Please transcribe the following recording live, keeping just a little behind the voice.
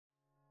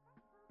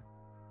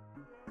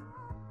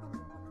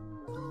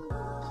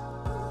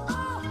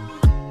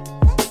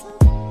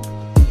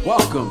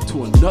Welcome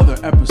to another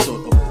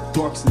episode of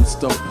Dorks and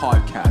Stuff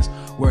Podcast,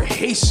 where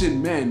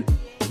Haitian men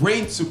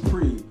reign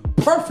supreme,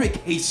 perfect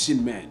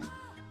Haitian men.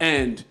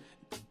 And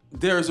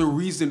there's a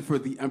reason for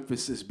the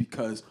emphasis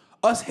because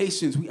us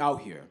Haitians, we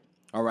out here,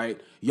 all right?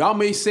 Y'all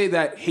may say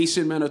that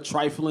Haitian men are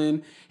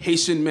trifling,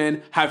 Haitian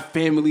men have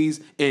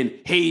families in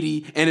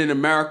Haiti and in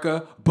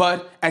America,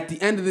 but at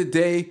the end of the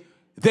day,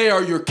 they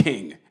are your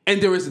king. And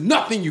there is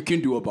nothing you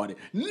can do about it.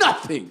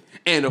 Nothing.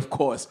 And of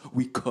course,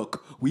 we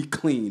cook, we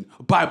clean,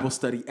 Bible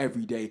study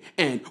every day,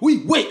 and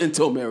we wait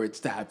until marriage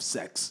to have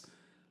sex.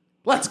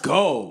 Let's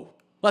go.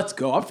 Let's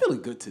go. I'm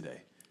feeling good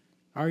today.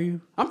 Are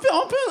you? I'm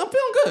feeling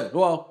good.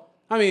 Well,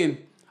 I mean,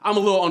 I'm a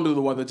little under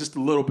the weather, just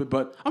a little bit,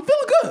 but I'm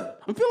feeling good.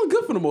 I'm feeling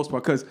good for the most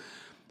part because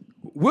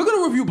we're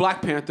going to review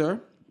Black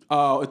Panther.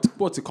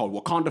 What's it called?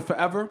 Wakanda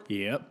Forever.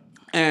 Yep.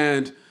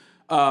 And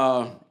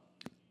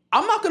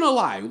I'm not gonna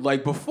lie,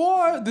 like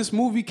before this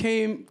movie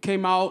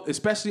came out,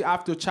 especially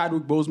after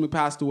Chadwick Boseman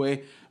passed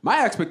away,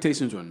 my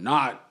expectations were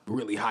not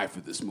really high for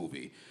this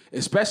movie.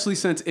 Especially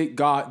since it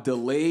got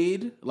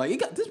delayed.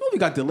 This movie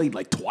got delayed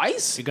like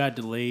twice. It got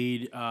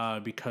delayed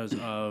because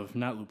of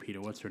not Lupita.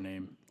 What's her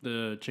name?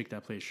 The chick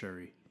that plays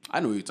Shuri. I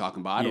know who you're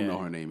talking about. I don't know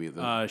her name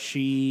either.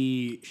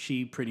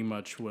 She pretty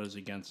much was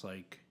against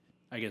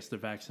the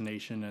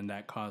vaccination, and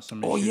that caused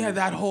some issues. Oh yeah,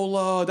 that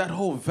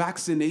whole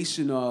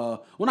vaccination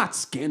well, not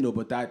scandal,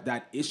 but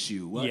that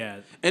issue. Yeah.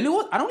 And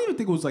I don't even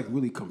think it was like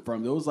really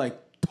confirmed. There was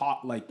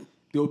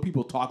there were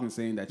people talking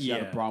saying that she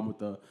had a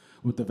problem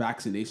with the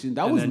vaccination.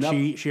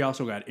 She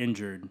also got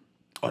injured.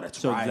 Oh, that's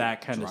so right. So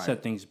that kind of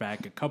set things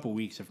back a couple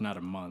weeks, if not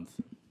a month.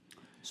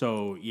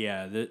 So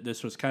yeah,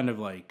 this was kind of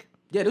like.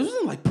 Yeah, this was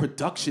in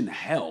production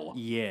hell.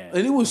 Yeah.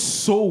 And it was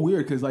so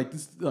weird because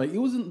it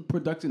was in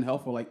production hell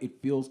for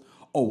it feels.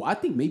 Oh, I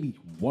think maybe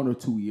 1 or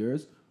 2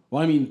 years.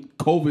 Well, I mean,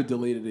 COVID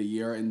delayed it a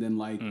year, and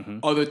then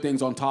other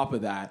things on top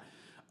of that.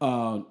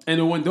 And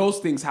then when those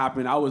things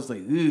happen, I was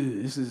like,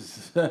 this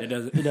is.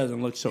 It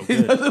doesn't look so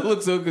good. It doesn't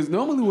look so good because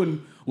normally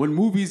when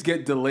movies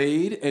get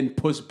delayed and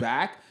pushed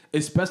back,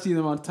 especially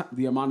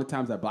the amount of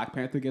times that Black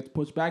Panther gets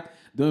pushed back,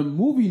 the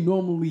movie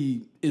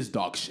normally is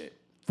dog shit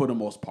for the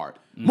most part.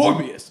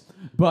 Morbius,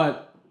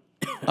 but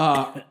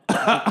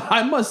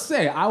I must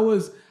say I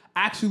was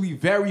actually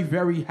very,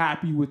 very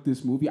happy with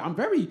this movie. I'm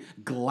very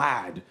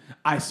glad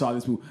I saw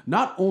this movie.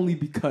 Not only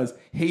because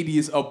Haiti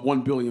is up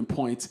 1 billion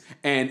points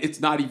and it's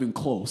not even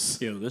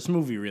close. Yo, this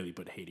movie really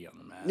put Haiti on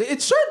the map.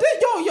 It sure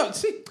did. Yo,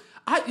 see,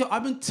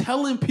 I've been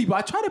telling people,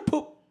 I try to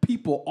put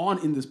people on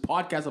in this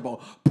podcast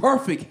about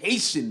perfect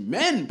Haitian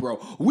men, bro.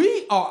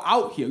 We are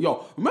out here.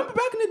 Yo, remember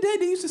back in the day,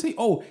 they used to say,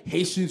 oh,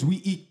 Haitians, we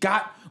eat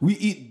gat, we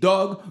eat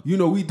dog,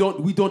 we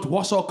don't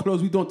wash our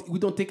clothes, we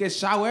don't take a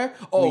shower.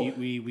 Oh,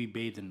 we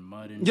bathe in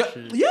mud and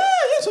shit. Yeah.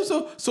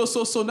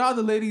 So now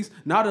the ladies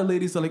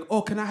are like,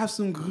 oh, can I have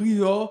some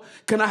griot?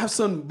 Can I have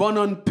some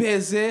banan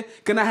peze?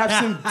 Can I have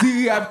some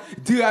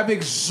dieu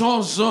avec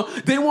Jean-Jean?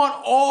 They want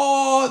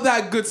all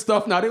that good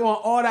stuff now. They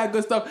want all that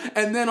good stuff.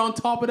 And then on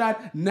top of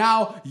that,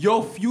 now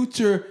your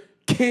future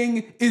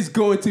king is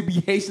going to be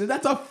Haitian.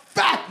 That's a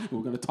fact.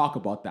 We're going to talk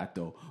about that,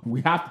 though.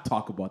 We have to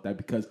talk about that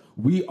because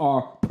we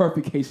are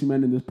perfect Haitian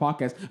men in this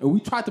podcast, and we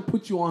tried to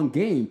put you on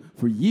game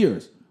for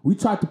years. We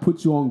tried to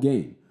put you on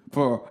game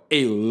for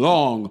a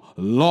long,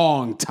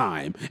 long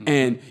time.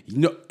 And,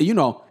 you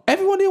know,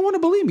 everyone didn't want to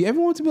believe me.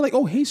 Everyone wanted to be like,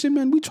 oh, Haitian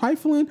men, we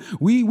trifling.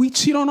 We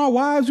cheat on our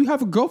wives. We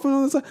have a girlfriend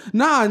on the side.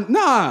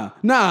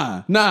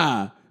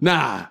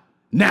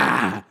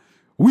 Nah.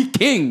 We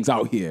kings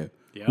out here.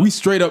 Yep. We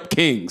straight up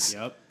kings.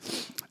 Yep.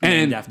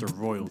 And after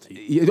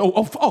royalty. Let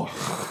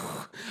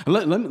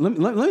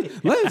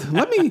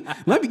me.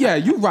 Yeah,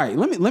 you're right.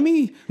 Let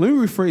me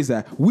rephrase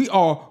that. We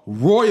are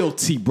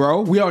royalty,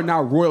 bro. We are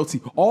now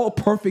royalty. All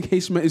perfect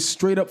Haitian men is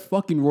straight up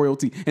fucking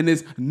royalty, and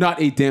there's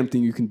not a damn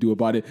thing you can do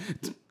about it.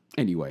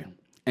 Anyway.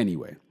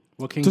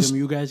 What kingdom are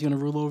you guys gonna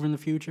rule over in the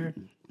future?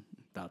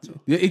 Thought so.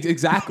 Yeah,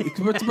 exactly.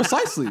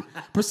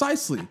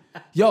 Precisely.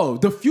 Yo,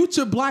 the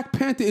future Black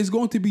Panther is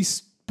going to be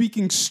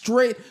speaking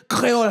straight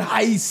Creole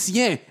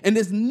Haitien, and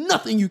there's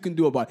nothing you can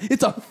do about it.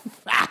 It's a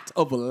fact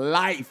of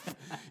life.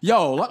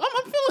 Yo,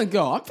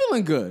 I'm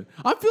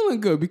feeling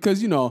good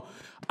because, you know,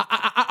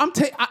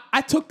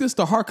 I took this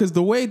to heart because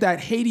the way that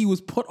Haiti was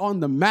put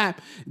on the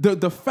map,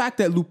 the fact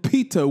that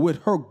Lupita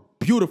with her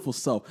beautiful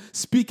self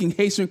speaking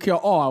Haitian Creole,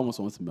 I almost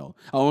want to melt.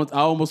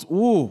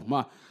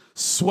 My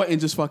sweating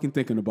just fucking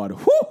thinking about it.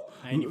 Whew.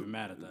 I ain't even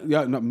mad at that.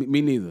 Yeah, no, me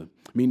neither.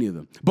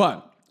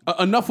 But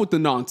enough with the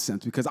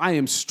nonsense because I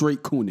am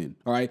straight cooning.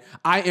 All right,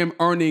 I am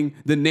earning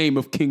the name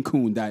of King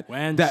Coon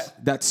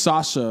that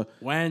Sasha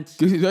went.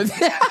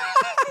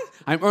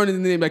 I'm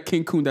earning the name that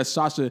King Coon that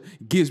Sasha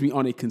gives me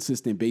on a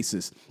consistent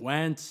basis.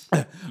 Went.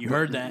 You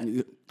heard that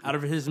out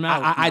of his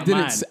mouth. I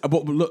didn't. Say,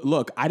 but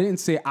look, I didn't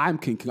say I'm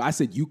King Coon. I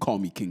said you call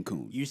me King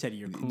Coon. You said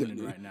you're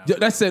cooning right now.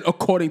 That said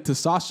according to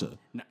Sasha.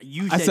 No,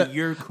 you said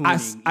you're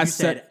cooning. I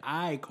said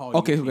I call you.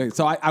 Okay.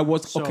 So I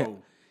was okay.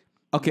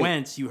 Okay.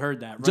 Whence you heard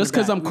that. Just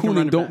because I'm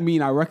cooning don't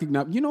mean I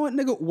recognize. You know what,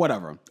 nigga?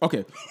 Whatever.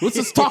 Okay. Let's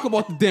just talk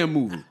about the damn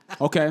movie.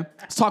 Okay?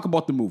 Let's talk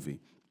about the movie.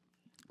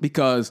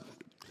 because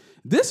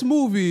this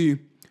movie,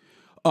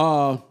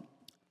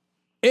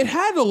 it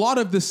had a lot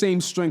of the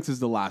same strengths as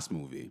the last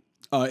movie.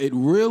 It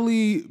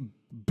really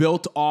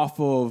built off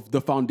of the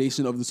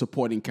foundation of the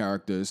supporting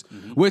characters,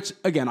 which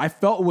again I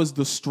felt was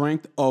the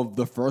strength of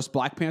the first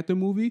Black Panther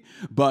movie,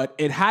 but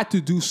it had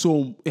to do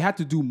so. It had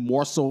to do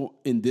more so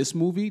in this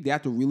movie. They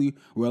had to really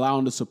rely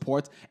on the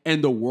supports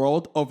and the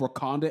world of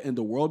Wakanda and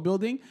the world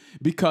building,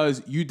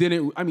 because you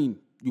didn't. I mean,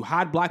 you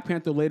had Black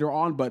Panther later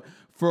on, but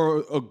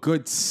for a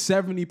good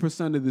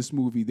 70% of this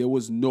movie, there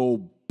was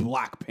no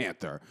Black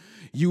Panther.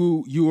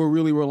 You were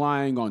really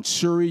relying on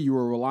Shuri. You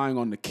were relying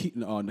on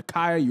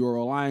Nakia. You were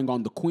relying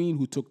on the Queen,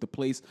 who took the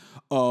place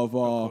of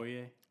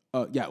Okoye?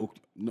 Okoye.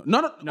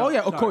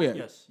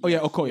 Yes, Oh yeah,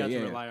 Okoye. You have yeah,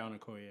 to yeah. rely on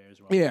Okoye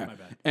as well. Yeah, My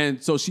bad.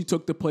 and so she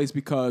took the place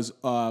because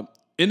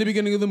in the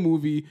beginning of the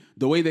movie,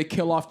 the way they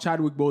kill off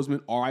Chadwick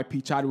Boseman,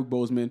 R.I.P. Chadwick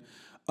Boseman,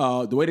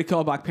 the way they kill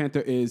off Black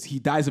Panther is he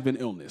dies of an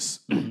illness.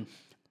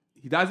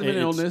 He dies of an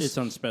illness. It's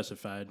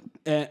unspecified.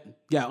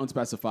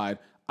 Unspecified.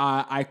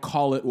 I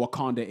call it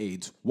Wakanda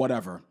AIDS.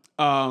 Whatever.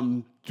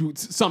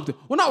 Something.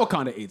 Well, not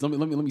Wakanda AIDS. Let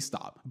me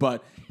stop.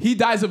 But he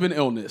dies of an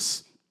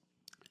illness,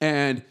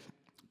 and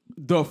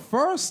the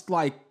first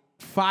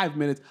 5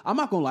 minutes, I'm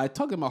not gonna lie, it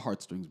tugged at my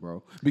heartstrings,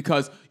 bro.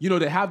 Because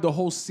they have the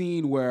whole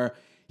scene where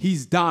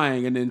he's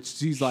dying, and then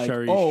she's like,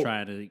 Shuri's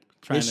trying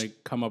to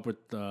come up with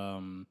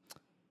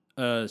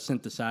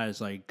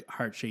synthesized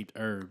heart-shaped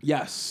herb.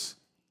 Yes.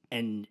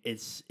 And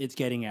it's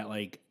getting at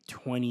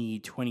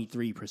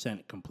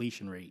 23%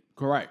 completion rate.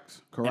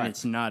 Correct. And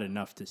it's not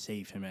enough to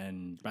save him.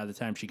 And by the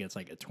time she gets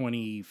a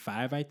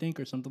 25, I think,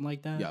 or something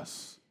like that.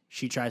 Yes.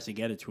 She tries to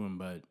get it to him,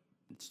 but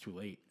it's too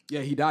late.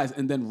 Yeah, he dies.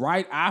 And then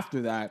right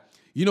after that,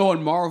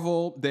 in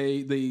Marvel,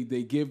 they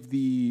give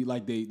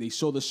they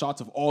show the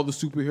shots of all the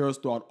superheroes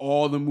throughout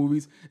all the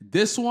movies.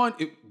 This one,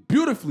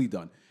 beautifully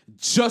done.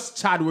 Just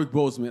Chadwick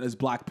Boseman as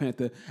Black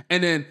Panther,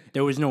 and then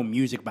there was no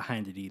music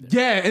behind it either.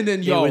 Yeah, and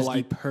then it was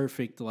the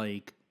perfect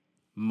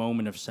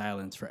moment of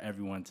silence for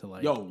everyone to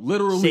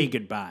literally say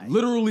goodbye.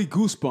 Literally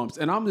goosebumps,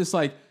 and I'm just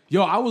I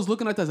was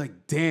looking at that, I was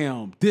like,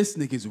 damn, this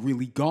nigga's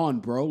really gone,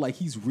 bro.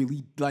 He's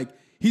really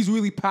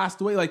passed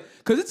away.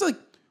 Because it's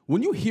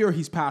when you hear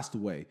he's passed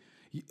away,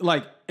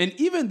 and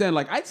even then,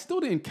 I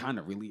still didn't kind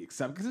of really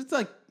accept, because it's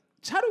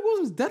Chadwick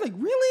Boseman's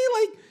dead.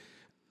 Really,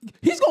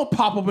 he's gonna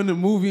pop up in the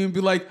movie and be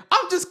like,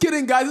 "I'm just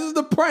kidding, guys. This is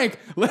the prank.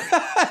 this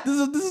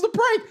is the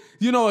prank."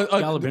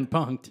 Y'all have been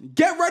punked.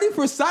 Get ready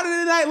for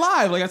Saturday Night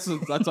Live. That's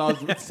what I was.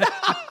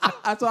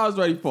 That's what I was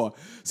ready for.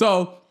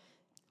 So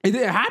it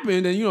didn't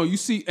happen, and you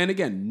see, and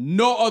again,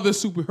 no other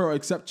superhero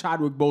except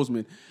Chadwick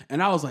Boseman,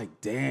 and I was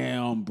like,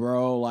 "Damn,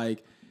 bro.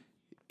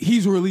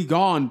 He's really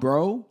gone,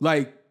 bro.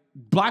 Chadwick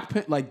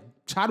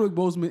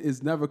Boseman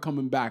is never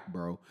coming back,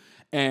 bro."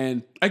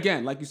 And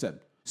again, like you said,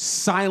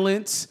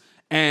 silence.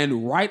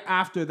 And right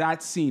after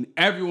that scene,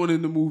 everyone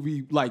in the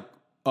movie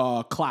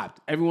clapped.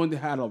 Everyone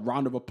had a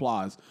round of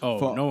applause.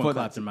 Oh, no one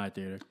clapped in my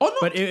theater. Oh no!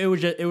 But it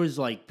was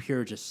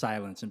pure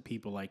silence and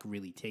people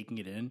really taking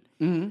it in.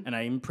 Mm-hmm. And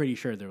I'm pretty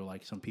sure there were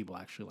some people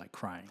actually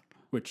crying,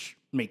 which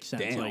makes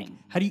sense. Damn.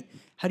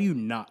 How do you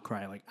not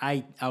cry?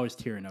 I was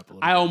tearing up a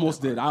little. I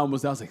almost did. I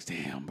was like,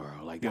 damn,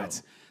 bro.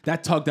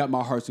 That tugged at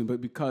my heartstrings. But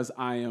because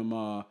I am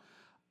a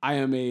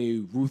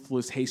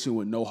ruthless Haitian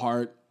with no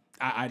heart,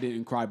 I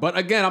didn't cry. But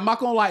again, I'm not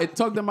gonna lie, it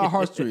tugged at my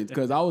heartstrings,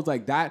 because I was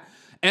like that.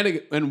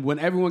 And when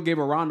everyone gave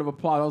a round of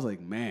applause, I was like,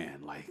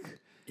 man,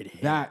 it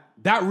hit.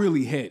 That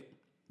really hit.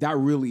 That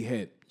really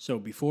hit. So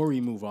before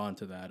we move on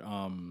to that,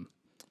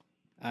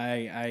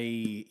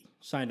 I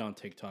signed on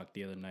TikTok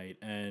the other night,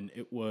 and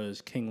it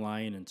was King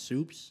Lion and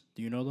Soups.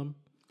 Do you know them?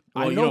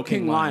 Well, I know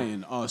King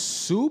Lion.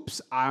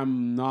 Soups,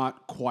 I'm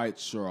not quite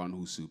sure on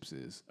who Soups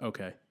is.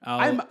 Okay.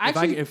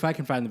 If I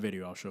can find the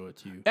video, I'll show it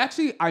to you.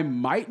 Actually, I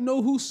might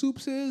know who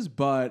Soups is,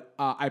 but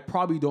I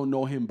probably don't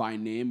know him by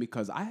name,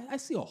 because I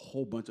see a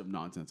whole bunch of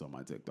nonsense on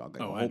my TikTok.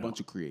 A whole bunch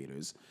of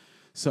creators.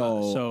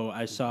 So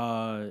I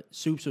saw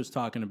Soups was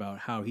talking about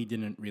how he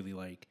didn't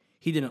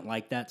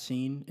like that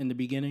scene in the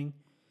beginning.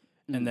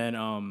 And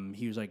then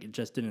he was like, it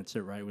just didn't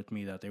sit right with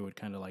me that they would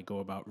kind of go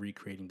about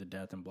recreating the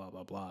death and blah,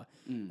 blah, blah.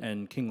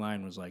 And King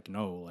Lion was like,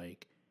 no,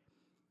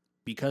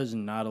 because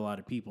not a lot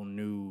of people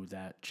knew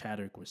that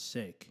Chadwick was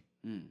sick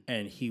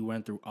and he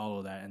went through all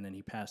of that and then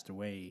he passed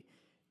away.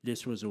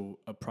 This was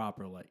a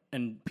proper,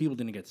 and people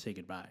didn't get to say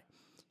goodbye.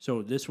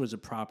 So this was a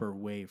proper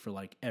way for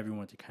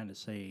everyone to kind of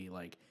say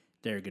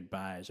their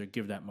goodbyes or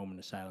give that moment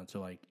of silence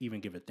or even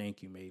give a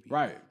thank you maybe.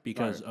 Right.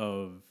 Because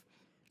of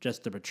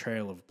just the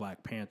betrayal of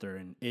Black Panther,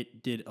 and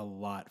it did a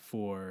lot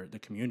for the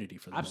community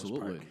for the most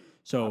part.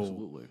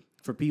 So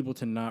for people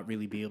to not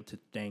really be able to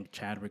thank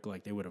Chadwick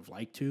like they would have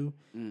liked to,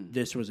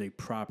 this was a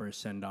proper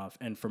send-off.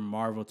 And for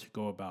Marvel to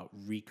go about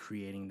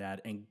recreating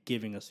that and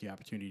giving us the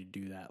opportunity to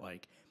do that,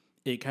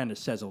 it kind of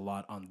says a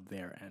lot on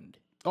their end.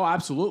 Oh,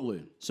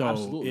 absolutely. So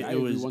absolutely. It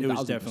was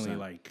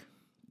definitely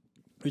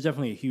it was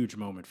definitely a huge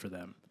moment for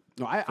them.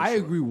 No, I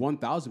agree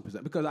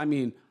 1,000% because I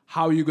mean,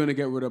 how are you going to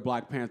get rid of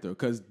Black Panther?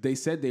 Because they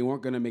said they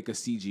weren't going to make a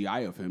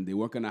CGI of him. They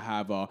weren't going to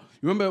have. You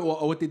remember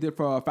what they did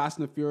for Fast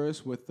and the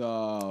Furious with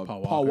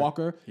Paul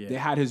Walker? Yeah. They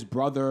had his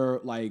brother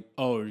like.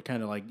 Oh,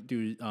 kind of like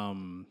do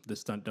the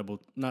stunt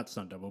double, not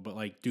stunt double, but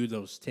like do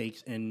those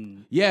takes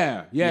in.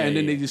 Yeah, and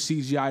then they just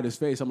CGI'd his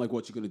face. I'm like,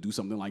 what, you gonna do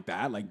something like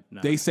that? Like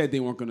they said they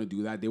weren't gonna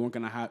do that. They weren't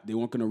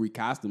gonna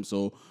recast him.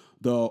 So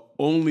the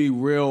only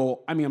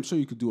real, I mean, I'm sure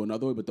you could do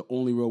another way, but the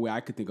only real way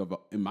I could think of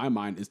in my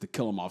mind is to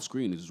kill him off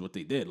screen. This is what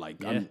they did.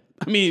 Like, I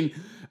mean,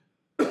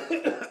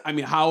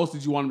 how else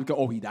did you want him to go?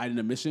 Oh, he died in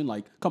a mission.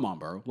 Like, come on,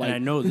 bro. Like, And I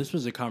know this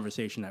was a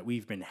conversation that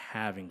we've been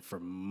having for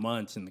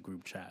months in the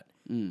group chat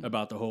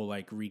about the whole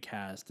like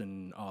recast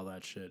and all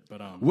that shit.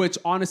 But which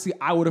honestly,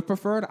 I would have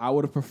preferred. I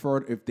would have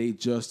preferred if they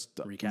just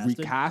Recasted?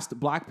 recast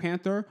Black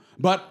Panther.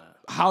 But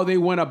how they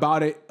went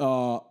about it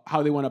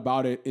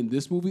in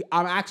this movie,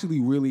 I'm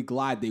actually really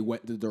glad they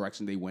went the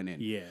direction they went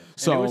in. yeah,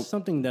 So and it was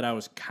something that I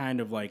was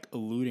kind of like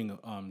alluding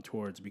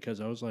towards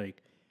because I was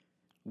like,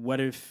 what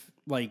if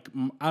like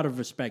out of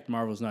respect,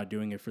 Marvel's not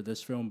doing it for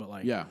this film, but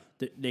like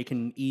they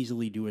can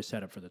easily do a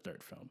setup for the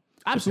third film,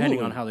 Absolutely.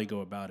 depending on how they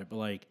go about it. But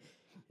like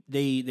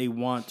they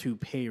want to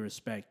pay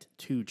respect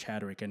to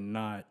Chadwick and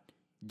not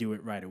do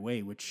it right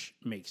away, which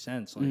makes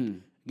sense. Like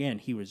again,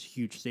 he was a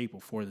huge staple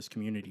for this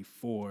community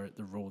for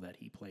the role that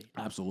he played.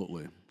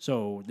 Absolutely.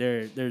 So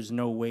there's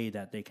no way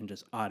that they can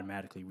just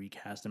automatically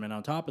recast him. And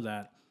on top of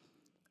that,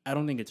 I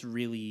don't think it's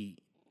really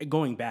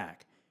going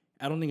back.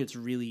 I don't think it's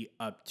really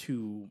up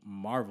to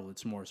Marvel.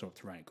 It's more so up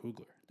to Ryan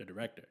Coogler, the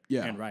director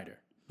and writer.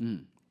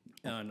 And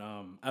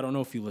I don't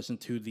know if you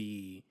listened to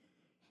the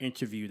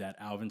interview that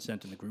Alvin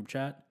sent in the group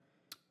chat.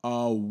 The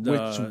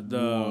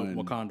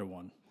Wakanda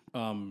one.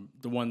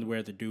 The one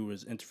where the dude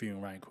was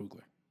interviewing Ryan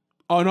Coogler.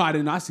 Oh, no, I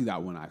did not see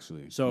that one,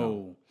 actually.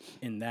 So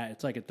in that,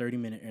 it's like a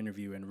 30-minute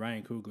interview, and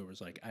Ryan Coogler was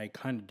like, I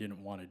kind of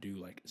didn't want to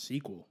do like a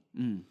sequel.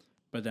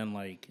 But then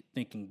like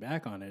thinking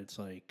back on it, it's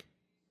like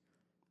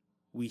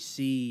we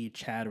see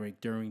Chadwick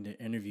during the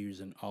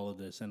interviews and all of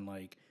this and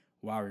like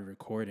while we're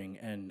recording,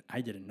 and I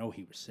didn't know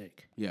he was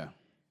sick. Yeah.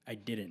 I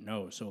didn't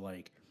know. So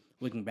like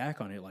looking back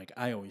on it, like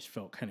I always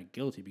felt kind of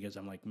guilty because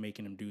I'm like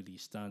making him do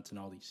these stunts and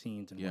all these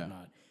scenes and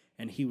whatnot.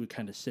 And he would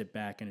kind of sit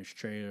back in his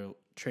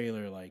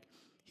trailer like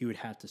he would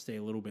have to stay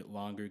a little bit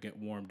longer, get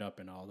warmed up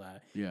and all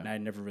that. Yeah. And I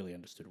never really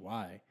understood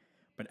why.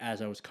 But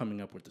as I was coming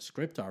up with the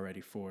script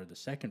already for the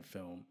second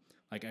film,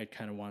 like I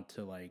kind of want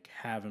to like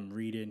have him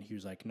read it. And he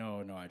was like,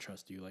 no, I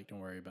trust you. Like, don't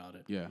worry about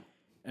it. Yeah.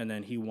 And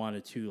then he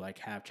wanted to like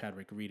have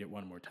Chadwick read it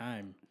one more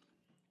time.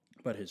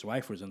 But his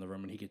wife was in the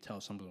room and he could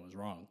tell something was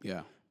wrong.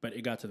 Yeah. But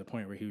it got to the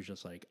point where he was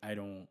just like, I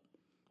don't,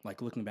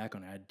 like looking back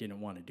on it, I didn't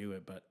want to do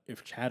it. But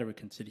if Chadwick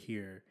can sit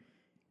here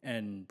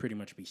and pretty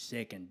much be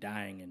sick and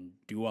dying and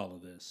do all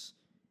of this,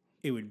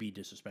 it would be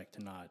disrespect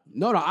to not.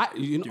 No,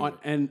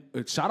 and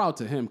shout out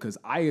to him because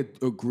I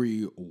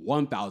agree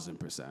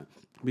 1,000%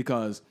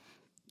 because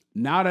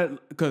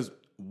because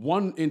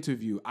one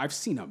interview I've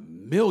seen a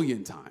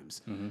million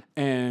times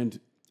and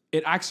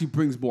it actually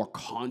brings more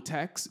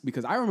context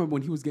because I remember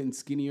when he was getting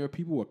skinnier,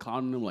 people were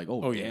clowning him like,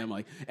 oh damn,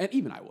 like, and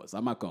even I was,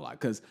 I'm not gonna lie,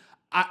 because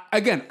I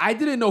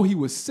didn't know he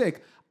was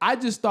sick. I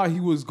just thought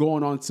he was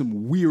going on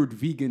some weird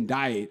vegan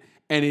diet.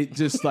 And it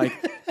just like,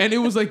 and it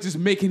was like just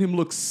making him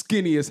look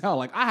skinny as hell.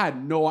 Like I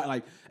had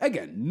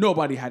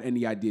nobody had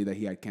any idea that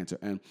he had cancer.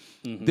 And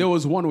there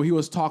was one where he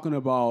was talking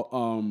about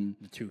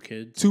The two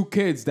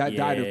kids that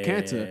died of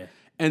cancer.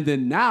 And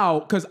then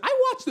now, because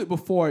I watched it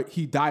before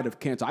he died of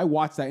cancer. I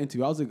watched that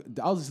interview. I was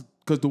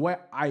because the way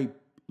I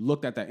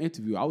looked at that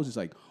interview, I was just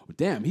like, oh,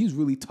 damn, he's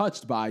really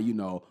touched by,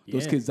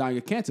 those kids dying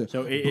of cancer.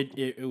 So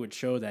it would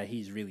show that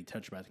he's really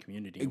touched by the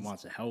community and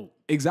wants to help.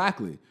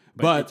 Exactly.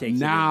 But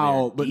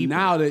now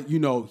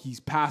that, he's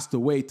passed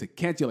away to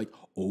cancer, you're like,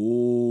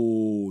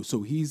 oh,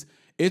 so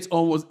it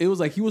was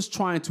like he was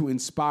trying to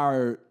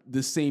inspire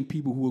the same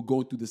people who were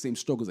going through the same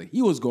struggles that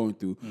he was going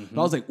through. And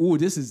I was like, oh,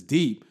 this is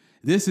deep.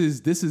 This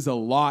is a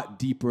lot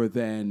deeper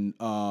than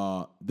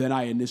I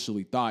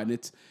initially thought. And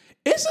it's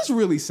just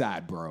really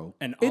sad, bro.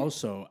 And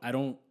also, I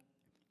don't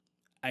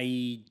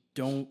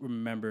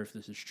remember if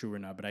this is true or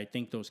not, but I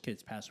think those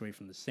kids passed away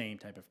from the same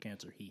type of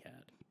cancer he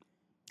had.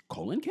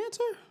 Colon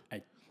cancer?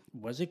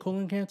 Was it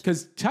colon cancer?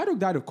 Because Chadwick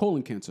died of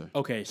colon cancer.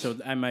 Okay, so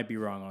I might be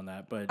wrong on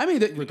that, but I mean,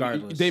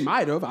 regardless, they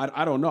might have.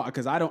 I don't know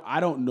because I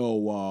don't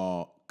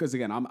know because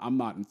again, I'm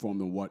not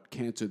informed on what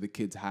cancer the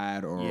kids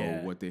had or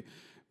what they.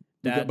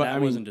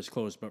 That wasn't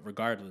disclosed, but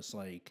regardless,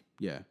 like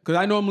yeah, because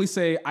I normally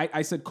say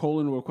I said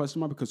colon with a question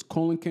mark because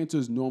colon cancer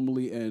is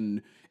normally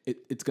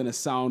it's gonna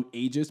sound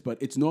ageist,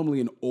 but it's normally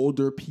an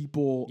older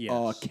people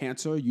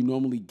cancer. You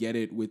normally get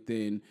it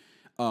within.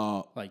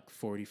 Like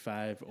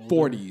 45,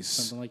 older, 40s,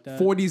 something like that.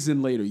 40s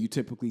and later, you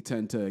typically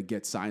tend to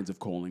get signs of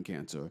colon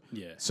cancer.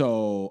 Yeah.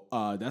 So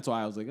that's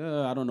why I was like,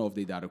 I don't know if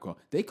they died of colon.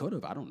 They could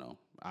have. I don't know.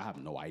 I have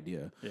no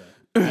idea.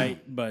 Yeah.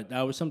 But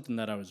that was something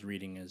that I was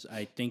reading. Is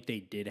I think they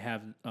did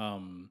have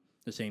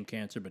the same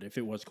cancer, but if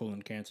it was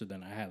colon cancer,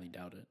 then I highly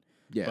doubt it.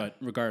 Yeah. But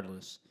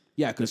regardless.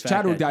 Yeah, because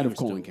Chadwick died of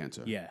colon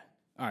cancer. Yeah.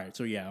 All right,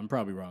 so yeah, I'm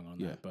probably wrong on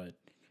Yeah. that, but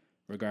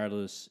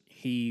regardless,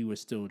 he was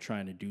still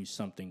trying to do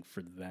something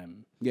for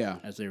them Yeah.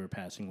 as they were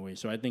passing away.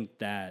 So I think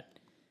that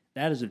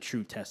is a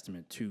true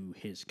testament to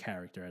his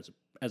character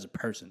as a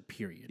person,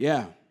 period.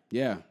 Yeah.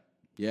 Yeah.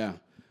 Yeah.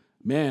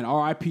 Man,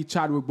 R.I.P.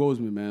 Chadwick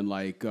Boseman, man.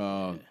 Like,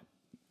 and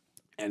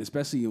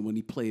especially when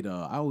he played,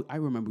 I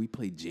remember he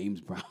played James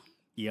Brown.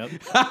 Yep.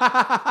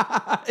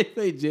 He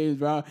played James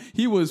Brown.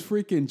 He was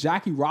freaking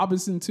Jackie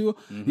Robinson too.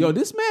 Yo,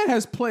 this man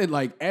has played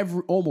like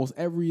almost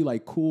every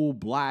like cool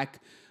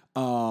black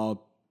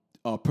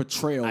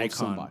portrayal of Icon,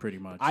 somebody. pretty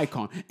much.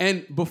 Icon.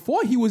 And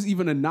before he was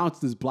even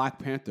announced as Black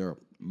Panther,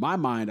 my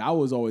mind, I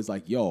was always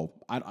like, yo,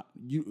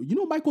 you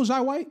know Michael Jai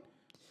White?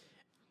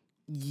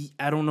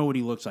 I don't know what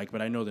he looks like,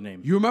 but I know the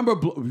name. You remember?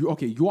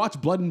 Okay, you watch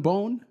Blood and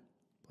Bone?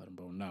 Blood and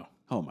Bone, no.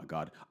 Oh my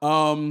God.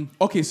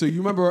 Okay, so you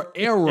remember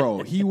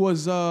Arrow? He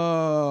was in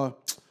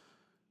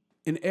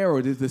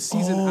Arrow, the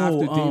season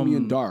after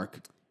Damien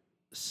Dark.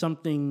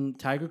 Something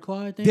Tiger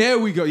Claw, I think? There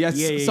we go. Yes,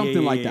 Yeah,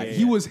 something like that. yeah.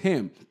 He was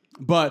him,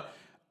 but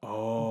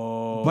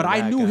I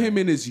that knew guy. him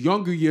in his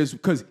younger years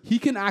because he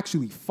can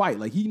actually fight.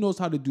 Like he knows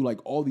how to do like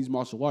all these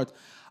martial arts.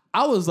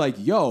 I was like,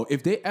 yo,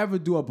 if they ever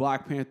do a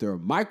Black Panther,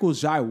 Michael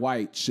Jai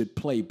White should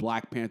play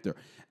Black Panther.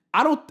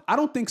 I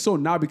don't think so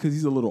now because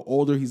he's a little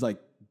older. I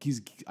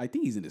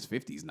think he's in his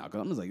 50s now. Cause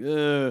I'm just like,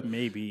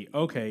 Maybe.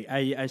 Okay,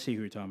 I see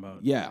who you're talking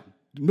about. yeah.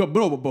 No,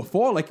 but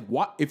before, like,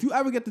 if you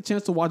ever get the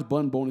chance to watch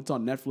Blood and Bone, it's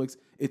on Netflix.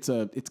 It's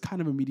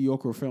kind of a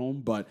mediocre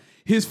film, but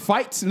his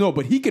fights,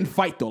 but he can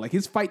fight though. Like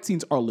his fight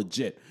scenes are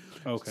legit.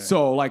 Okay.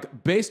 So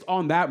like based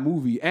on that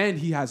movie, and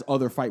he has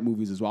other fight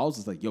movies as well. I was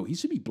just like, yo, he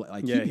should be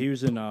like. Yeah, he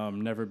was in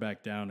Never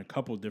Back Down, a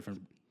couple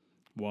different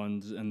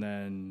ones, and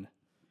then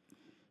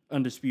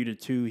Undisputed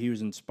 2, he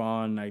was in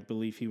Spawn. I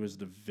believe he was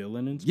the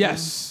villain in Spawn.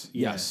 Yes,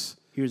 Yeah. yes.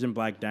 He was in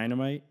Black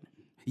Dynamite.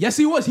 Yes,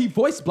 he was. He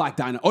voiced Black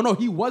Dynamite. Oh no,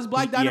 he was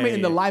Black Dynamite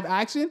in the yeah. live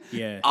action.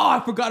 Yeah. Oh,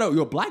 I forgot. Oh,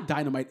 yo, Black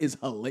Dynamite is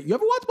hilarious. You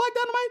ever watch Black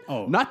Dynamite?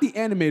 Oh. Not the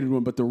animated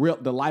one, but the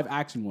live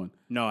action one.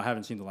 No, I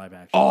haven't seen the live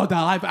action. Oh, the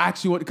live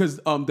action one, because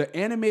the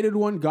animated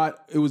one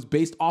it was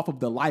based off of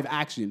the live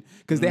action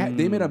because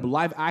they made a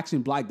live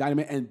action Black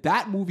Dynamite, and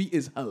that movie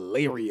is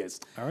hilarious.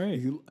 All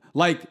right.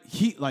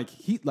 He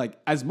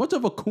as much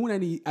of a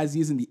coon as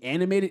he is in the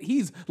animated,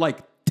 he's like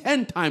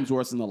 10 times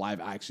worse in the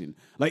live action.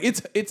 Like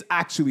it's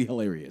actually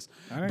hilarious.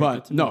 All right, good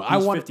But to no, know. I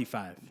He's want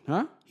 55.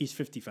 Huh? He's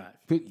 55.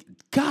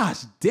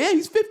 Gosh, damn,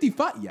 he's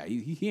 55. Yeah,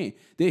 he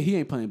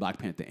ain't playing Black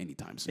Panther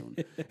anytime soon.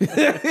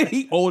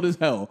 He old as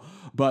hell.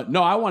 But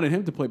no, I wanted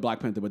him to play Black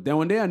Panther. But then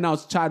when they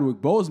announced Chadwick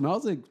Boseman, I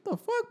was like, what the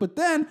fuck? But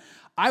then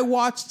I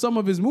watched some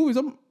of his movies.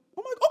 I'm like,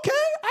 okay,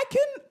 I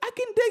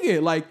can dig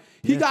it. Like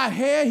he got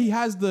hair. He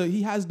has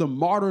the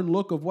modern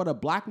look of what a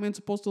black man's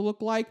supposed to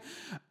look like.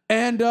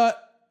 And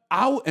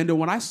then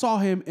when I saw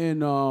him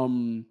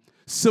in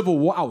Civil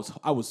War,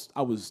 I was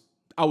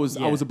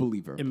a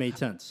believer. It made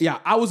sense. Yeah,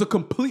 I was a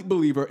complete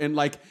believer, and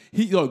like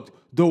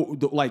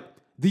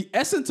the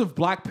essence of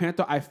Black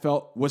Panther I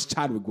felt was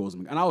Chadwick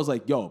Boseman, and I was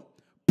like, yo,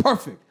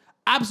 perfect,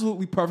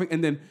 absolutely perfect.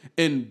 And then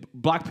in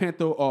Black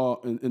Panther,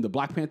 in the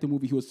Black Panther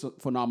movie, he was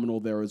phenomenal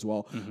there as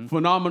well,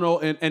 phenomenal,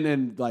 and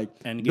then like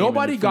Endgame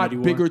nobody and got Infinity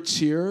War. bigger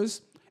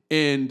cheers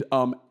in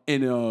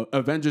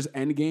Avengers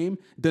Endgame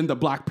than the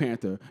Black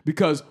Panther,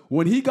 because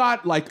when he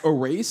got like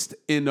erased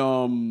in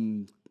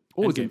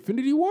what was it, Endgame.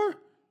 Infinity War?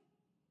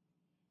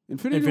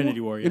 Infinity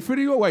War, yeah.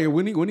 Infinity War. Yeah,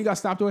 when he got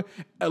stopped away,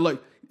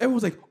 like everyone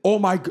was like, "Oh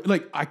my god!"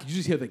 Like I could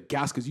just hear the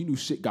gas because you knew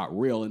shit got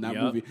real in that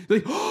Yep. movie.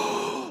 Like,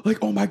 like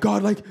oh my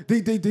god! Like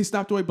they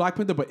stopped away Black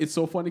Panther, but it's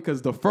so funny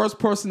because the first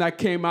person that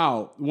came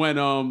out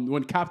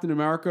when Captain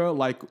America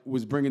like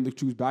was bringing the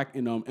troops back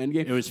in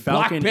Endgame, It was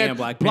Falcon and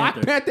Black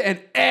Panther. Black Panther,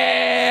 and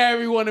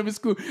everyone of his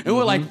crew, and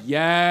we're like,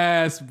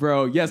 yes,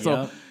 bro, yes. So,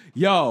 Yep.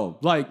 yo,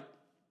 like.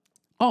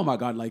 Oh my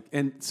god! Like,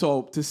 and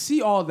so to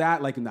see all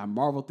that, like in that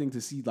Marvel thing, to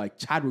see like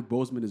Chadwick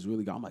Boseman is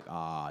really good. I'm like,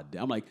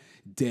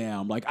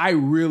 damn. Like, I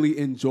really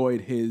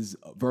enjoyed his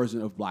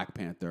version of Black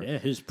Panther. Yeah,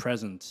 his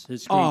presence,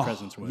 his screen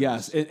presence was.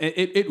 Yes,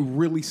 it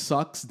really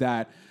sucks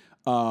that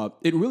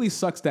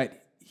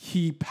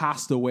he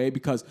passed away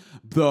because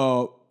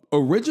the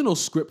original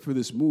script for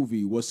this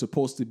movie was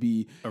supposed to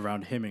be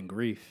Around him and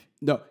grief.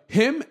 no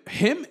him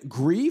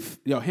grief,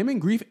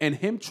 and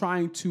him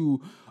trying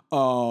to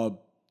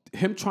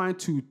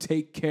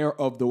take care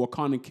of the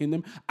Wakandan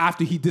kingdom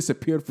after he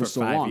disappeared for so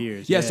 5 long.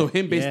 years, Yeah, yeah, so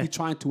him basically yeah.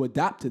 trying to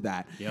adapt to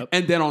that. Yep.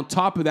 And then on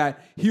top of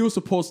that, he was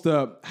supposed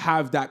to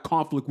have that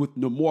conflict with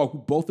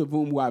Namor, both of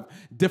whom have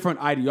different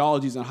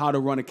ideologies on how to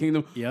run a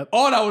kingdom. Yep.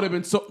 Oh, that would have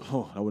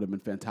been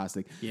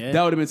fantastic. Yeah.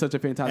 That would have been such a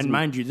fantastic And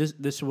mind you,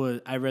 this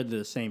was, I read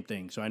the same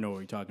thing, so I know what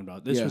you're talking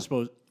about. This Yeah. was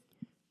supposed,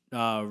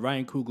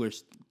 Ryan Coogler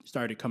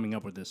started coming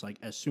up with this like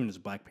as soon as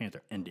Black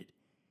Panther ended.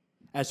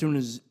 As soon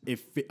as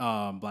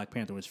Black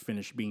Panther was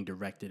finished being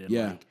directed and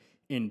like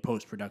in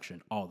post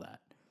production, all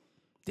that.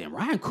 Damn,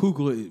 Ryan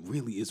Coogler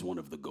really is one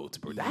of the goats,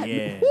 bro.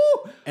 Yeah.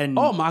 Woo! And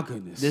oh my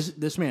goodness.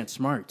 This man's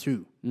smart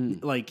too.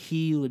 Like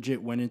he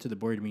legit went into the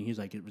board meeting. He's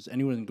like, was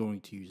anyone going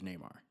to use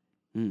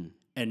Neymar?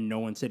 And no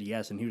one said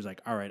yes. And he was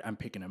like, all right, I'm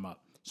picking him up.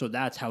 So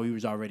that's how he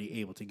was already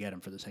able to get him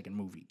for the second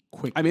movie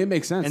quickly. I mean, it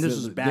makes sense. And this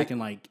was back in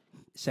like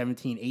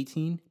 17,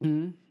 18.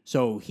 Mm-hmm.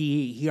 So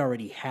he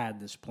already had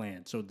this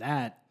plan. So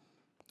that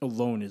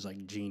alone is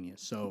like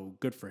genius. So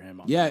good for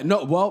him. Yeah,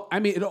 no, well, I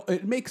mean,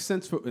 it makes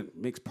sense it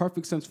makes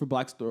perfect sense for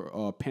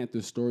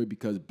Panther's story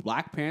because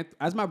Black Panther,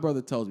 as my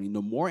brother tells me,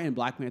 Namor and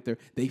Black Panther,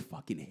 they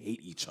fucking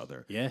hate each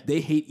other. Yeah. They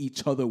hate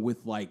each other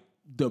with like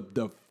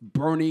the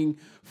burning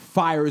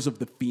fires of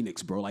the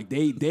Phoenix, bro. Like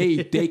they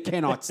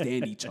cannot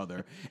stand each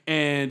other.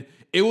 And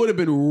it would have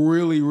been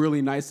really,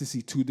 really nice to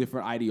see two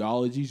different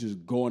ideologies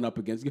just going up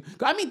against.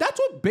 I mean, that's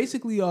what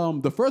basically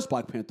the first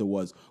Black Panther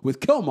was with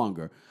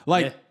Killmonger.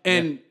 Like,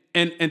 and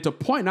to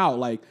point out,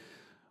 like,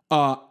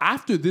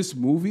 after this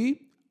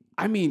movie,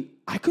 I mean,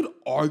 I could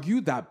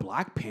argue that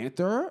Black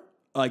Panther,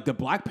 like the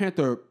Black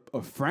Panther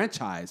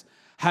franchise,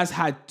 has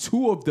had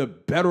two of the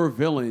better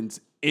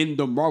villains in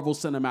the Marvel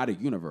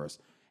Cinematic Universe,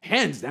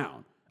 hands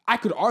down. I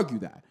could argue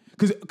that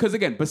because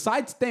again,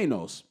 besides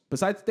Thanos,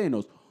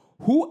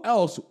 who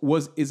else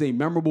is a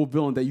memorable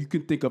villain that you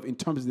can think of in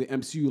terms of the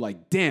MCU?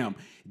 Like, damn,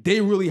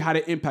 they really had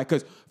an impact.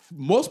 Because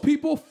most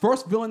people,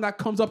 first villain that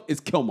comes up is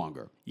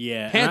Killmonger.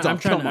 Yeah, hands I'm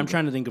up. I'm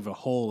trying to think of a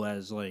whole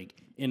as like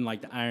in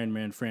like the Iron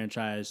Man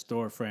franchise,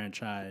 Thor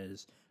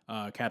franchise,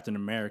 Captain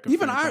America.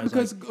 Even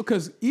franchise,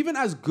 because even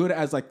as good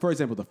as like, for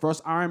example, the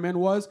first Iron Man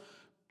was,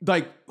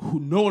 like,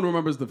 no one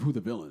remembers who the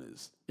villain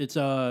is. it's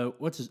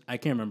what's his? I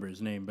can't remember his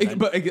name, but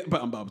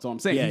But so I'm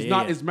saying Yeah, he's yeah,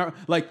 not yeah. as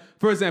like,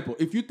 for example,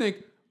 if you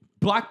think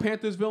Black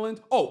Panther's villains,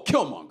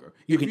 Killmonger.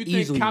 If can you think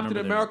easily Captain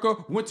remember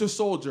America, Winter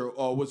Soldier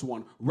was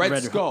one.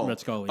 Red Skull. Red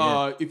Skull,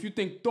 yeah. If you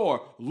think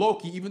Thor,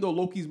 Loki, even though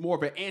Loki's more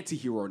of an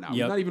anti-hero now. He's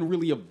Yep. not even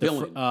really a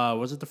villain.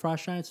 Was it the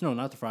Frost Giants? No,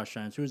 not the Frost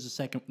Giants. Who was the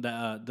second?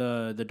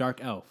 The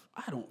Dark Elf.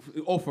 I don't.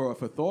 Oh, for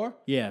Thor?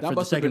 Yeah, that for the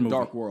must have second been movie.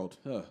 Dark World.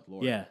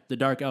 Lord. Yeah, the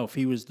Dark Elf.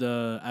 He was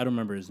I don't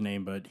remember his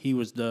name, but he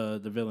was the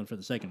villain for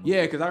the second movie.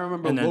 Yeah, because I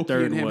remember And then Loki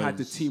third and him had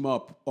to was- team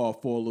up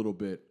for a little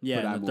bit. Yeah,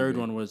 for that and the third movie.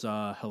 one was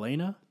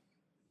Helena.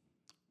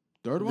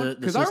 Third one? the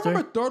Because I sister?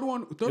 remember third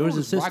one was the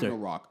was sister.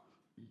 Ragnarok.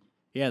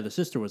 Yeah, the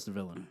sister was the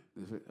villain.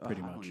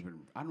 Pretty I much.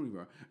 I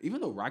don't even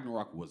though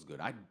Ragnarok was good,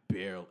 I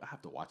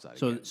have to watch that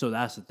So again. so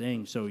that's the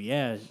thing. So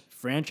yeah,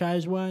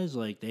 franchise wise,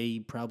 like they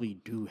probably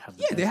do have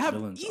the Yeah, best they have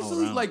villains all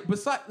easily around.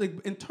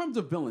 like in terms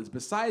of villains,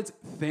 besides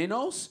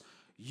Thanos,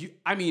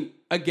 I mean,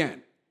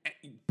 again,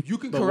 you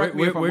can But correct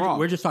me if I'm wrong.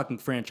 we're just talking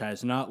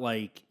franchise, not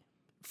like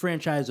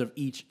franchise of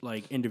each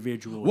like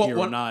individual Well,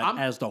 hero, when not I'm-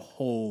 as the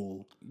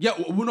whole. Yeah,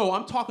 well, no,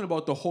 I'm talking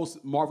about the whole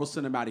Marvel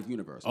Cinematic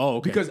Universe. Oh,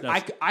 okay. Because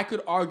That's- I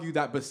could argue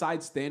that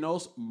besides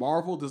Thanos,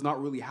 Marvel does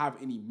not really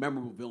have any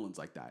memorable villains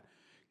like that.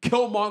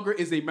 Killmonger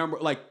is a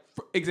like,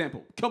 for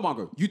example,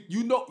 Killmonger.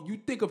 You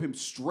think of him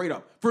straight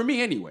up for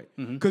me anyway.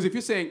 Mm-hmm. Because if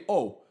you're saying,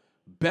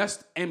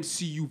 best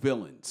MCU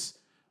villains,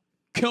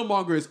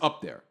 Killmonger is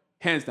up there,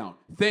 hands down.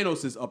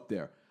 Thanos is up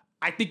there.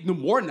 I think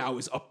Namor now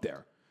is up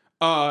there.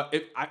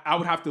 If I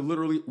would have to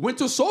literally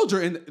Winter Soldier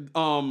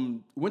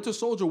Winter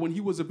Soldier when he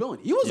was a villain,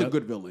 he was a Yep.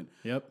 good villain.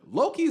 Yep.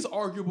 Loki's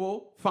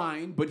arguable,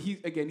 fine, but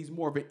he's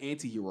more of an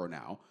anti-hero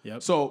now.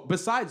 Yep. So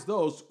besides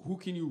those, who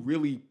can you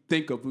really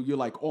think of who you're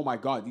like, oh my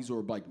god, these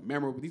are like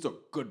memorable, these are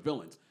good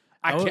villains?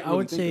 I can't would, really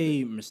would think of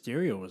say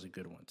Mysterio was a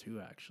good one too,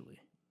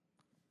 actually.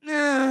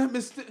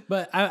 Mr.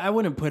 But I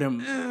wouldn't put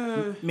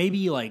him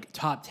maybe like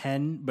top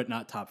 10, but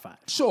not top 5.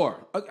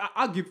 Sure,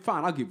 I'll give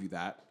you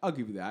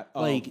that.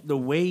 Like the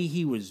way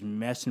he was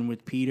messing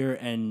with Peter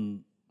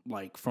and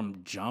like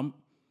from jump,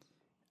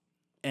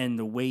 and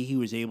the way he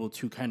was able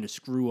to kind of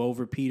screw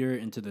over Peter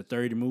into the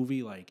third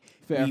movie, like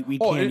fair. we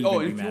can't even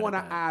be if you mad want to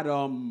at that.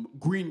 add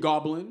Green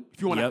Goblin,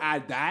 if you want to Yep.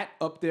 add that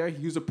up there,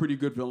 he's a pretty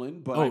good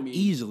villain. But Oh, I mean,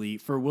 easily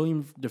for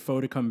William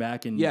Dafoe to come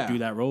back and Yeah. do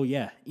that role,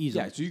 yeah,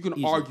 easily. yeah, so you can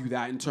Easily. argue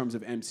that in terms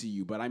of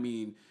MCU, but I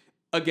mean,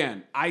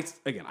 again, I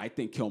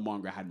think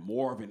Killmonger had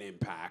more of an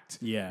impact.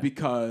 Yeah.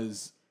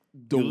 because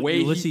the way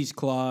Ulysses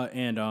Claw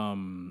and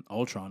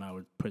Ultron, I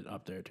would put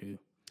up there too.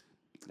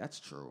 that's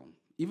true.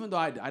 Even though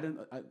I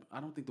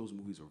don't think those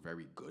movies were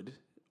very good.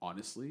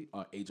 Honestly,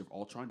 Age of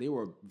Ultron, they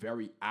were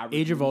very average.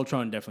 Age of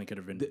Ultron definitely could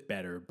have been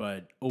better,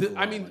 but overall,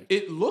 I mean, like,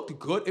 it looked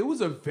good. It was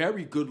a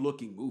very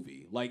good-looking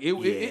movie. Like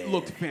it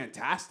looked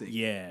fantastic.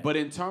 Yeah. But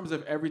in terms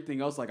of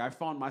everything else, like I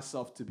found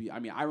myself to be. I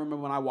mean, I remember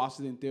when I watched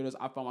it in theaters,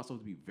 I found myself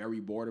to be very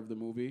bored of the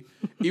movie,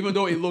 even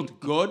though it looked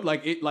good.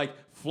 Like it,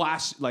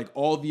 flashed, like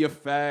all the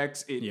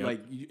effects. It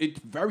Yep. it's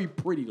very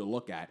pretty to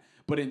look at.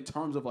 But in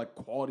terms of like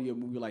quality of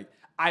movie, like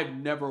I've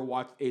never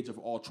watched Age of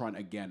Ultron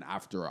again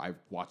after I've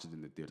watched it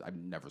in the theaters. I've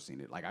never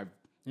seen it. Like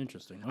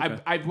interesting. Okay.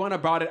 I've went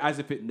about it as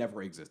if it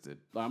never existed.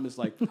 I'm just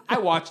like, I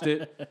watched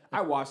it.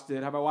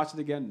 Have I watched it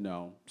again?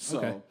 No. So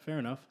okay, fair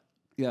enough.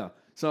 yeah.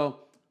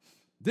 So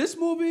this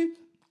movie,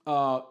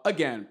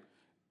 again,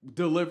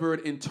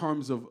 delivered in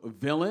terms of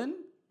villain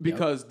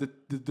because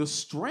the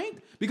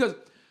strength, because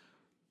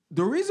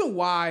the reason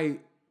why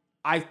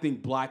I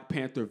think Black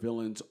Panther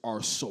villains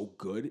are so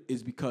good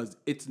is because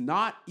it's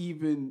not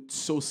even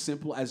so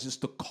simple as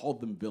just to call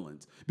them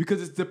villains,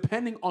 because it's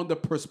depending on the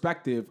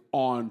perspective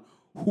on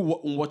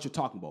what you're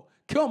talking about.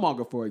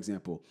 Killmonger, for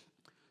example.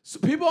 So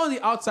people on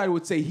the outside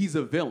would say he's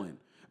a villain,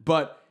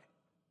 but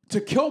to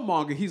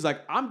Killmonger, he's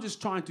like, I'm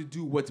just trying to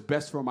do what's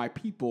best for my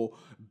people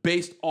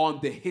based on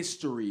the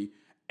history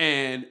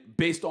and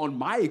based on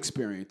my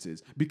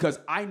experiences, because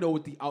I know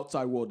what the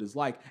outside world is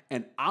like,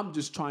 and I'm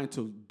just trying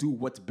to do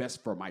what's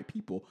best for my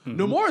people.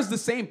 Namor is the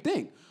same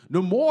thing.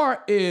 Namor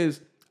is,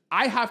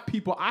 I have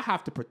people I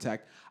have to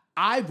protect.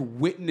 I've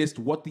witnessed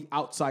what the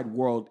outside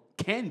world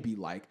can be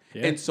like.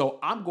 Yeah. And so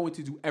I'm going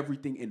to do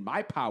everything in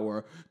my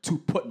power to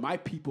put my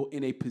people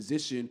in a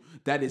position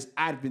that is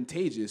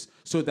advantageous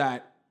so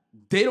that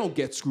they don't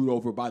get screwed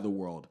over by the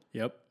world.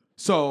 Yep.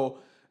 So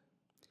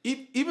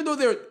even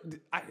though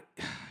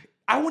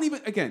I won't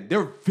even, again,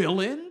 they're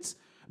villains,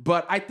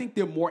 but I think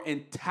they're more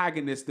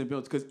antagonists than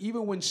villains, because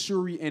even when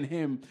Shuri and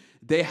him,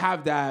 they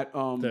have that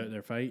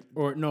Their fight,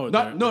 or no,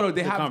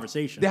 they have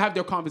conversation. They have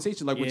their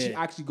conversation, like when she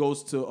actually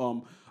goes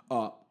to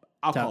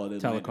I'll call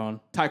it Atlantis.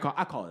 Telecon.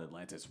 I call it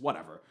Atlantis,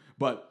 whatever.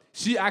 But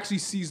she actually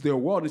sees their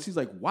world, and she's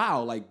like,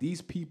 wow, like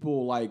these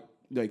people, like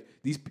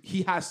these,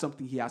 he has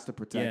something he has to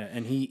protect. Yeah,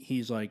 and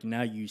he's like,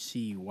 now you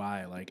see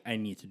why, like, I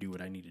need to do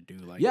what I need to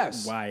do, like,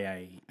 yes,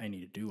 why I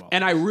need to do all.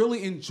 And this. I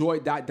really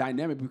enjoyed that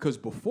dynamic, because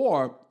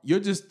before you're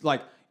just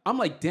like, I'm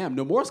like, damn,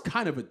 Namor's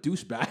kind of a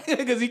douchebag,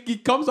 because he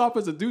comes off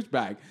as a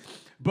douchebag.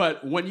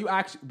 But when you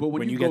actually,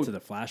 when you get to the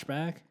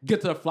flashbacks,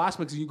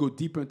 and you go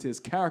deeper into his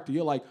character,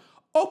 you're like,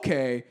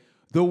 okay,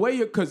 the way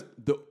because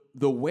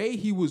the way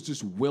he was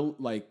just willing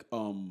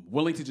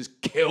to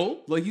just kill,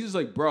 like he's just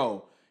like,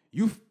 bro,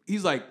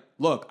 he's like,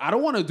 look, I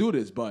don't want to do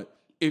this, but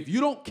if you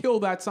don't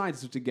kill that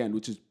scientist,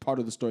 which is part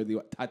of the story, they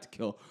had to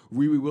kill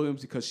Riri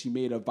Williams because she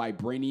made a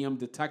vibranium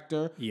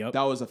detector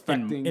that was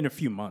affecting in a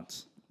few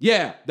months.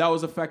 Yeah, that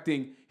was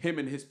affecting him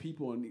and his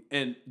people,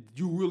 and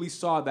you really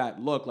saw that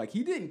look. Like,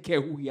 he didn't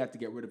care who he had to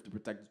get rid of to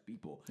protect his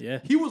people. Yeah,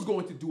 he was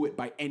going to do it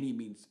by any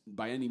means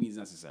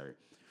necessary.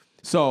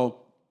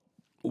 So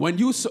when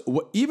you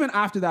even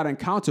after that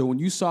encounter, when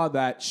you saw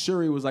that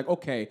Shuri was like,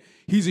 okay,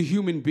 he's a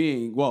human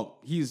being. Well,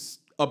 he's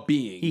a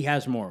being. He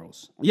has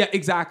morals. Yeah,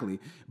 exactly.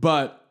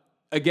 But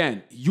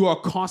again, you are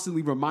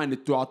constantly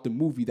reminded throughout the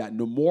movie that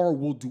Namor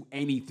will do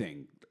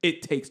anything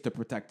it takes to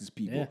protect his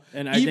people. Yeah.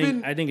 And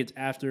I think it's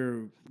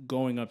after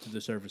going up to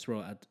the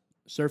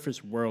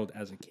surface world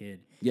as a kid,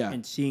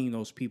 and seeing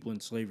those people in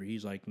slavery,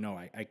 he's like, no,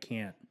 I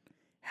can't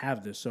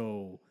have this.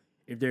 So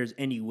if there's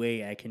any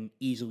way I can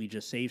easily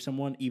just save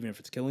someone, even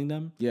if it's killing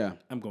them,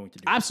 I'm going to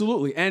do it.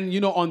 Absolutely. And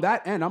on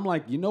that end, I'm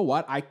like, you know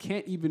what? I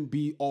can't even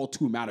be all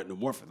too mad at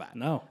Namor for that.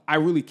 No. I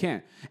really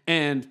can't.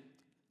 And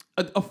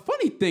a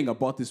funny thing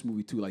about this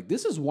movie, too, like,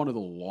 this is one of the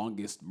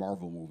longest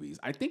Marvel movies.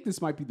 I think this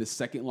might be the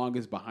second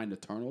longest behind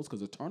Eternals,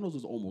 because Eternals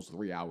was almost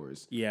 3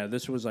 hours. Yeah,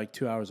 this was like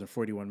 2 hours and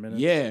 41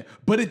 minutes. Yeah,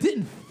 but it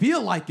didn't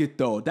feel like it,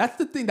 though. That's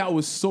the thing that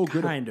was so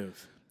good. Kind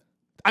of.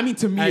 I mean,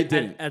 to me, it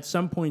didn't. At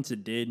some points,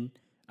 it did.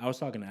 I was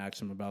talking to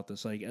Axum about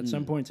this. Like, at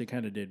some points, it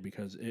kind of did,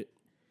 because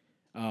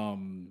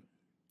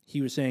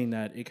he was saying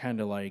that it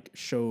kind of, like,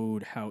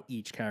 showed how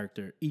each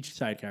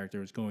side character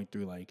was going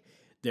through, like,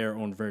 their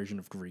own version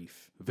of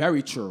grief.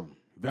 Very true.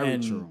 Very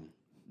true.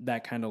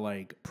 That kind of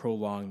like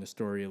prolonged the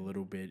story a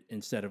little bit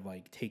instead of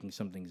like taking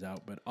some things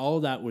out. But all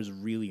of that was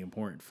really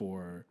important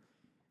for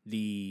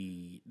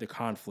the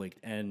conflict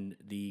and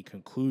the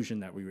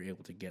conclusion that we were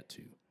able to get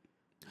to.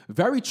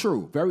 Very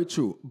true. Very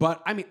true.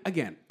 But I mean,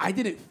 again, I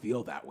didn't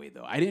feel that way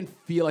though. I didn't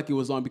feel like it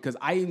was on, because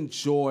I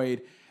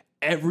enjoyed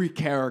every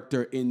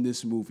character in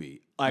this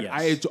movie. Like,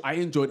 yes. I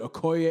enjoyed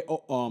Okoye.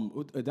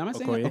 Did I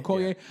say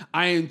Okoye? Yeah.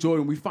 I enjoyed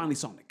when we finally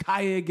saw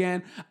Nakia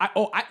again.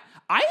 I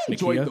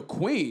enjoyed Nakia. The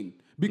Queen,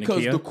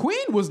 because the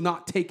Queen was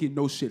not taking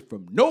no shit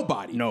from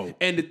nobody. No.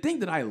 And the thing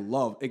that I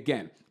love,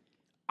 again,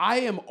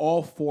 I am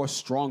all for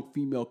strong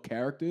female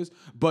characters,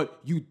 but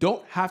you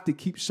don't have to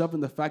keep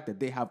shoving the fact that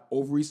they have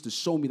ovaries to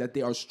show me that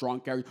they are strong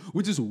characters,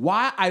 which is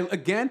why I,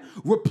 again,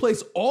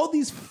 replace all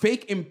these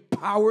fake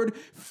empowered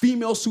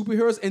female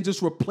superheroes and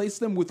just replace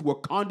them with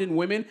Wakandan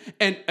women.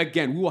 And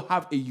again, we will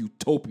have a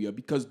utopia,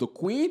 because the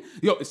Queen,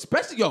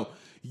 especially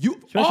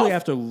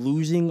after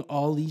losing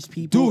all these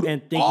people, dude,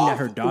 and thinking that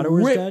her daughter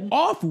was dead.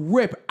 Off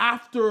rip,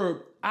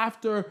 after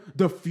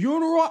the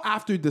funeral,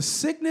 after the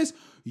sickness,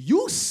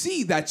 you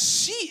see that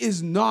she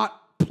is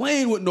not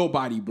playing with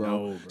nobody, bro.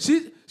 No, bro.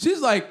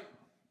 She's like,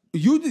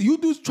 you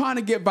dudes trying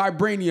to get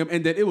vibranium,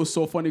 and then it was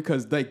so funny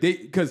because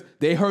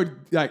they heard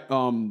like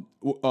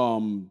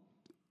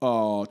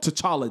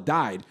T'Challa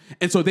died,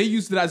 and so they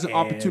used it as an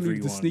opportunity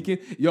to sneak in.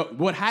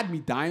 What had me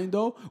dying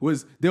though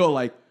was they were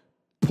like,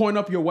 point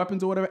up your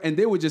weapons or whatever, and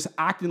they were just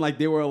acting like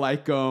they were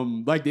like they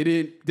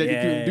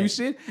couldn't do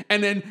shit,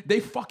 and then they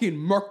fucking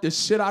murked the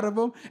shit out of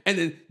them, and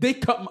then they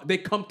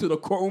come to the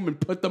courtroom and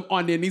put them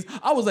on their knees.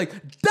 I was like,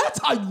 that's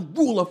how you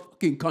rule a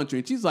fucking country.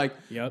 And she's like,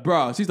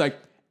 bro, she's like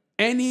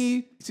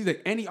any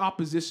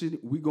opposition,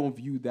 we gonna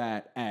view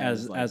that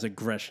as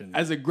aggression.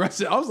 As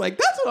aggression. I was like,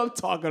 that's what I'm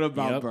talking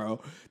about,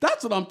 bro.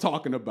 That's what I'm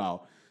talking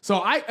about. So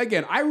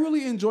I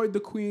really enjoyed the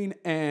Queen,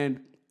 and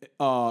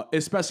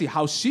especially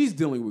how she's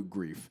dealing with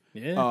grief.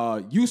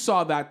 Yeah. You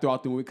saw that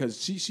throughout the movie,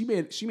 because she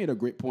made a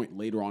great point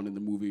later on in the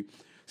movie.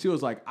 She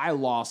was like, I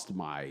lost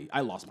my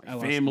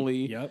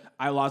family. Yep.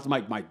 I lost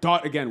my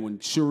daughter. Again, when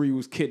Shuri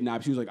was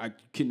kidnapped, she was like, I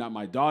kidnapped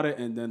my daughter.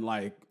 And then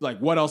like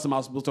what else am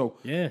I supposed to?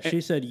 Yeah,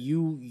 she said,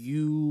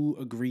 you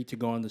agreed to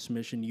go on this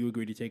mission. You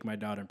agreed to take my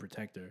daughter and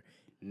protect her.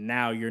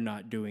 Now you're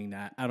not doing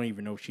that. I don't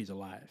even know if she's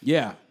alive.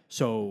 Yeah.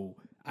 So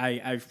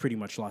I've pretty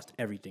much lost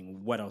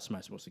everything. What else am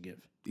I supposed to give?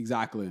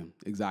 Exactly.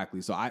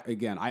 So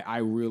I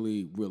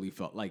really, really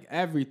felt like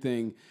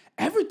everything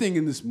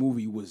in this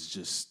movie was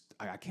just,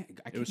 I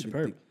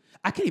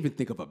can't even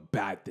think of a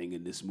bad thing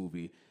in this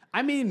movie.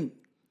 I mean,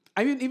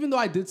 even though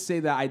I did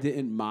say that I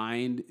didn't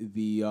mind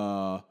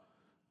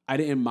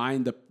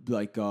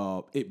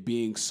it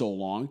being so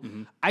long.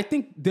 Mm-hmm. I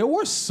think there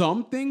were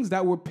some things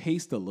that were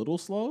paced a little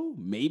slow,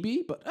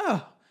 maybe, but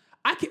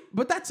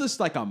but that's just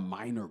like a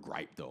minor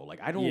gripe though. Like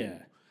I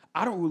don't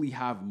really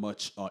have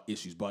much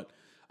issues, but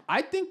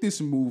I think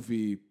this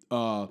movie,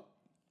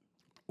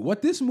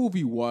 what this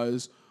movie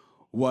was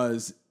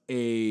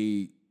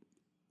a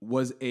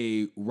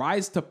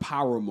rise to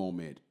power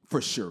moment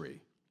for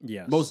Shuri.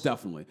 Yes. Most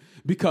definitely.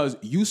 Because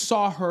you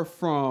saw her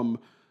from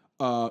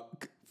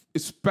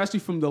especially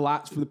from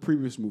the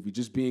previous movie,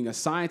 just being a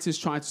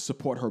scientist trying to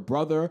support her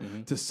brother,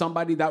 to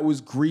somebody that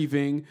was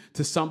grieving,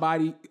 to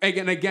somebody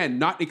again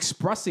not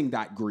expressing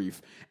that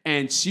grief,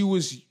 and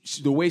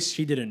the way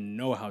she didn't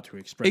know how to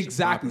express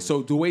exactly. It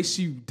so the way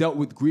she dealt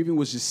with grieving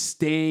was just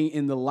staying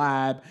in the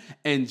lab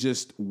and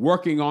just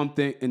working on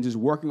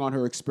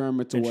her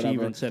experiments or and whatever. She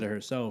even said it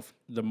herself.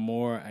 The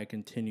more I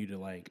continue to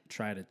like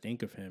try to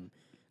think of him,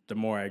 the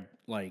more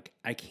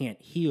I can't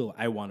heal.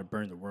 I want to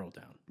burn the world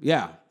down.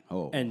 Yeah.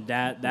 Oh. And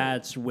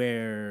that's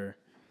where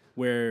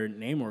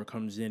Namor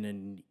comes in,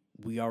 and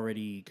we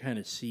already kind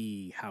of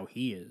see how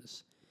he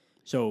is.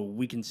 So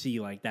we can see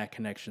like that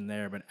connection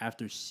there. But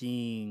after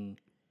seeing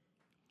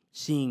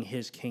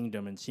his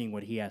kingdom and seeing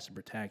what he has to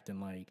protect, and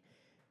like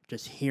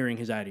just hearing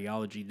his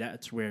ideology,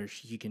 that's where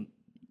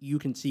you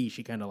can see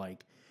she kind of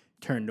like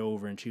turned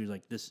over, and she was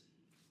like this.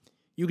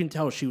 You can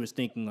tell she was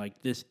thinking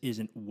like, this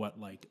isn't what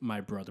like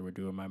my brother would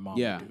do or my mom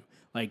would do.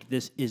 Like,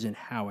 this isn't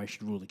how I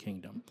should rule the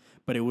kingdom.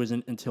 But it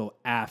wasn't until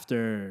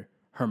after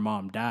her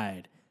mom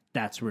died,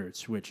 that's where it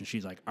switched, and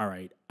she's like, all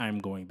right, I'm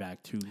going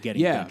back to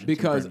getting vengeance.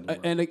 Because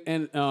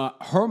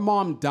her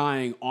mom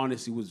dying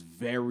honestly was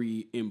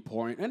very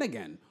important. And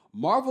again,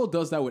 Marvel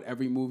does that with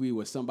every movie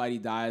where somebody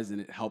dies and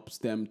it helps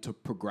them to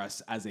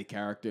progress as a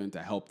character and to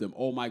help them.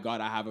 Oh my God,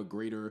 I have a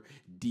greater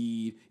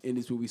deed in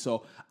this movie.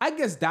 So I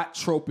guess that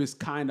trope is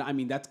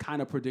that's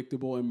kind of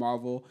predictable in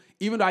Marvel.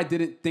 Even though I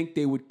didn't think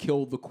they would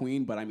kill the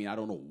Queen, but I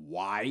don't know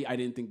why I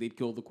didn't think they'd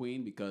kill the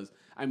Queen, because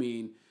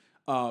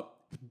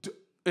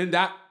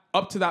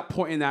up to that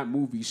point in that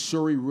movie,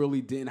 Shuri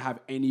really didn't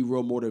have any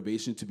real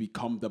motivation to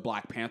become the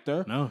Black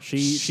Panther. No,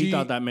 she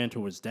thought that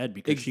mantle was dead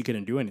because she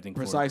couldn't do anything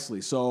for it.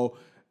 Precisely.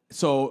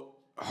 So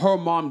her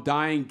mom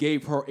dying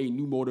gave her a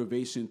new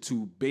motivation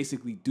to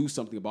basically do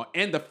something about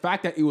it. And the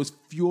fact that it was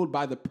fueled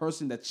by the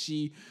person that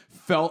she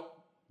felt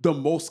the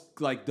most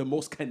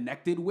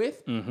connected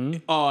with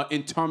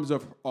in terms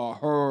of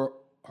her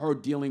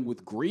dealing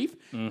with grief,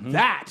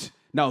 that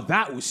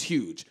was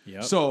huge.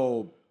 Yep.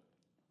 So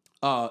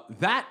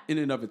that in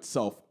and of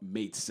itself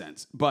made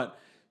sense. But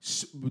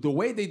the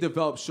way they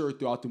developed Shuri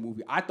throughout the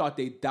movie, I thought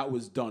that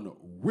was done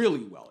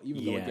really well.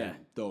 Even though, again,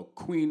 the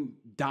Queen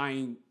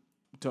dying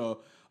to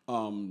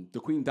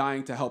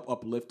help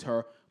uplift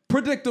her,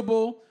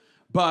 predictable,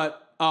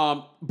 but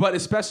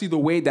especially the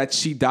way that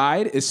she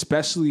died,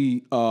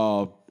 especially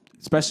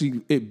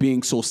it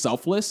being so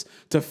selfless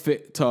to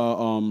save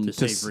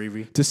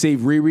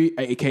Riri,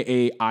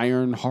 aka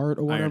Ironheart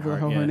or whatever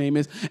her name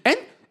is, and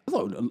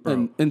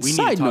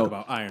side note,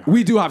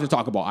 we do have to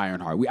talk about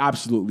Ironheart. We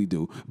absolutely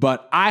do.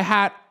 But I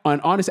had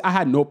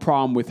no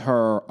problem with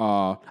her.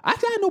 I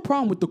had no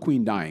problem with the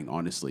Queen dying,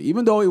 honestly,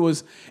 even though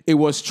it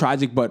was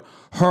tragic. But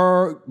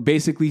her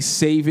basically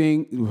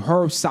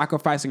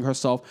sacrificing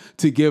herself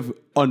to give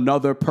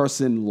another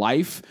person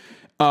life.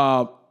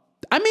 Someone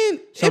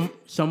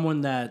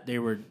that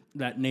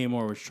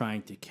Namor was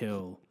trying to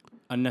kill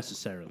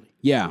unnecessarily.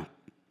 Yeah.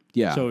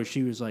 Yeah. So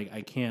she was like,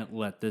 I can't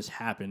let this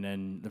happen.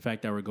 And the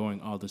fact that we're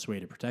going all this way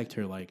to protect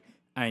her, like,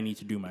 I need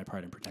to do my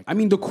part in protecting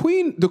her.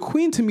 The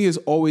Queen to me has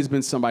always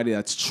been somebody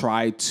that's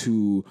tried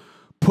to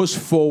push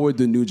forward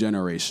the new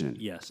generation.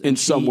 Yes. In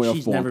some way or form.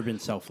 She's never been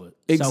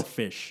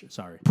selfish.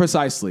 Sorry.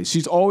 Precisely.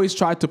 She's always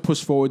tried to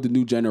push forward the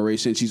new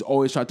generation. She's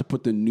always tried to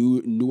put the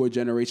newer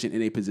generation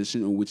in a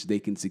position in which they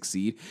can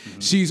succeed. Mm-hmm.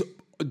 She's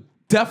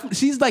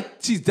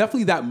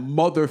definitely that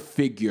mother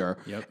figure.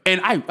 Yep.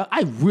 And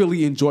I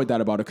really enjoyed that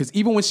about her, because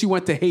even when she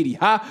went to Haiti,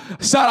 shout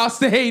outs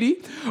to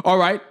Haiti. All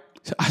right.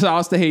 Shout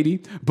outs to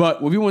Haiti.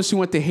 But even when she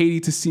went to Haiti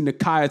to see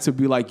Nakia, to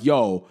be like,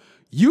 yo,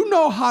 you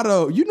know how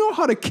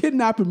to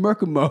kidnap and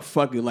murder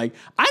motherfucker. Like,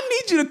 I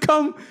need you to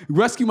come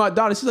rescue my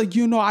daughter. She's like,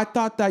 I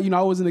thought that,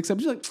 I wasn't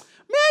accepted. She's like,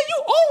 man, you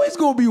always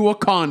gonna be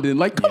Wakandan.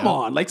 Like, come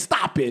on, like,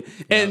 stop it.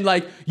 And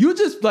like, you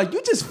just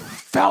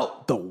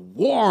felt the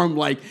warm,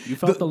 like, you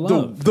felt the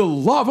love. The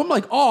love. I'm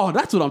like, oh,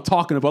 that's what I'm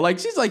talking about. Like,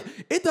 she's like,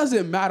 it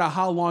doesn't matter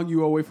how long you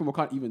were away from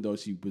Wakanda, even though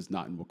she was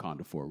not in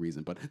Wakanda for a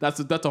reason. But that's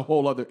a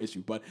whole other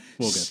issue. But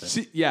we'll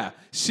get there.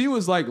 she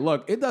was like,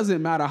 look, it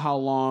doesn't matter how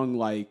long,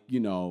 like, you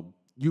know,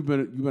 you've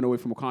been away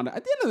from Wakanda.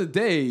 At the end of the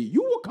day,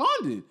 you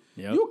Wakandan.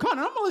 Yep. You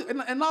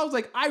Wakandan. And I was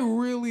like, I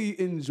really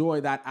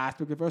enjoy that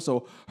aspect of her.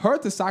 So her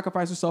to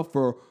sacrifice herself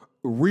for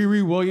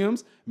Riri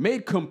Williams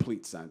made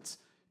complete sense.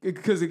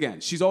 Because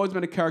again, she's always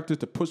been a character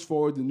to push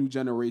forward the new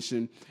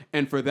generation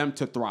and for them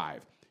to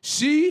thrive.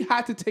 She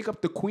had to take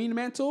up the queen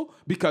mantle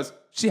because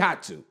she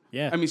had to.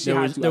 Yeah, I mean,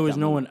 there was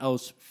no one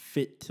else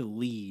fit to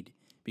lead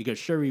because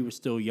Shuri was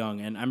still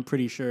young, and I'm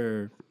pretty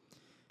sure.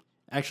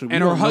 Actually,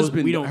 her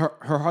husband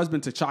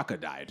T'Chaka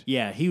died.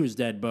 Yeah, he was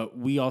dead, but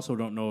we also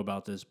don't know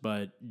about this.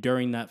 But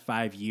during that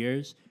 5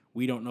 years,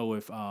 we don't know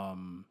if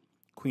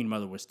Queen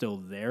Mother was still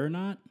there or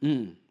not.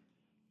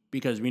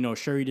 Because we know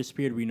Shuri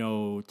disappeared, we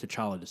know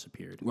T'Challa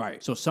disappeared.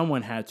 Right. So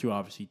someone had to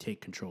obviously take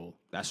control.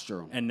 That's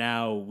true. And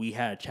now we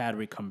had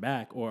Chadwick come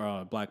back,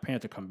 or Black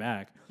Panther come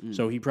back.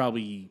 So he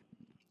probably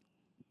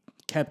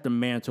kept the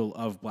mantle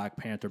of Black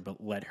Panther,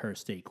 but let her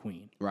stay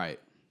queen. Right.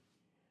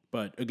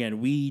 But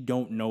again, we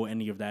don't know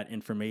any of that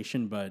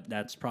information, but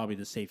that's probably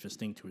the safest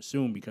thing to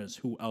assume because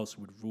who else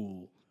would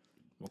rule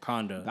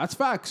Wakanda? That's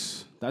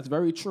facts. That's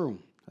very true.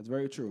 That's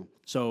very true.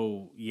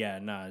 So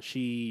yeah,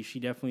 she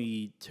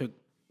definitely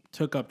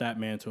took up that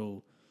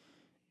mantle,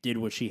 did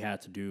what she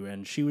had to do,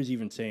 and she was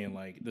even saying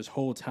like this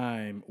whole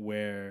time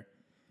where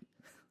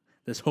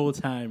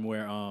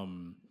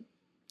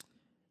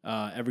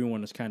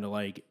everyone is kind of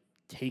like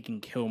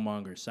taking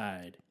Killmonger's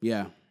side.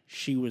 Yeah.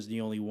 She was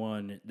the only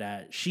one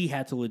that she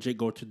had to legit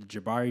go to the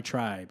Jabari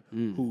tribe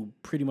who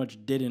pretty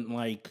much didn't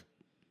like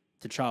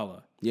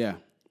T'Challa. Yeah.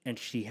 And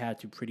she had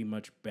to pretty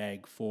much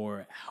beg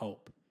for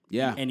help.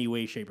 Yeah. In any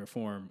way, shape, or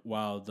form,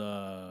 while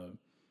the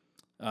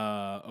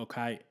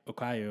Okaye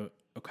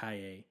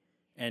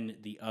and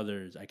the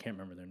others, I can't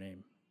remember their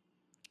name.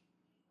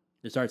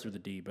 It starts with a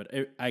D, but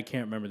I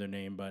can't remember their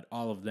name, but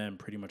all of them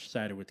pretty much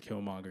sided with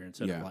Killmonger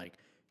instead of like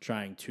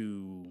trying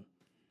to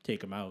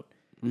take him out.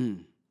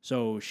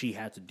 So she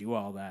had to do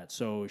all that.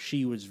 So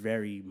she was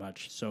very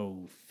much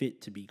so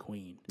fit to be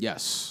queen.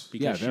 Yes.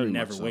 Because she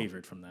never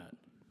wavered from that.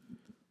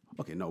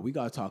 Okay, no, we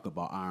got to talk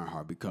about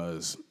Ironheart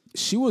because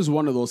she was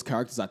one of those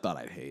characters I thought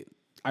I'd hate.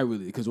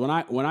 Because when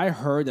I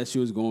heard that she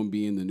was going to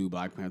be in the new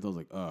Black Panther, I was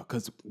like,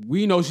 because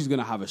we know she's going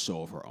to have a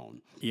show of her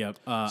own. Yep,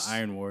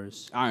 Iron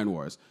Wars. Iron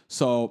Wars.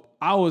 So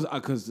I was,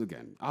 because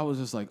again, I was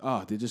just like,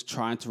 they're just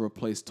trying to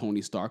replace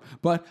Tony Stark.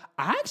 But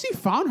I actually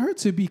found her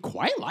to be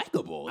quite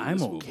likable.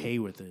 I'm okay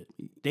with it.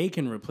 They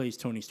can replace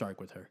Tony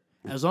Stark with her.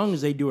 As long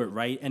as they do it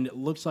right, and it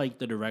looks like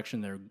the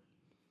direction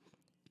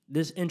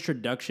this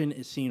introduction,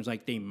 it seems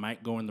like they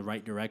might go in the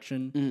right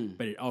direction,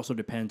 but it also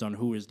depends on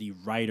who is the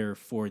writer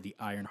for the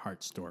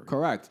Ironheart story.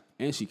 Correct.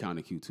 And she kind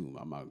of cute, too.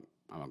 I'm not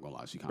going to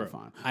lie. She kind of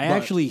fine. I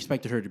actually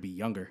expected her to be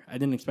younger. I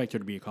didn't expect her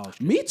to be a college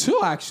kid. Me, too,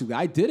 actually.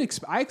 I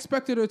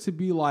expected her to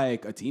be,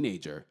 like, a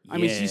teenager. Yeah. I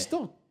mean, she's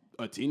still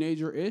a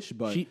teenager-ish,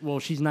 but...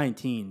 she's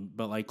 19,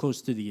 but, like,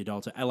 close to the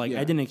adults. I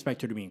didn't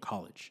expect her to be in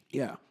college.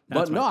 Yeah.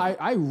 But no,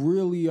 I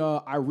really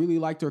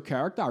liked her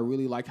character. I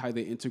really liked how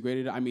they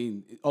integrated it. I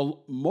mean,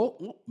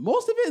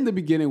 most of it in the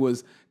beginning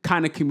was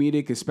kind of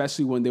comedic,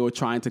 especially when they were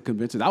trying to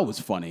convince her. That was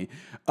funny.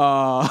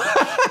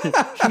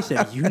 She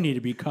said, "You need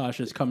to be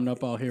cautious coming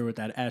up out here with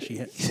that ashy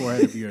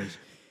forehead of yours."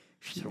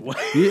 She said, "What?"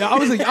 Yeah, I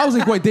was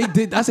like, wait, did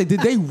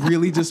they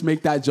really just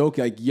make that joke?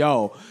 Like,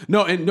 yo,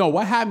 no.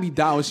 What had me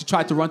down was she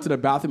tried to run to the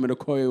bathroom and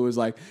Okoye was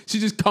like, she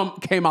just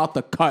came out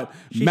the cut.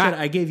 She said,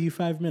 "I gave you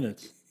 5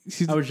 minutes."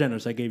 I was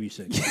generous. I gave you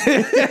 6.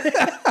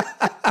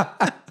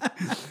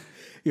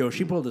 Yo,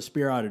 she pulled a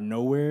spear out of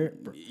nowhere.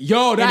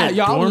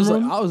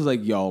 I was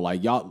like,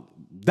 y'all,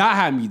 that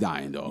had me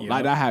dying though. Yep.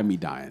 Like that had me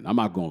dying. I'm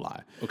not gonna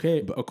lie.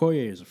 Okay, but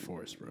Okoye is a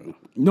force, bro.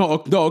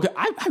 No. Okay,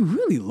 I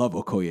really love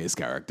Okoye's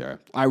character.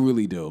 I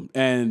really do.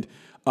 And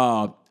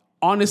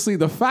honestly,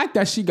 the fact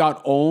that she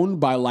got owned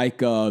by like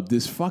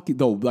this fucking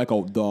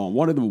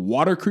one of the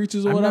water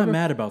creatures or whatever. I'm not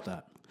mad about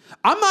that.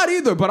 I'm not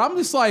either. But I'm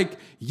just like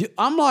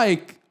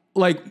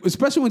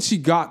especially when she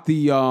got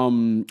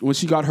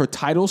her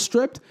title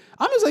stripped,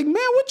 I'm just like, man,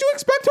 what you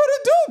expect her to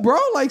do, bro?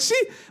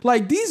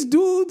 Like these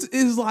dudes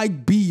is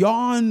like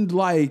beyond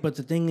like. But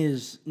the thing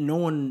is, no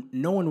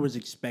one was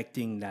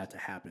expecting that to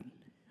happen.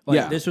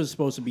 Like this was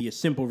supposed to be a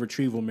simple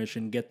retrieval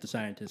mission, get the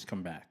scientists,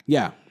 come back.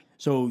 Yeah.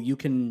 So you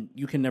can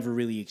never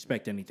really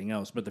expect anything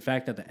else. But the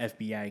fact that the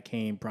FBI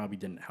came probably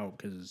didn't help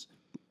because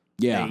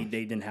they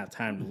didn't have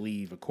time to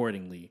leave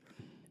accordingly.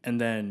 And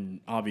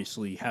then,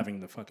 obviously, having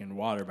the fucking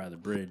water by the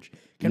bridge.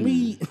 Can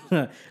we...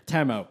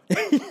 Time out.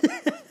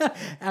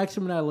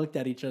 Axel and I looked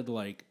at each other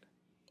like,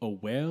 a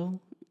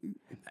whale?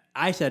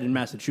 I said in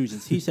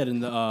Massachusetts. He said in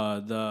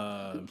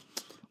the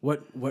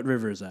what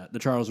river is that? The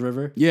Charles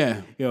River? Yeah.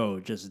 Yo,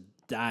 just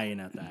dying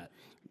at that.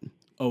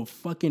 a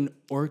fucking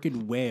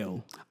orchid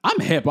whale. I'm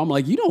hip. I'm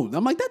like,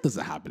 I'm like, that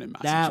doesn't happen in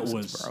That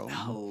Massachusetts, was bro.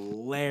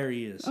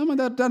 hilarious. I'm like,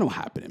 that don't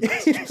happen in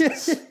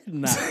Massachusetts.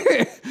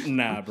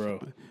 Nah, bro.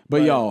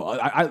 But yo,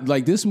 I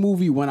like this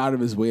movie went out of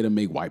his way to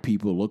make white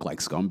people look like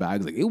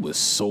scumbags. Like it was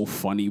so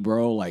funny,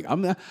 bro. Like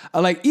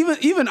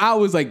even I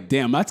was like,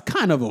 damn, that's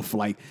kind of a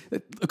like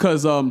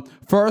because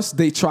first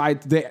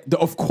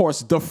of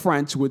course the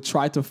French would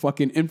try to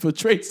fucking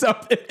infiltrate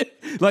something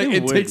like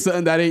it takes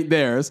something that ain't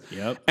theirs.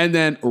 Yep. And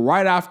then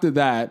right after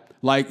that,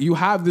 like you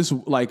have this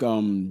like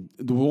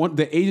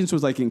the agents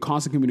was like in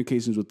constant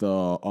communications with the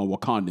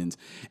Wakandans,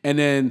 and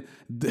then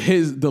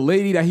the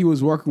lady that he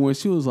was working with,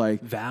 she was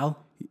like Val.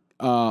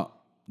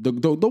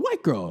 The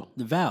white girl.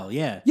 The Val,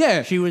 yeah.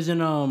 Yeah. She was in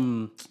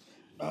what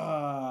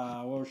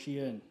was she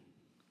in?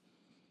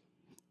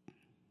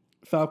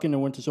 Falcon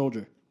and Winter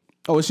Soldier.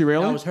 Oh, is she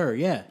really? That was her,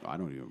 yeah. I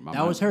don't even remember.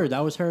 That was her. That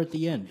was her at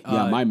the end.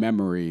 Yeah, my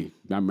memory.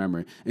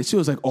 And she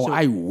was like, "Oh,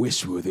 I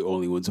wish we were the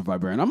only ones of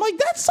Vibranium." I'm like,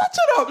 that's such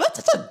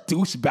a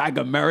douchebag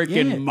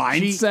American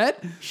mindset.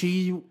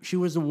 She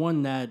was the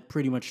one that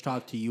pretty much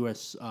talked to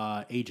U.S.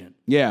 Agent.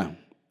 Yeah.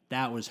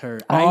 That was her.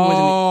 Right.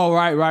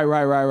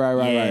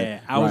 Yeah,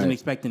 I wasn't Right.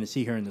 expecting to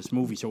see her in this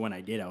movie, so when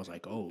I did, I was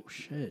like, "Oh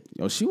shit!"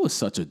 Yo, she was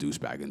such a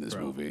douchebag in this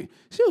movie.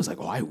 She was like,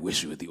 "Oh, I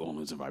wish we were the only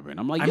ones of Vibranium."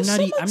 I'm like,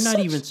 I'm not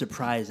even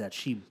surprised that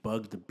she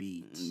bugged the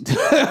beats.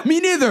 Me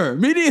neither.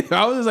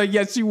 I was like,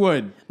 yes, she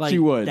would. Like, she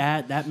would.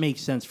 That makes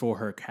sense for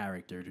her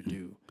character to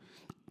do.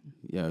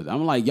 Yeah,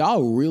 I'm like,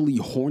 y'all really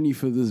horny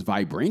for this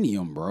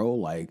vibranium, bro.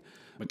 Like,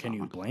 But can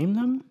you blame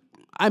them?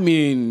 I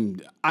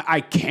mean,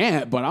 I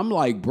can't, but I'm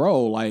like,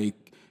 bro, like,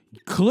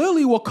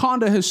 clearly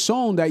Wakanda has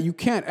shown that you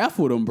can't F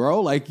with them,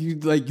 bro.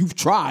 You've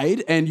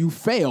tried and you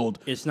failed.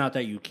 It's not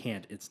that you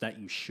can't, it's that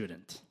you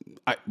shouldn't.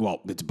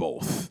 Well, it's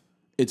both.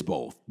 It's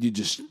both. You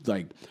just,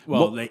 like...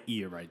 Well,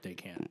 you're right, they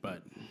can't,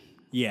 but...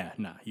 Yeah,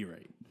 you're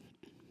right.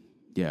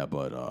 Yeah,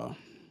 but...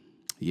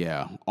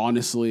 Yeah,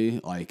 honestly,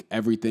 like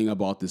everything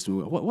about this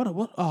movie.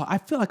 What? I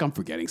feel like I'm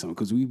forgetting something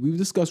because we've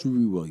discussed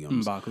Riri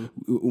Williams.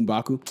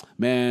 M'Baku.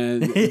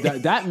 Man,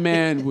 that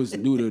man was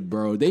neutered,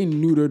 bro. They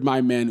neutered my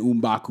man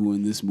M'Baku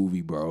in this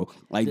movie, bro.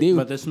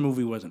 But this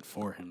movie wasn't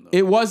for him, though.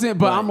 It wasn't,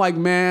 but I'm like,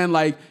 man,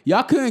 like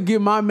y'all couldn't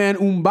give my man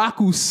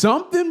M'Baku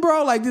something,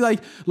 bro. Like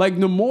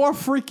Namor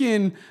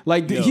freaking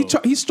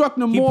he struck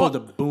Namor. He pulled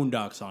the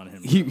boondocks on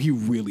him. He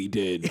really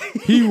did.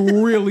 He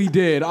really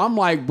did. I'm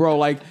like, bro,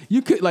 like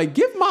you could like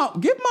give my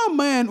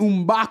man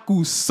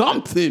M'Baku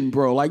something,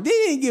 bro. Like they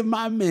didn't give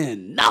my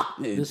man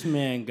nothing. This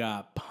man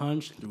got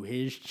punched through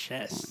his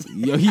chest.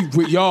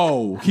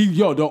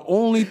 The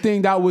only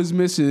thing that was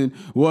missing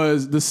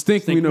was the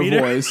stink meter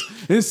voice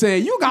and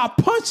saying, "You got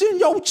punched in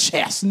your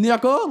chest,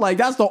 nigga." Like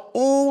that's the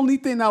only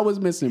thing that was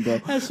missing,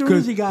 bro. As soon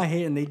as he got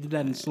hit and they did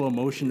that in slow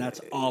motion,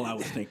 that's all I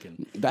was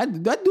thinking.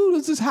 That dude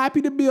was just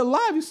happy to be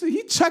alive. You see,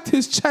 he checked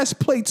his chest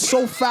plate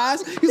so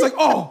fast. He's like,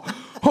 oh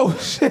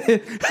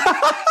shit.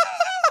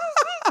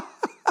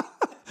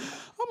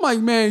 I'm like,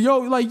 man,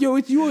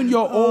 it's you and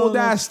your old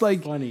ass,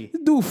 like, funny.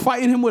 Dude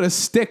fighting him with a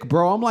stick,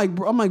 bro. I'm like,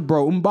 bro,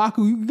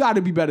 M'Baku, you got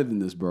to be better than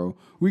this, bro.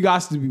 We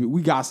got to be better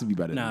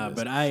than this. Nah,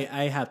 but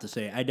I have to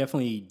say, I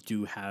definitely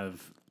do have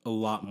a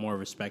lot more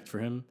respect for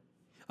him.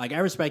 Like, I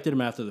respected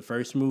him after the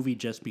first movie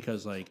just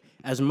because, like,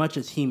 as much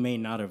as he may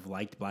not have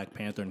liked Black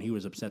Panther and he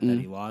was upset that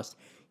he lost,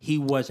 he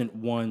wasn't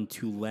one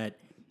to let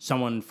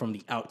someone from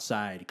the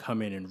outside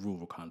come in and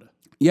rule Wakanda.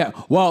 Yeah,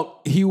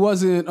 well, he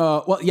wasn't.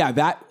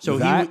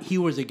 He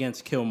was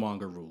against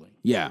Killmonger ruling.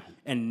 Yeah,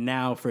 and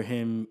now for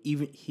him,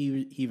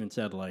 he even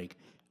said like,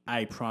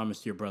 "I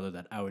promised your brother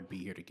that I would be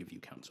here to give you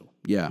counsel."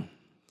 Yeah.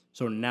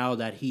 So now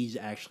that he's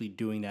actually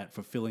doing that,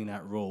 fulfilling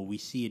that role, we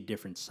see a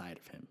different side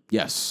of him.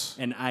 Yes,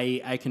 and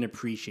I can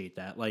appreciate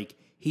that. Like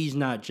he's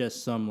not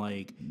just some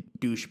like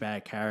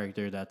douchebag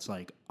character that's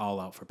like all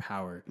out for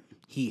power.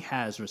 He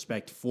has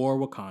respect for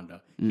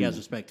Wakanda. He has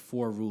respect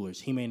for rulers.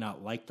 He may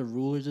not like the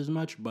rulers as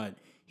much, but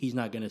he's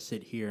not going to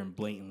sit here and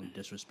blatantly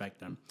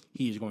disrespect them.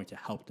 He is going to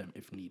help them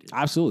if needed.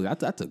 Absolutely.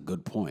 That's a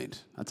good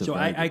point.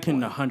 I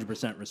can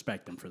 100%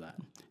 respect him for that.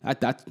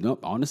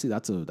 Honestly,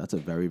 that's a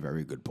very,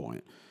 very good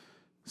point.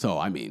 So,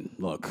 I mean,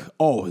 look.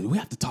 Oh, we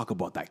have to talk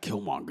about that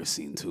Killmonger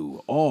scene,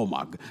 too. Oh,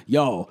 my God.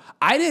 Yo,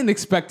 I didn't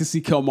expect to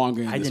see Killmonger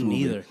in this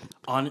movie.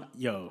 I didn't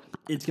either.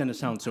 It's going to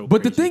sound so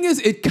But crazy. the thing is,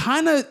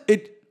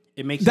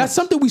 it makes that's sense.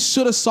 Something we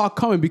should have saw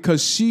coming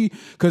because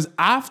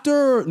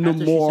after Namor,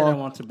 she said, "I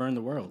want to burn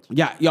the world."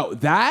 Yeah,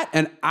 that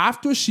and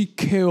after she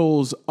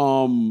kills,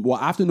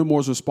 after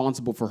Namor's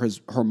responsible for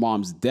her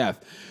mom's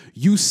death,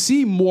 you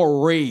see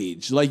more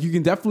rage. Like you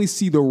can definitely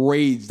see the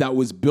rage that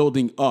was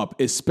building up,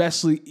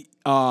 especially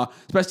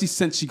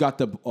since she got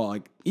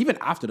even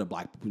after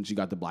when she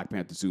got the Black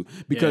Panther suit,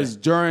 because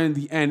during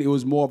the end it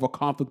was more of a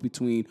conflict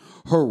between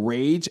her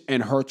rage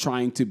and her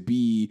trying to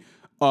be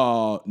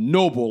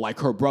noble like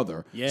her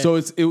brother. Yeah.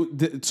 So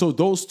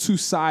those two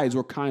sides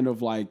were kind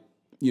of like,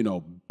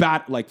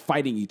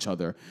 fighting each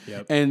other.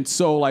 Yep. And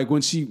so like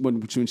when she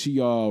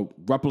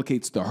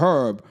replicates the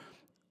herb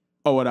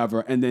or whatever,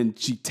 and then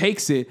she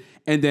takes it,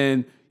 and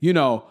then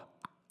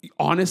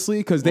honestly,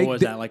 because What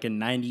was that, like a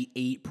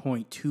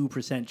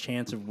 98.2%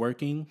 chance of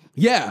working?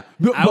 yeah.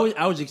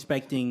 I was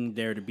expecting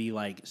there to be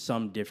like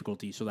some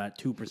difficulty, so that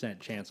 2%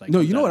 chance. Like, No,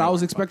 comes you know out what of I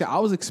was nowhere. expecting? I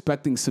was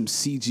expecting some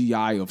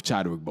CGI of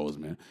Chadwick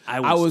Boseman.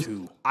 I was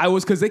too. I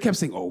was because they kept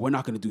saying, "Oh, we're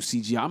not going to do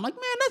CGI." I'm like,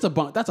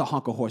 man, that's a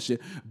hunk of horse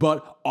shit.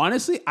 But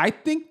honestly, I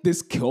think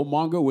this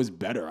Killmonger was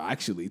better,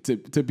 actually,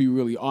 to be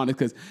really honest.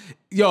 Because,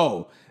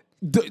 yo,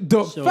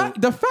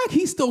 the fact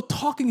he's still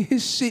talking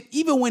his shit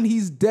even when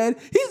he's dead,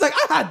 he's like,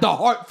 I had the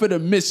heart for the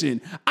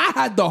mission. I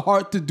had the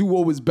heart to do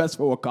what was best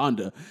for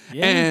Wakanda.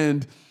 Yeah.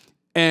 And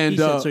He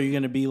said, so you're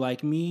going to be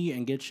like me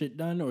and get shit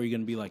done, or you're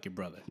going to be like your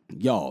brother?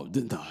 yo,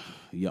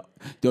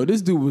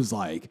 this dude was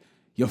like,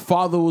 your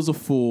father was a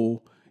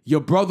fool.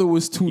 Your brother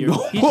was too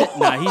noble.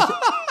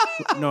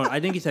 No, I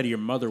think he said your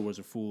mother was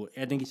a fool.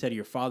 I think he said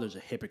your father's a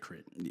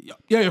hypocrite.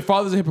 Yeah, your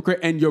father's a hypocrite,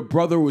 and your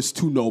brother was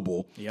too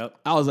noble. Yep.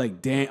 I was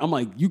like, damn. I'm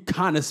like, you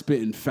kind of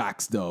spitting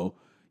facts, though.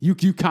 You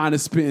kind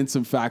of spitting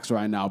some facts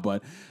right now,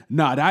 but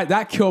nah,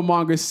 that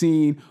Killmonger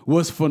scene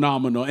was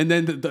phenomenal. And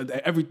then the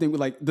everything,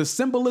 like the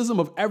symbolism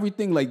of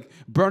everything, like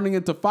burning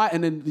into fire.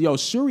 And then, yo,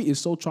 Shuri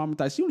is so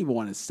traumatized. She don't even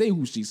want to say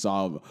who she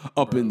saw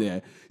up in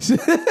there. Do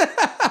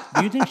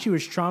you think she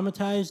was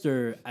traumatized,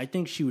 or I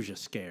think she was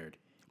just scared?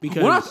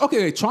 Because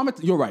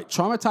you're right.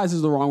 Traumatized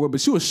is the wrong word,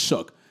 but she was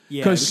shook.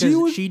 Yeah, because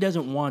she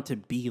doesn't want to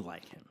be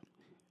like him.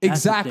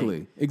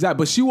 Exactly.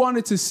 But she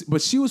wanted to.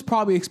 But she was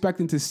probably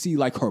expecting to see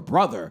like her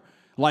brother.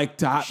 I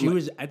think she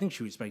was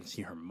expecting to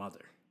see her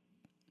mother,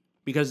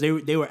 because they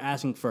were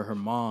asking for her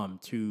mom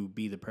to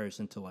be the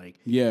person to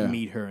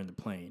meet her in the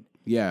plane.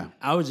 Yeah,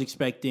 I was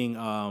expecting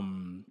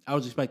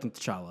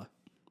T'Challa,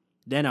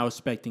 then I was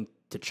expecting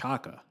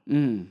T'Chaka,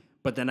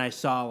 but then I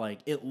saw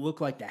it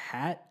looked like the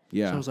hat.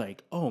 Yeah, so I was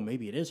like, oh,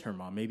 maybe it is her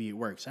mom. Maybe it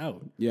works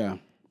out. Yeah,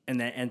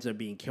 and that ends up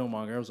being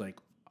Killmonger. I was like,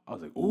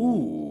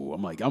 ooh.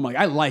 I'm like, I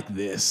like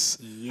this.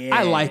 Yeah,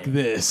 I like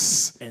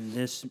this. And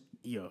this.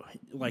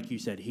 Like you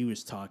said, he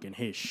was talking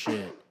his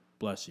shit.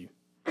 Bless you.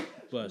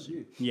 Bless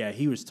you. Yeah,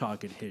 he was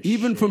talking his shit.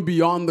 Even from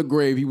beyond the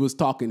grave, he was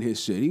talking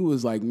his shit. He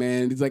was like,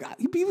 man, he's like,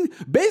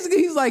 basically,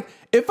 he's like,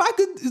 if I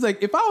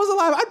was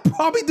alive, I'd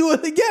probably do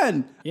it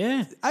again.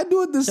 Yeah. I'd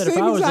do it the same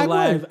exact way. If I was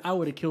alive, I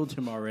would have killed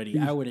him already.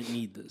 I wouldn't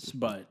need this,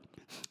 but.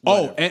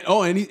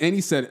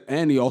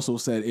 He also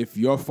said, if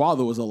your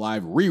father was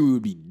alive, Riri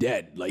would be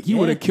dead. Like, he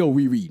would have killed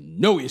Riri,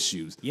 no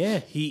issues. Yeah,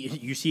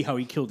 you see how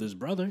he killed his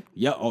brother?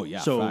 Yeah,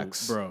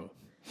 facts. Bro,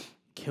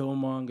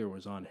 Killmonger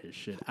was on his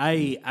shit.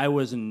 I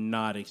was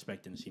not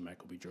expecting to see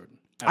Michael B. Jordan.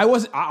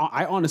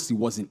 I honestly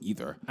wasn't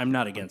either. I'm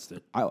not against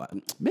it.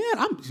 I'm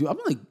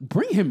like,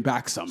 bring him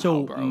back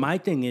somehow, bro. My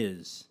thing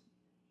is,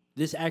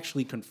 this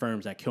actually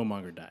confirms that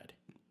Killmonger died.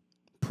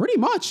 Pretty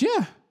much,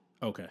 yeah.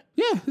 Okay.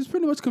 Yeah, this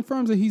pretty much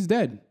confirms that he's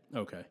dead.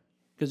 Okay.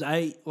 Because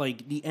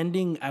the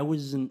ending, I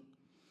was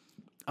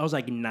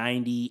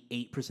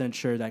 98%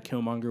 sure that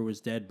Killmonger was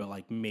dead,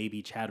 but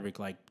maybe Chadwick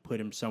put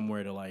him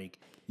somewhere to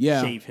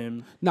save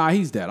him. Nah,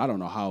 he's dead. I don't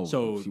know how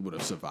he would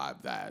have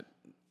survived that.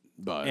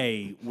 But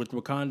hey, with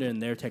Wakanda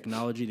and their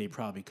technology, they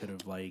probably could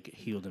have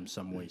healed him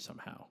some way,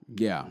 somehow.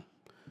 Yeah.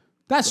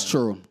 That's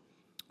true.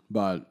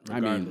 But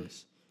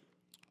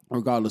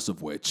regardless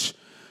of which.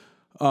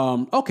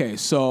 Okay,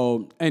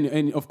 so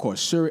and of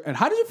course, sure. And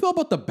how did you feel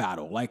about the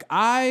battle?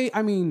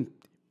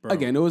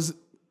 Again, it was.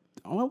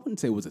 I wouldn't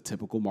say it was a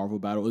typical Marvel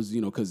battle. It was,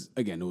 because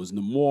again, it was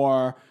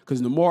Namor.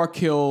 Because Namor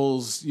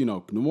kills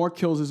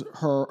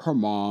her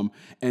mom,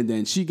 and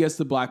then she gets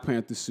the Black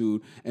Panther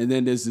suit, and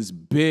then there's this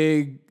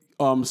big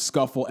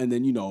scuffle, and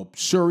then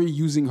Shuri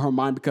using her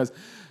mind because.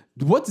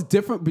 What's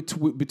different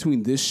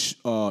between this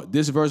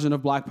version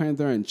of Black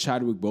Panther and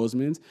Chadwick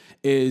Boseman's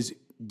is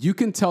you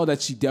can tell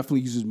that she definitely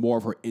uses more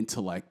of her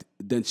intellect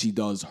than she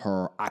does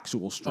her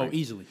actual strength. Oh,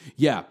 easily.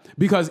 Yeah,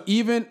 because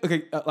even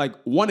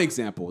one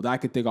example that I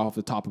could think off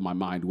the top of my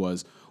mind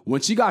was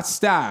when she got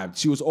stabbed.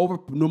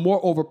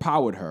 Namor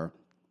overpowered her,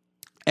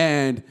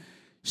 and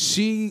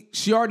she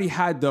already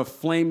had the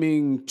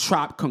flaming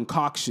trap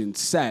concoction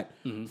set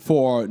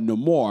for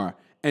Namor,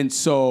 and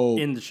so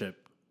in the ship.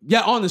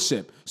 Yeah, on the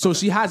ship. So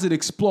she has it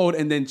explode,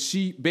 and then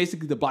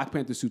the Black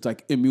Panther suit's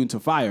immune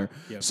to fire.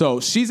 Yep. So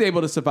she's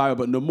able to survive,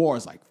 but Namor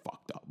is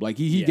fucked up.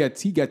 He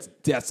gets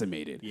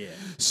decimated. Yeah.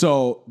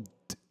 So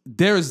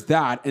there's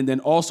that, and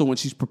then also when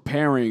she's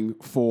preparing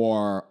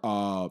for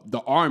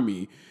the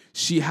army,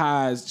 she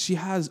has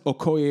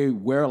Okoye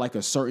wear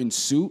a certain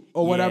suit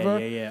or whatever.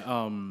 Yeah.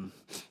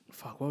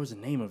 What was the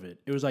name of it?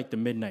 It was the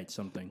Midnight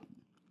something.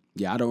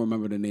 Yeah, I don't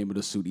remember the name of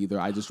the suit either.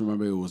 I just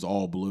remember it was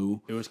all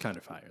blue. It was kind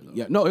of fire, though.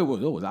 Yeah, no, it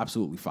was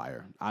absolutely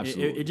fire.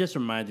 Absolutely. It just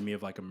reminded me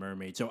of a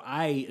mermaid. So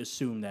I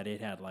assumed that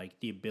it had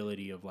the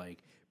ability of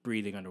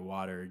breathing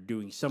underwater,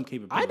 doing some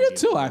capability. I did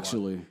too,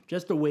 actually.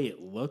 Just the way it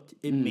looked,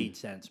 it made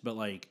sense. But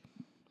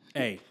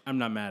hey, I'm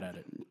not mad at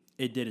it.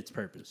 It did its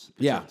purpose.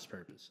 It served its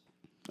purpose.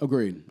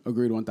 Agreed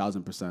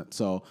 1,000%.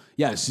 So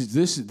yeah,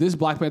 this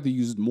Black Panther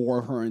used more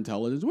of her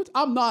intelligence, which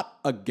I'm not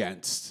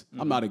against.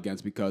 I'm not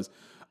against because.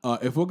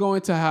 If we're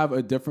going to have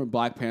a different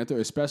Black Panther,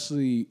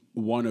 especially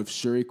one of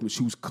Shuri,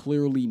 who's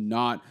clearly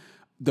not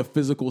the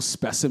physical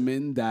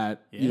specimen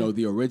that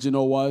the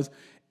original was.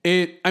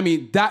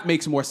 That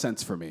makes more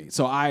sense for me.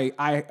 So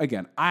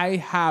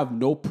I have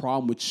no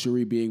problem with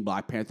Shuri being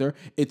Black Panther.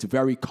 It's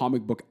very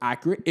comic book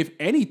accurate. If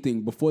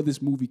anything, before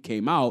this movie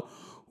came out,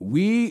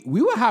 we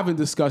were having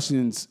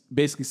discussions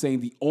basically saying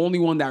the only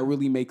one that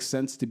really makes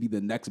sense to be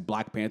the next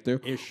Black Panther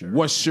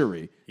was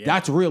Shuri. Yeah.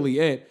 That's really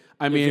it.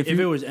 I mean, if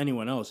it was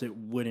anyone else, it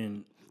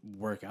wouldn't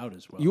work out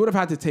as well. You would have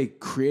had to take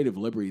creative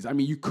liberties. I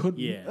mean, you could.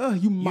 Yeah.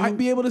 You might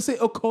be able to say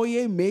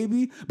Okoye,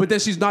 maybe, but then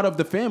she's not of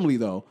the family,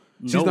 though.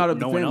 She's not of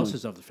the family. No one else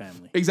is of the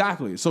family.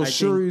 Exactly. So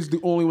Shuri's the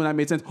only one that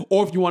made sense.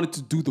 Or if you wanted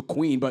to do the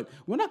queen, but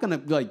we're not gonna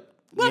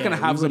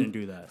have some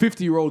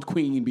 50-year-old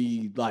queen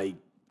be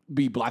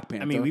Black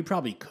Panther. I mean, we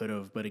probably could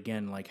have, but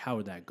again, like, how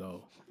would that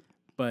go?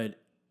 But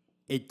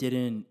it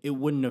didn't. It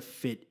wouldn't have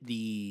fit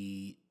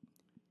the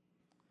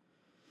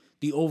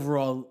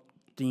overall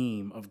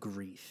theme of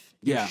grief.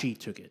 Yeah, if she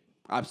took it.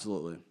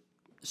 Absolutely.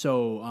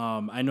 So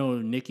I know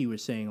Nikki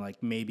was saying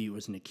like maybe it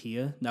was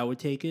Nakia that would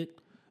take it.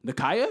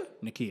 Nakia.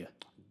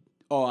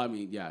 Oh, I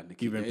mean, yeah,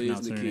 Nakia. You've been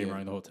pronouncing her name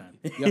wrong the whole time.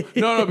 Yeah.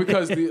 No,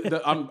 because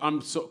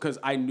because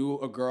I knew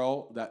a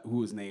girl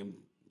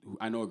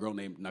I know a girl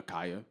named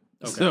Nakaya.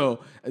 Okay. So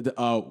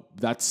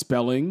that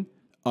spelling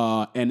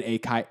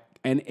Nakia.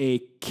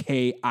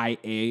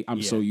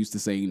 I'm so used to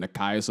saying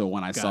Nakaya. So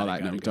when I saw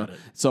that,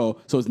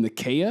 so it's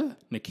Nakia.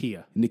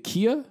 Yeah.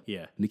 Nakia.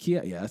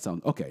 Yeah, that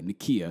sounds okay.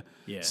 Nakia.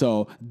 Yeah.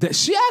 So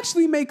she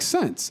actually makes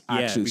sense.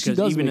 Actually, because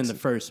even in the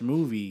first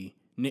movie,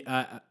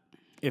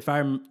 if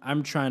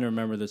I'm trying to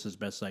remember this as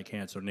best I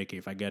can. So Nikki,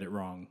 if I get it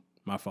wrong,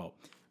 my fault.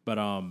 But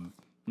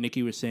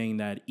Nikki was saying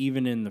that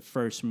even in the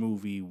first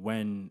movie,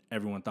 when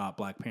everyone thought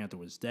Black Panther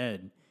was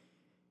dead,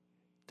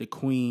 the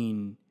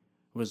Queen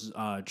was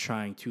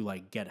trying to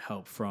like get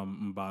help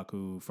from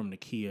M'Baku, from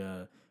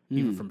Nakia,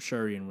 even from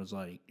Shuri, and was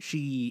like,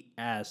 she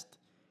asked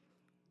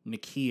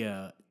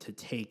Nakia to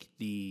take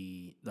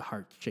the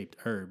heart-shaped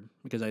herb,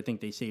 because I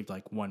think they saved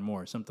like one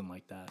more, something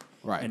like that,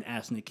 right? And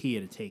asked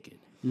Nakia to take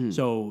it.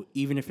 So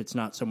even if it's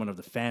not someone of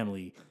the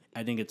family,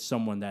 I think it's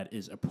someone that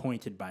is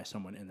appointed by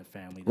someone in the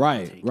family.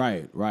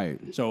 Right.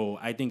 So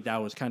I think that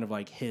was kind of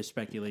like his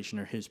speculation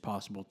or his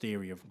possible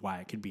theory of why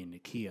it could be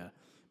Nakia.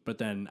 But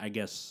then I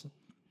guess,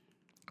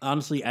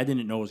 honestly, I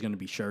didn't know it was going to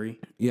be Shuri.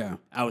 Yeah.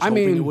 I was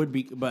hoping it would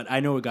be, but I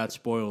know it got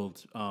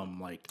spoiled.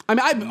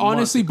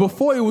 Honestly,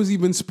 before it was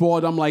even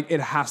spoiled, I'm like,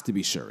 it has to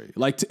be Shuri.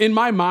 Like, in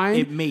my mind,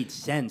 it made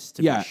sense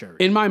to be Shuri.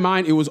 In my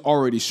mind, it was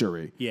already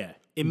Shuri. Yeah.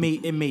 It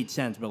made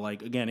sense, but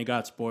like, again, it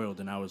got spoiled,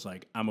 and I was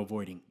like, I'm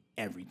avoiding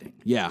everything.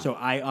 Yeah. So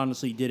I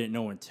honestly didn't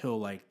know until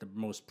like the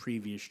most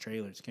previous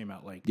trailers came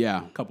out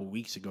a couple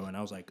weeks ago, and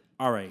I was like,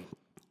 all right,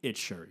 it's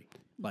Shuri.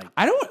 Like,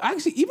 I don't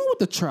actually, even with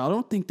the trailer, I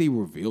don't think they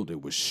revealed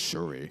it was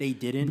Shuri. They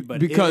didn't,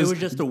 but because it was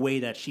just the way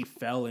that she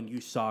fell, and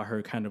you saw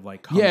her kind of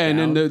like come down.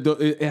 And then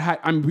it had.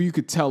 I mean, you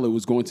could tell it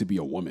was going to be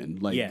a woman,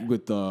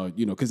 with the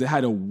because it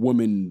had a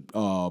woman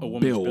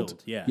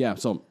build. Yeah.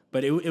 So,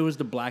 but it was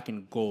the black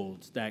and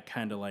gold that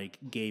kind of like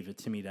gave it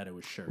to me that it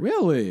was Shuri.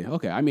 Really?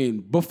 Okay. I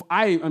mean,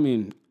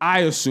 I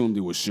assumed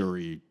it was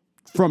Shuri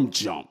from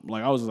jump.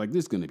 Like, I was like,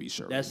 this is gonna be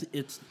Shuri.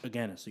 It's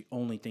the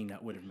only thing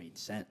that would have made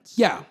sense.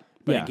 Yeah.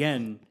 But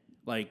again,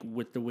 like,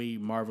 with the way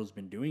Marvel's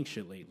been doing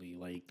shit lately,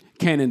 like,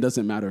 canon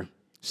doesn't matter.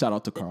 Shout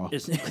out to Carl.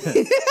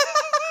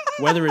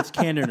 Whether it's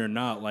canon or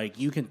not, like,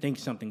 you can think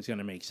something's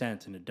gonna make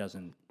sense and it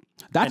doesn't.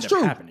 That's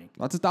true. Happening.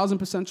 That's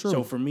 1,000% true.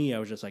 So for me, I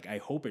was just like, I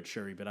hope it's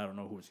Shuri, but I don't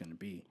know who it's gonna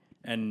be.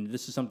 And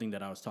this is something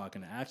that I was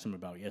talking to Axum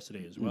about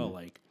yesterday as well.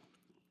 Like,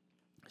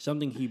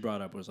 something he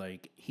brought up was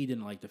like, he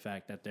didn't like the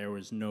fact that there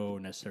was no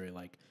necessarily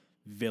like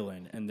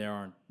villain, and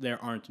there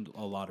aren't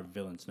a lot of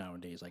villains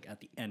nowadays. Like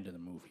at the end of the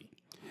movie.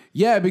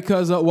 Yeah,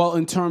 because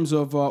in terms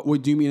of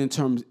what do you mean in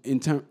terms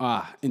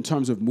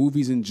of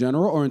movies in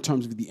general, or in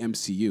terms of the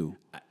MCU?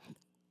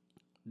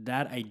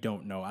 That I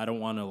don't know. I don't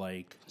want to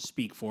like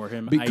speak for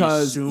him.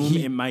 Because I assume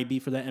it might be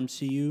for the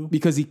MCU.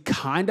 Because he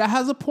kind of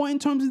has a point in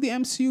terms of the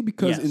MCU.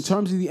 Because in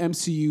terms of the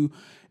MCU,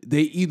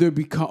 they either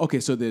become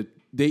so they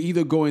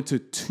either go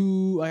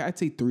into I'd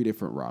say three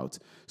different routes.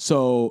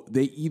 So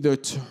they either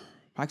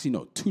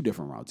two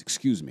different routes.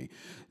 Excuse me.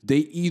 They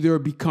either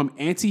become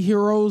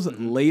anti-heroes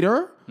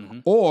later,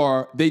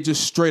 or they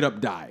just straight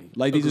up die.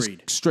 Like, they just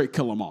straight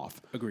kill them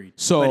off. Agreed.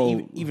 So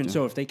but even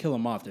so, if they kill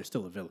them off, they're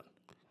still a villain.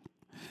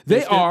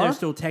 They're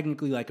still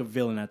technically like a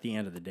villain at the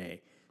end of the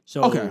day.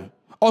 So okay.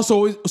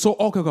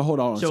 Okay, hold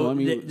on.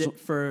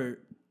 So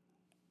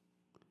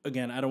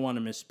again, I don't want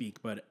to misspeak,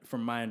 but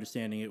from my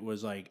understanding, it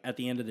was like at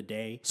the end of the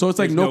day. So it's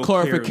like no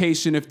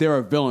clarification if they're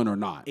a villain or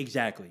not.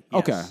 Exactly. Yes.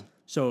 Okay.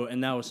 So,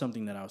 and that was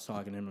something that I was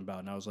talking to him about,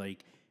 and I was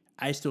like,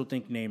 I still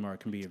think Namor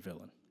can be a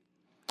villain.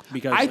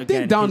 Because I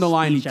think down the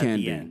line he can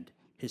be.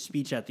 His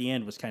speech at the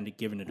end was kind of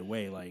giving it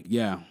away. Like,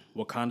 yeah,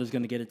 Wakanda's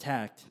going to get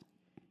attacked.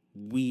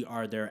 We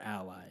are their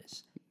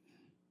allies.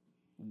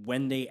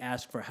 when they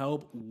ask for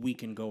help, we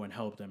can go and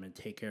help them and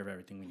take care of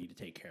everything we need to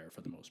take care of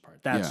for the most part.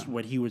 That's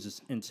what he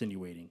was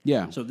insinuating.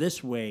 Yeah. So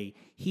this way,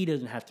 he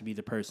doesn't have to be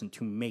the person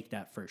to make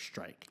that first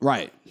strike.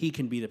 Right. He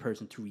can be the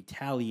person to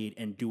retaliate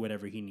and do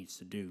whatever he needs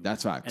to do.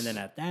 That's facts. And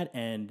then at that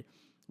end,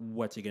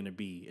 what's it going to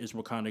be? Is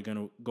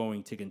Wakanda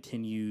going to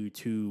continue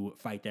to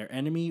fight their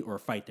enemy or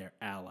fight their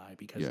ally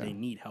because they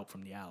need help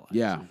from the allies?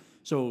 Yeah.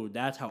 So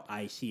that's how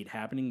I see it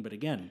happening. But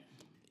again,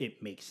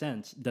 it makes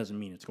sense. Doesn't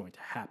mean it's going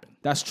to happen.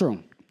 That's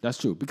true. That's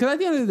true. Because at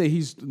the end of the day,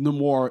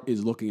 Namor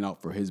is looking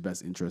out for his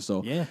best interest.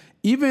 So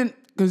even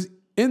because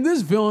in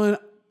this villain,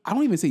 I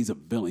don't even say he's a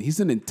villain. He's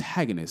an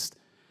antagonist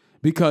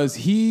because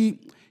he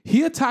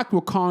attacked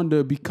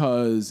Wakanda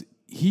because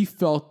he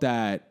felt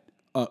that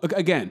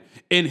again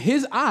in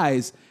his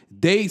eyes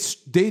they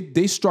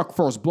struck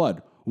first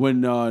blood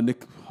when I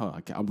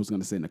was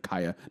gonna say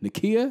Nakia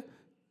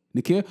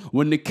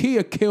when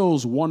Nakia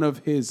kills one of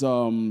his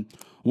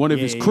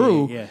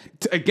crew.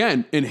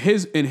 Again,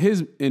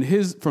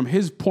 from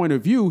his point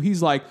of view,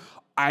 he's like,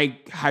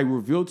 I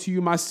revealed to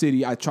you my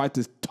city. I tried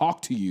to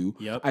talk to you.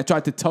 Yep. I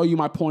tried to tell you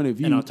my point of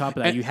view. And on top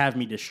of that, you have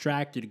me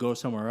distracted, go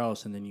somewhere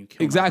else, and then you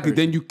kill exactly.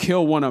 Then you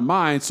kill one of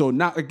mine. So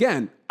now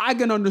again, I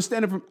can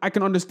understand it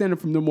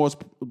from Namor's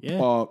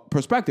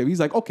perspective. He's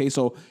like, okay,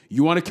 so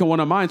you want to kill one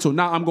of mine. So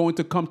now I'm going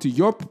to come to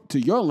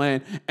your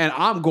land and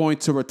I'm going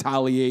to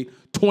retaliate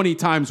 20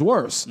 times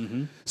worse.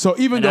 Mm-hmm. So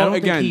even though I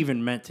don't think he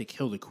even meant to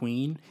kill the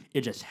queen,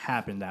 it just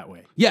happened that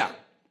way. Yeah.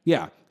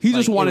 He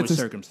just wanted to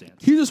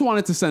circumstance. He just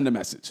wanted to send a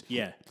message.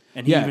 Yeah.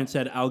 And he even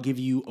said, I'll give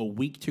you a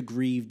week to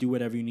grieve, do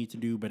whatever you need to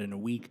do, but in a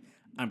week,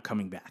 I'm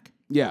coming back.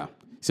 Yeah.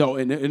 So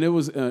and it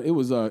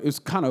was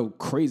kind of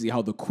crazy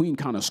how the queen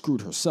kind of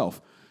screwed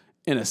herself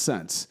in a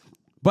sense.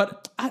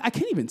 But I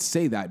can't even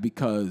say that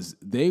because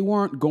they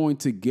weren't going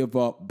to give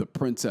up the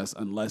princess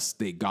unless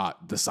they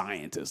got the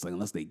scientist, like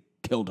unless they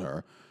killed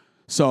her.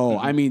 So,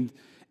 I mean,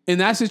 in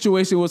that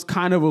situation, it was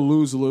kind of a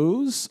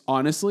lose-lose,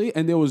 honestly,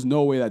 and there was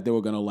no way that they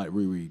were going to let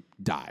Riri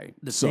die.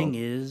 The thing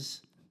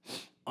is,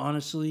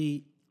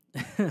 honestly,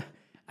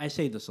 I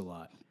say this a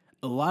lot.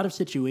 A lot of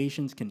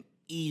situations can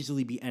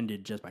easily be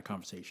ended just by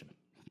conversation.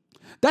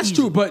 That's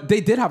true, but they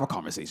did have a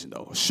conversation,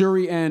 though.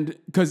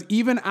 Because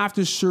even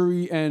after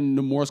Shuri and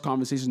Namor's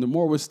conversation,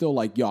 Namor was still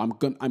like, yo,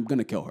 I'm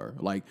gonna kill her.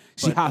 Like,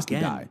 she has to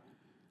die.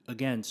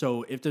 Again,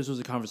 so if this was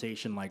a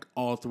conversation, like,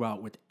 all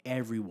throughout with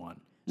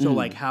everyone, so,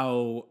 like,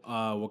 how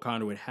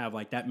Wakanda would have,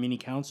 like, that mini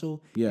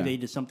council, if they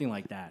did something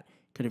like that,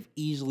 could have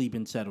easily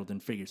been settled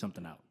and figured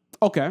something out.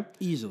 Okay.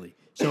 Easily.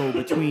 So,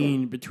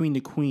 between the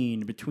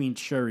Queen, between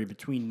Shuri,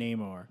 between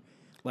Namor,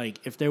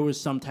 like, if there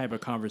was some type of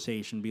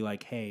conversation, be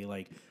like, hey,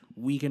 like,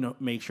 we can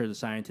make sure the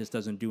scientist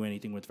doesn't do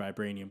anything with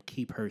vibranium,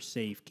 keep her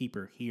safe, keep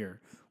her here,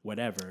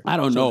 whatever. I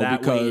don't know, that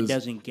because way it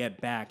doesn't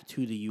get back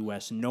to the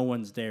U.S. No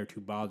one's there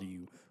to bother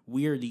you.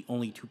 We're the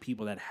only two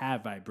people that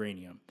have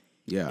vibranium.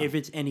 Yeah. If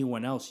it's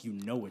anyone else, you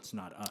know it's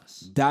not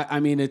us.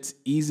 It's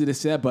easy to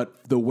say,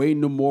 but the way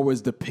Namor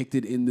was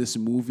depicted in this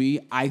movie,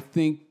 I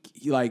think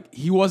like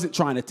he wasn't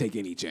trying to take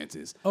any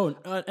chances. Oh,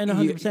 and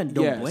 100% don't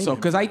blame him. So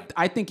because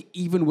I think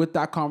even with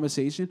that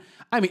conversation,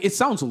 I mean, it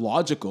sounds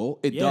logical.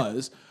 It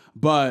does,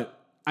 but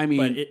I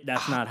mean, but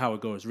that's not how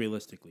it goes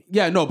realistically.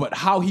 Yeah, no, but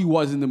how he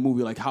was in the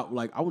movie, like how,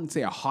 like I wouldn't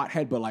say a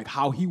hothead, but like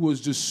how he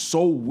was just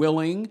so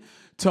willing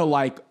to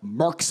like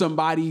murk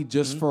somebody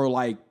just for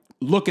like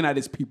looking at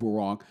his people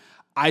wrong.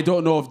 I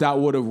don't know if that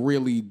would have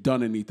really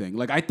done anything.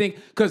 Like, I think,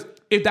 because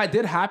if that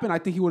did happen, I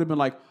think he would have been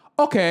like,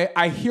 okay,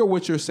 I hear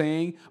what you're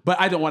saying, but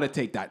I don't want to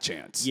take that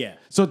chance. Yeah.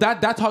 So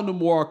that's how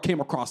Namor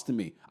came across to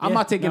me. I'm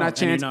not taking that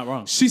chance. You're not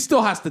wrong. She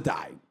still has to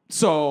die.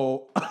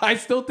 So I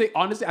still think,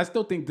 honestly,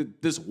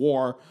 that this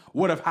war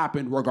would have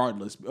happened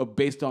regardless,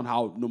 based on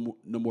how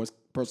Namor's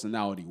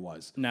personality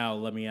was. Now,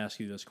 let me ask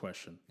you this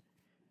question.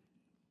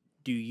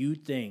 Do you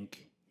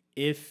think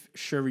if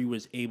Shuri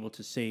was able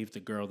to save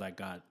the girl that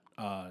got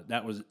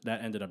that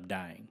ended up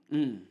dying,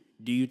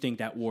 do you think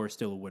that war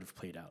still would have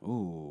played out?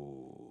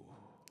 Ooh.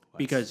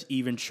 Because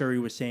even Shuri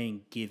was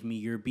saying, give me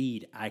your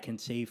bead, I can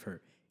save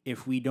her.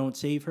 If we don't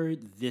save her,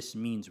 this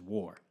means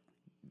war.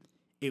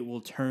 It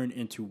will turn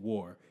into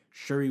war.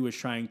 Shuri was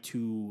trying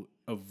to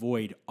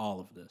avoid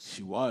all of this.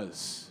 She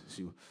was.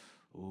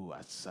 Ooh,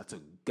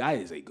 that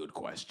is a good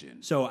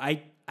question. So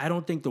I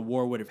don't think the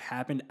war would have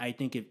happened. I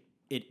think it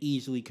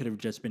easily could have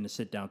just been a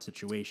sit-down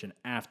situation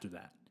after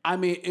that. I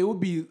mean, it would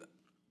be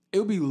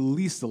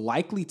least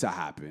likely to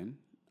happen.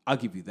 I'll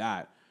give you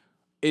that.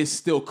 It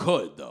still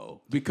could,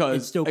 though,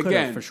 because it still could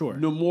again, have, for sure.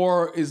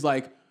 Namor is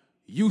like,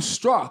 you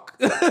struck,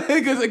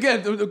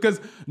 because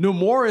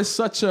Namor is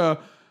such a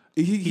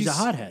he's a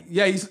hothead.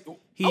 Yeah, I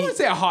wouldn't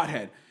say a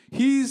hothead.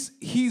 He's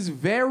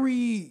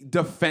very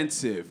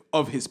defensive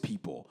of his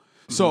people,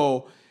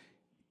 so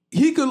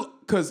he could.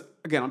 Because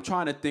again, I'm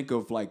trying to think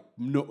of like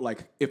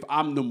if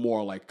I'm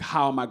Namor, like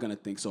how am I gonna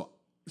think? So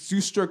you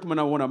struck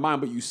one of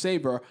mine, but you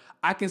save her.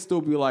 I can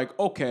still be like,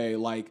 okay,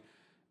 like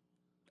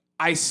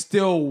I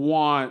still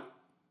want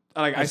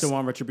like I still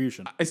want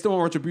retribution. I still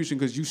want retribution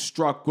because you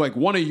struck, like,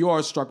 one of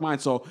yours struck mine.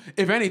 So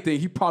if anything,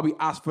 he probably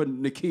asked for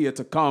Nakia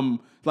to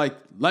come, like,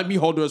 let me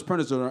hold her as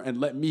prisoner and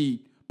let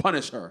me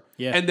punish her.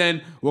 Yeah. And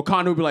then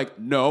Wakanda would be like,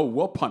 no,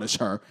 we'll punish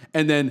her.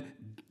 And then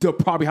they'll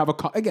probably have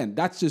again,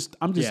 that's just,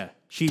 I'm just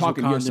She's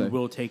talking Wakandan, hearsay.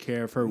 will take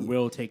care of her,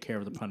 will take care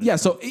of the punishment. Yeah,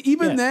 so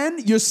even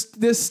then,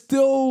 there's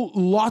still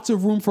lots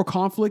of room for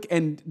conflict,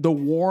 and the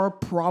war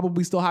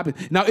probably still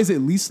happens. Now, is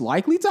it least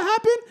likely to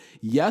happen?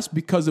 Yes,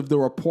 because of the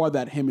rapport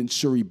that him and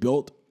Shuri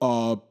built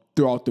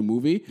throughout the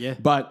movie. Yeah.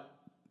 But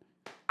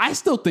I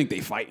still think they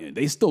fighting.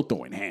 They still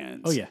throwing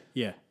hands. Oh, yeah,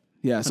 yeah.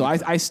 Yeah, so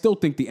I still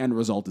think the end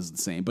result is the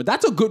same. But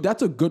that's a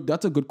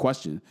good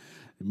question.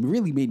 It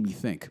really made me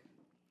think.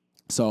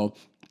 So,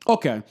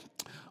 okay.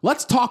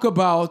 Let's talk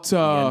about The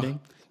ending?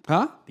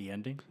 Huh? The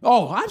ending?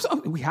 Oh,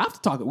 we have to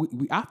talk.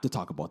 We have to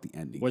talk about the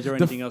ending. Was there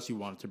anything else you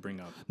wanted to bring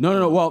up?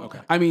 No. Well, Okay.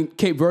 I mean,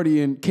 Cape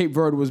Verde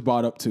was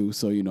brought up too.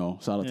 So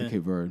shout out to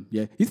Cape Verde.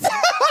 Yeah.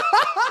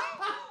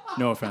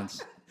 No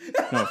offense.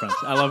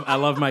 I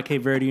love my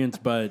Cape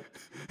Verdeans, but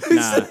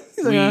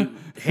nah.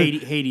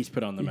 Hades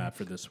put on the map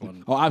for this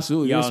one. Oh,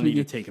 absolutely. Y'all need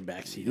to take a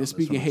backseat. You're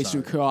speaking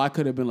Haitian Creole. I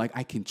could have been like,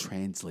 I can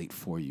translate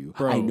for you.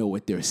 Bro. I know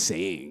what they're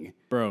saying.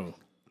 Bro.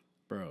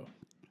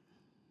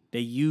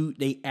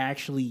 They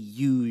actually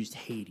used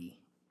Haiti.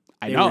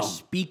 They know. were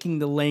speaking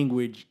the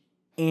language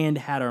and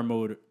had our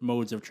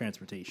modes of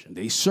transportation.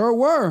 They sure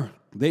were.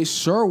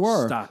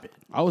 Stop it.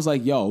 I was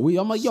like,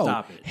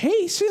 Stop it.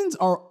 Haitians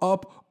are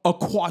up a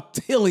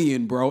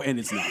quadrillion, bro, and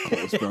it's not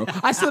close, bro.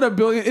 I said a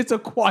billion. It's a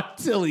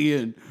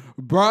quadrillion,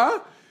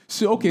 bruh.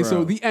 So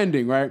the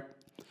ending, right?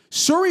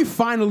 Shuri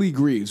finally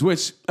grieves,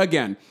 which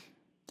again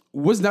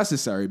was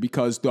necessary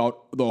because the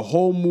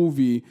whole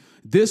movie,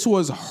 this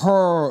was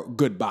her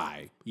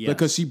goodbye. Yes.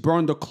 Because she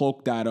burned the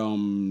cloak that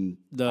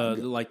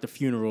the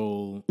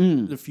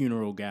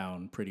funeral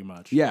gown, pretty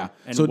much. Yeah.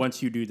 And So-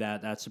 once you do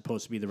that, that's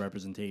supposed to be the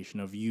representation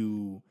of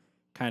you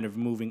kind of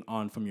moving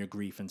on from your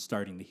grief and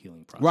starting the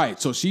healing process.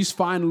 Right. So she's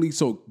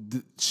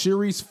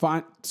Shuri's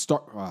finally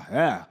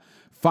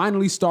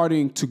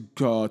starting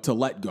to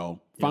let go.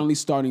 Finally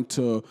starting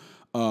to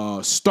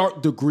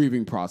start the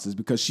grieving process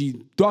because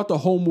she thought the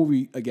whole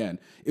movie, again,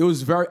 it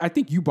was I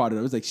think you brought it up.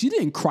 It was like she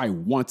didn't cry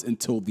once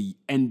until the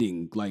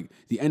ending, like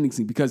the ending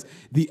scene, because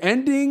the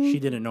ending. She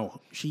didn't know.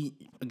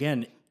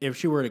 If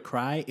she were to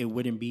cry, it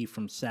wouldn't be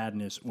from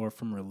sadness or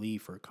from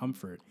relief or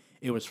comfort.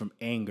 It was from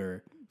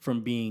anger,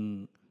 from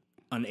being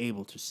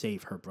unable to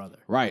save her brother.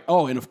 Right.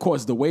 Oh, and of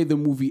course, the way the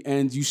movie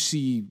ends, you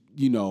see,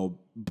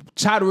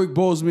 Chadwick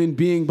Boseman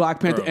being Black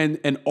Panther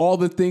and all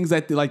the things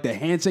that, like the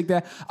handshake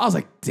that, I was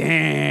like,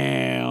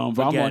 damn.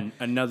 Bro. Again,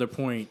 another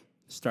point,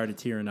 started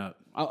tearing up.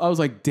 I was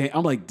like, damn.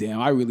 I'm like, damn.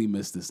 I really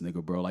miss this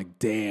nigga, bro. Like,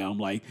 damn.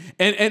 Like,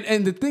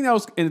 and the thing that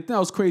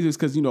was crazy is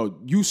because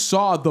you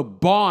saw the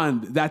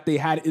bond that they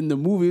had in the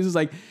movie. It was just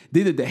like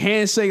they did the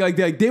handshake, like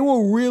they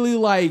were really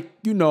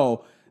like,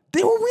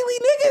 they were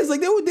really niggas.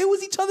 Like they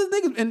was each other's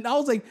niggas, and I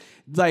was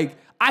like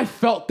I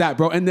felt that,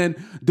 bro. And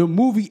then the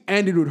movie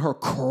ended with her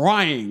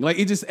crying. Like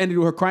it just ended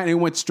with her crying, and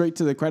it went straight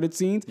to the credit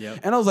scenes. Yep.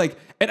 And I was like,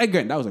 and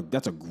again,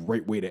 that's a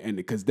great way to end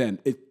it because then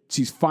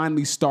she's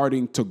finally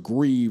starting to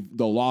grieve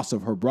the loss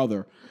of her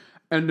brother,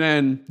 and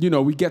then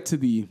we get to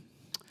the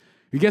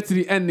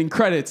ending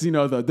credits.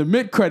 The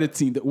mid credit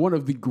scene, that one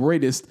of the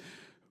greatest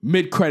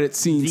mid-credit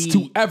scenes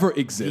to ever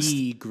exist.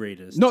 The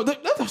greatest. No,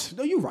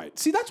 you're right.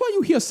 See, that's why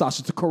you hear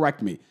Sasha to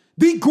correct me.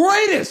 The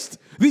greatest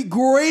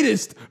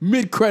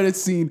mid-credit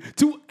scene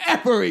to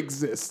ever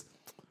exist.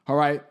 All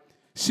right?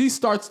 She's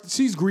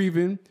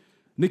grieving.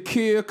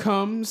 Nakia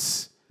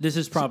comes. This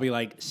is probably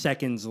like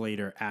seconds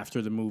later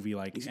after the movie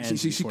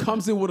ends. She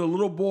comes in with a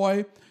little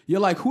boy. You're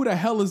like, who the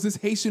hell is this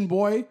Haitian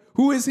boy?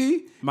 Who is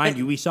he? Mind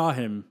you, we saw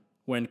him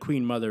when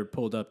Queen Mother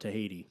pulled up to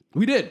Haiti.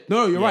 We did.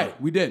 No, you're right.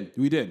 We did.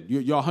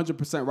 You're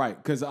 100% right.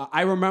 Because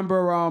I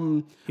remember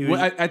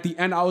at the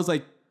end, I was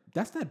like,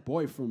 that's that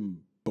boy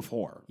from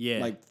before. Yeah.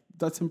 Like,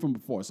 that's him from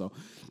before. So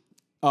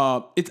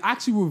it's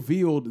actually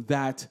revealed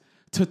that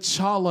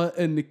T'Challa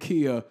and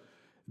Nakia,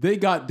 they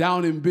got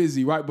down and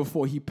busy right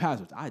before he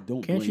passed. I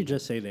don't Can't you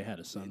just say they had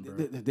a son, bro?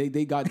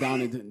 They got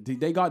down and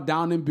they got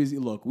down and busy.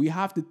 Look, we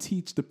have to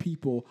teach the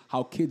people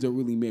how kids are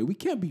really made. We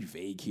can't be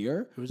vague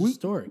here. It was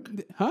historic.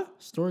 Huh?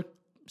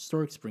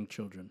 Storks bring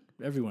children.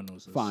 Everyone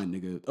knows this. Fine,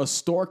 nigga. A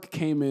stork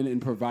came in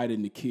and provided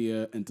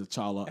Nakia and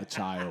T'Challa a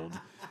child.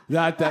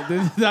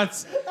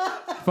 That's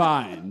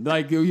fine.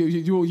 Like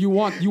you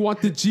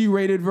want the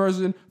G-rated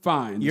version?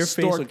 Fine. Your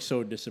face looks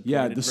so disappointed.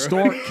 Yeah, the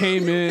stork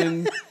came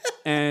in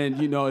and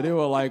they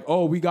were like,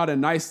 "Oh, we got a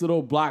nice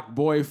little black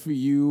boy for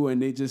you,"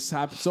 and they just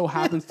so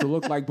happens to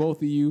look like both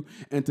of you.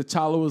 And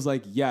T'Challa was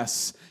like,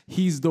 "Yes,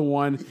 he's the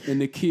one."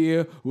 And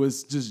Nakia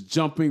was just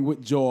jumping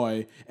with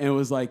joy and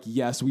was like,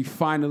 "Yes, we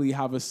finally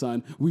have a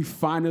son.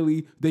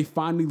 They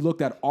finally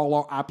looked at all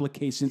our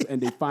applications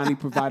and they finally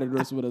provided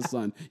us with a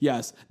son."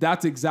 Yes,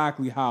 that's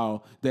exactly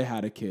how they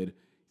had a kid.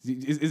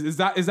 Is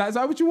that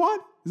what you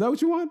want? Is that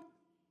what you want?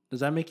 Does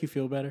that make you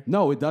feel better?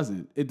 No, it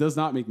doesn't. It does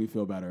not make me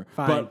feel better.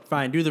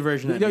 Fine. Do the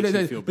version that makes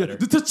you feel better.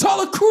 The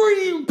T'Challa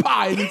cream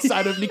pie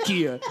inside of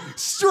Nakia.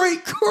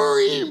 Straight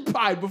cream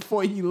pie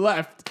before he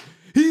left.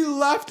 He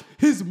left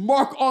his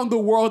mark on the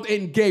world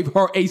and gave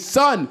her a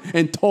son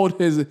and told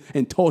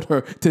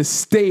her to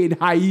stay in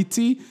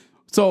Haiti.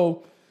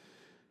 So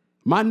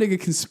my nigga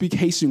can speak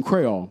Haitian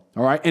Creole,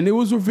 all right? And it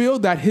was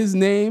revealed that his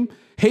name,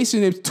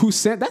 Haitian name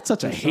Toussaint, that's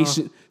such a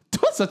Haitian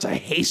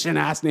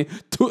ass name.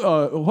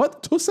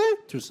 What?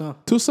 Toussaint?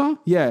 Toussaint?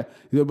 Yeah.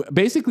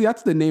 Basically,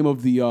 that's the name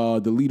of the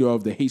leader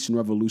of the Haitian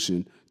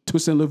Revolution,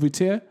 Toussaint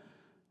Louverture.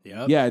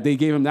 Yep. Yeah, they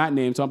gave him that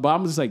name. So, but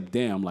I'm just like,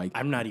 damn, like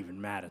I'm not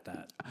even mad at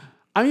that.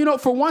 I mean,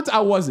 for once I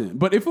wasn't,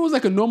 but if it was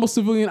like a normal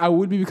civilian, I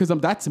would be because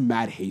that's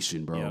mad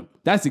Haitian, bro. Yep.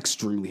 That's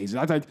extremely Haitian.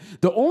 That's like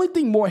the only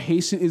thing more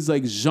Haitian is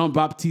like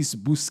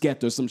Jean-Baptiste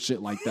Bousquet or some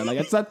shit like that. Like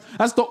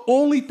that's the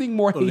only thing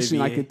more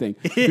Haitian I could think.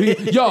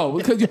 Yo,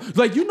 because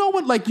like you know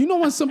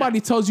when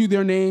somebody tells you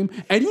their name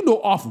and you know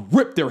off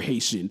rip they're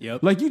Haitian.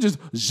 Yep. Like you just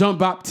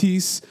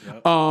Jean-Baptiste.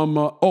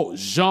 Yep.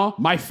 Jean,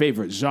 my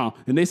favorite Jean,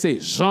 and they say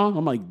Jean.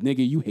 I'm like,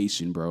 nigga, you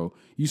Haitian, bro.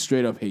 You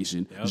straight up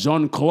Haitian. Yep.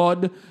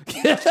 Jean-Claude.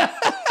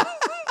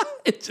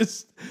 It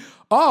just,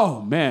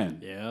 oh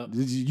man, yeah,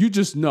 you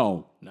just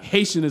know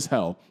Haitian as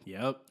hell.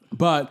 Yep.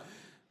 But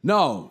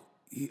no,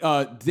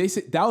 they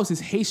said that was his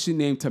Haitian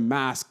name to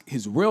mask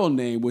his real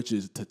name, which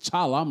is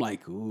T'Challa. I'm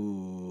like,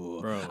 ooh,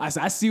 bro. I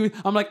see.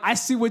 I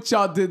see what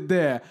y'all did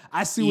there.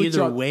 I see what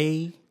y'all. Either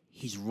way,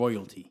 he's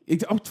royalty.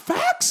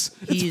 Facts.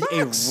 He's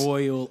a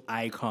royal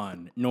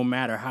icon, no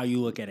matter how you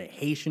look at it,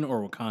 Haitian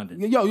or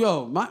Wakandan.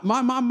 Yo,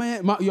 my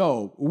man,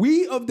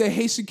 we of the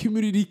Haitian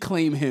community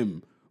claim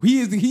him. He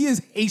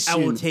is Haitian. I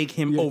will take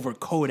him over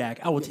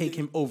Kodak. I will take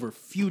him over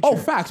Future. Oh,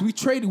 facts. We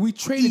traded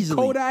Easily.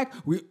 Kodak.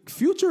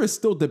 Future is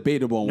still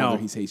debatable on whether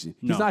he's Haitian.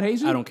 He's not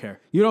Haitian? I don't care.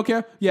 You don't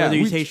care? Yeah. Whether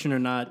he's Haitian or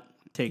not,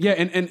 take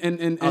him.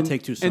 And I'll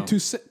take Toussaint. And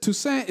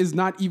Toussaint is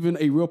not even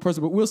a real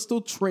person, but we'll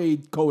still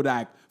trade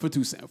Kodak for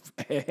Toussaint.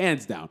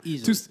 Hands down.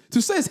 Easily.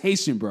 Toussaint is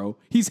Haitian, bro.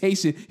 He's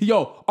Haitian.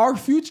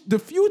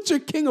 The future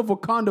king of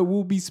Wakanda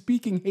will be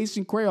speaking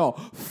Haitian Creole.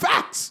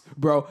 Facts,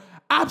 bro.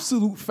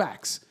 Absolute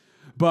facts.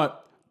 But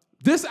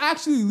this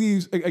actually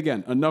leaves,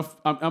 again, enough.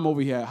 I'm over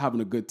here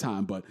having a good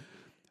time, but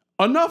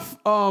enough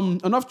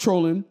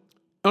trolling.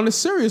 On a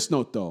serious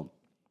note, though,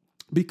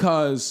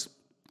 because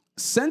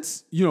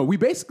since we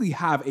basically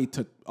have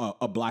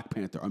a Black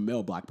Panther, a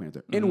male Black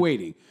Panther, in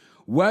waiting,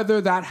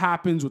 whether that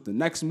happens with the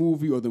next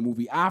movie or the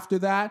movie after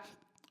that,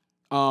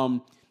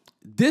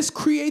 this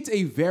creates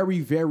a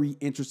very, very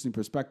interesting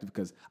perspective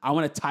because I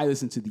want to tie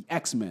this into the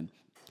X-Men.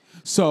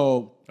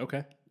 So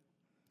okay.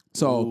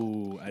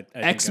 So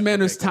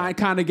X-Men is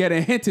kind of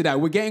getting hinted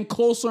at. We're getting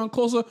closer and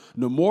closer.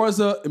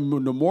 Namor's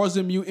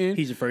a mutant.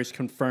 He's the first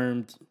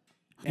confirmed.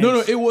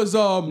 No, it was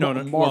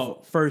Marvel.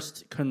 Well,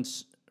 first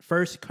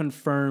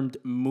confirmed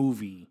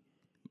movie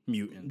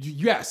mutant.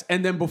 Yes,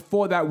 and then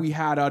before that we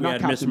had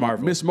Miss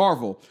Marvel. Miss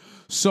Marvel.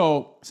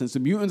 So since the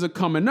mutants are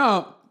coming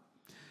up,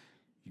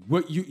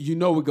 we're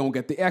gonna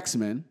get the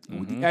X-Men. Mm-hmm.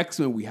 With the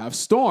X-Men, we have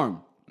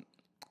Storm.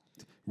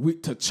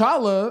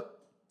 T'Challa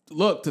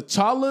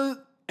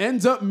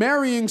ends up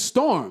marrying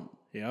Storm.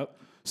 Yep.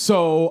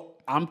 So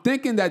I'm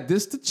thinking that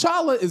this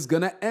T'Challa is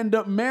gonna end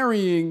up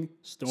marrying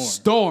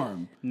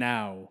Storm.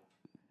 Now,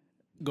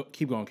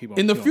 keep going.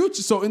 In the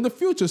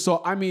future.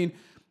 So I mean,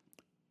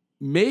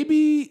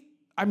 maybe.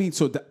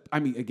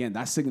 Again,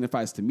 that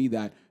signifies to me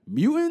that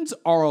mutants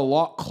are a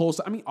lot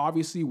closer. I mean,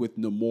 obviously with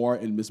Namor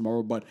and Miss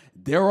Marvel, but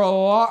they're a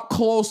lot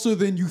closer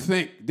than you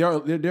think. They're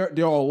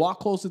a lot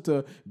closer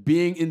to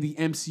being in the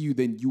MCU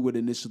than you would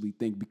initially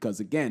think. Because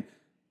again,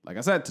 like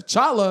I said,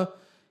 T'Challa,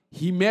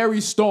 he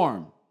marries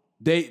Storm.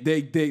 They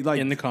like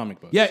in the comic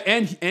books. Yeah,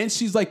 and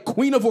she's like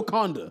Queen of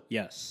Wakanda.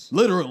 Yes,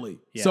 literally.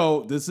 Yeah.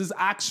 So this is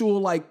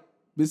actual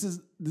this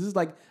is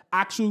like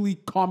actually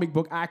comic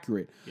book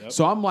accurate. Yep.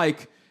 So I'm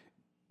like,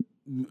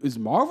 is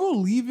Marvel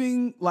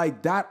leaving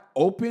like that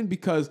open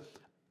because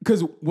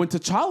when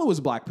T'Challa was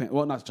Black Panther,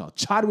 well, not T'Challa,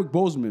 Chadwick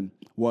Boseman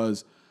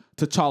was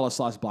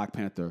T'Challa / Black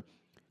Panther,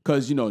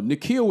 because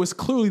Nakia was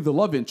clearly the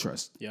love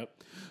interest. Yep.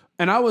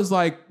 And I was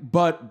like,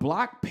 but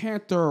Black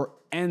Panther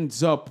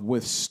ends up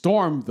with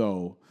Storm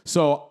though,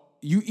 so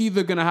you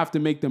either gonna have to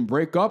make them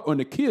break up or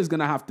Nakia's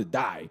gonna have to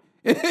die.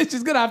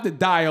 She's gonna have to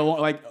die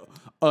along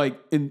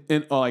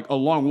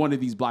along one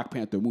of these Black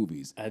Panther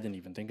movies. I didn't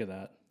even think of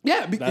that.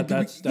 Yeah,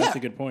 that's a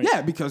good point.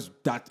 Yeah, because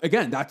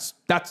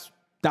that's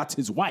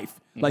his wife.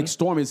 Mm-hmm. Like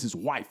Storm is his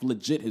wife,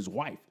 legit his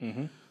wife.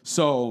 Mm-hmm.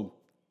 So,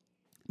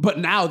 but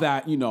now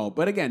that Chadwick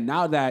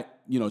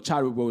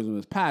Boseman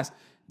has passed,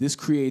 this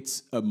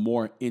creates a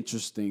more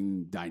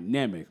interesting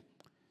dynamic.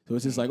 So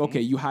it's just like,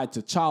 okay, you had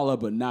T'Challa,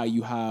 but now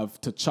you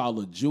have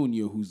T'Challa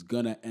Jr., who's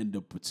gonna end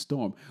up with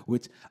Storm,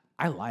 which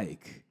I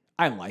like.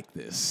 I like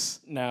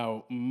this.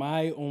 Now,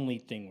 my only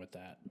thing with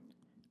that,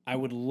 I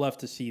would love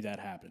to see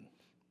that happen.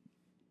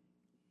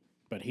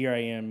 But here I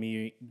am,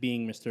 me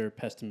being Mr.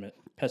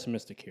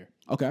 Pessimistic here.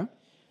 Okay.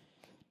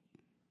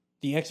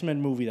 The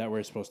X-Men movie that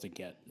we're supposed to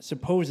get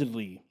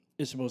supposedly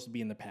is supposed to be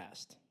in the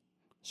past.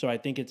 So I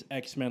think it's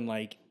X-Men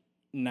like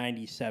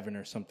 97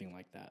 or something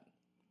like that.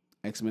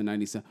 X-Men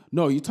 97.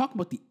 No, you talking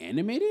about the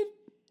animated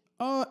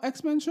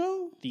X-Men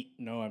show?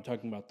 No, I'm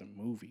talking about the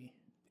movie.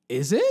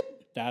 Is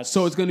it? That's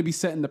So it's going to be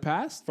set in the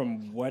past?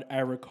 from what I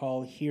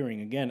recall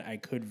hearing. Again, I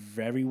could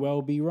very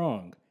well be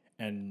wrong,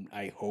 and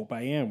I hope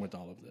I am with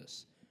all of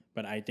this.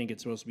 But I think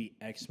it's supposed to be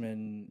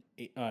X-Men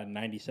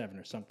 97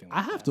 or something like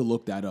I have to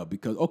look that up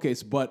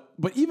because but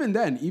even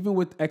then, even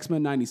with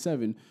X-Men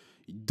 97,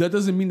 that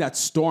doesn't mean that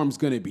Storm's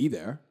going to be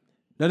there.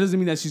 That doesn't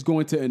mean that she's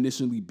going to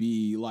initially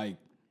be like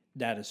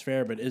that is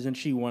fair, but isn't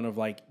she one of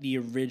like the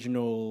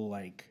original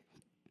like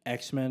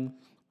X-Men?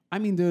 I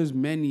mean, there's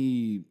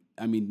many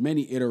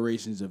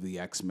iterations of the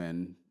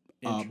X-Men.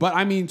 But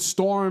I mean,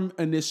 Storm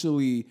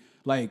initially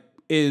like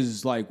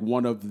is like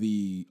one of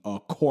the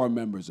core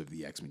members of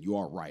the X-Men. You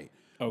are right.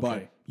 Okay.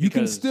 But you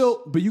can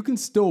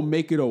still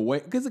make it a way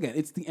because again,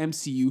 it's the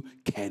MCU.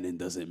 Canon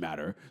doesn't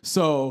matter.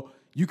 So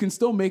you can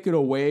still make it a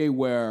way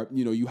where,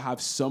 you know, you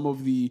have some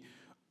of the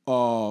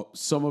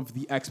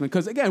X-Men.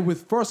 Because again,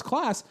 with First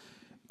Class,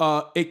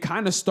 it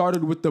kind of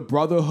started with the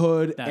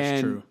Brotherhood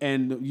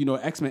and you know,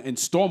 X-Men, and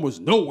Storm was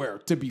nowhere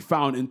to be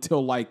found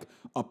until like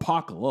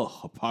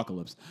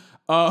Apocalypse.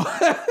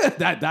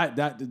 That's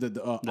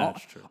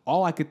true.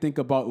 All I could think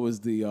about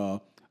was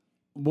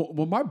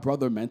when my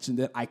brother mentioned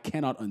it, I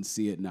cannot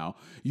unsee it now.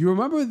 You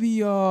remember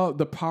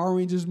the Power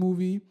Rangers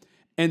movie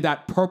and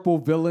that purple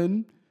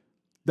villain?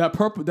 That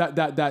purple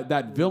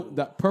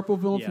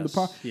villain from the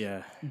Power.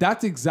 Yeah.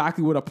 That's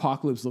exactly what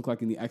Apocalypse looked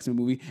like in the X-Men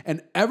movie.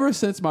 And ever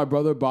since my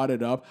brother brought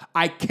it up,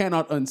 I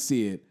cannot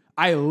unsee it.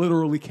 I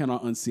literally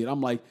cannot unsee it. I'm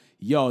like,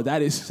 yo,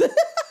 that is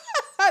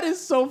that is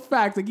so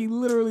fact. Like he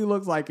literally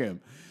looks like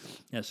him.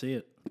 Yeah, see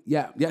it.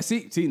 Yeah.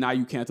 See, now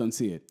you can't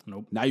unsee it.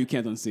 Nope. Now you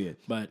can't unsee it.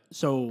 But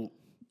so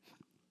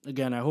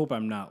again, I hope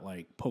I'm not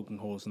like poking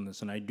holes in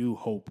this, and I do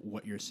hope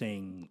what you're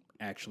saying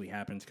actually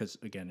happens because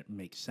again, it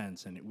makes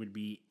sense and it would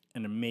be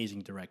an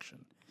amazing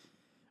direction.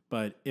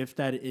 But if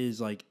that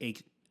is like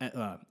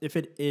if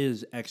it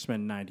is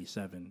X-Men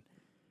 97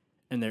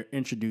 and they're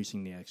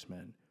introducing the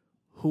X-Men,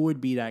 who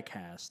would be that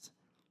cast?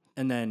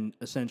 And then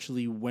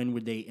essentially when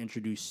would they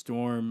introduce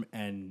Storm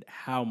and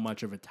how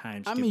much of a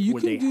time skip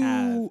would they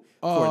have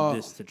for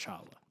this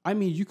T'Challa? I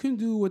mean, you can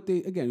do what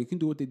they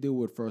did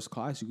with First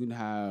Class. You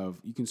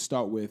can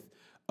start with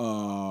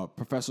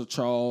Professor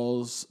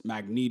Charles,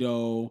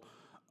 Magneto.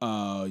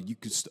 They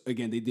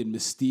did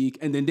Mystique,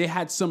 and then they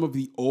had some of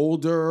the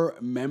older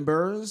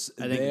members.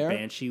 I think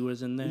Banshee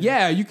was in there.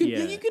 Yeah, you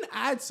can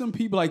add some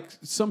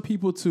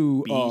people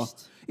to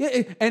Beast.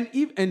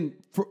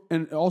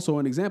 And also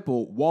an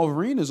example,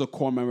 Wolverine is a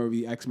core member of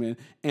the X-Men,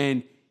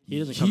 and he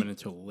doesn't come in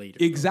until later.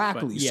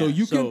 Exactly. So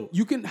you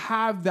can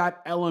have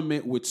that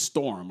element with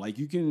Storm. Like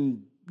you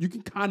can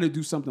kind of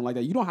do something like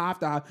that. You don't have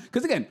to have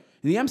because again,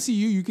 in the MCU,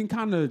 you can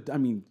kind of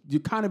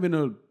you're kind of in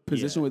a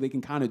position where they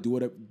can kind of do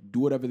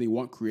whatever they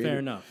want Fair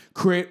enough.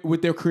 Create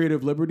with their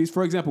creative liberties.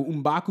 For example,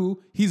 M'Baku,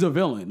 he's a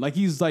villain. Like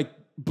he's like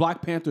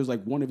Black Panther is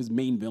like one of his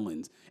main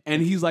villains,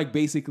 and he's like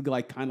basically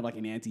like kind of like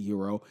an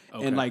anti-hero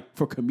and like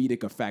for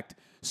comedic effect.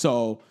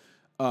 So,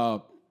 I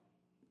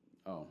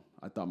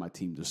thought my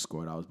team just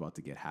scored. I was about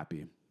to get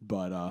happy.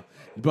 But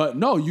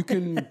no, you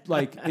can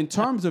like in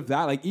terms of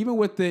that, like even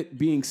with it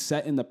being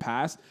set in the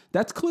past,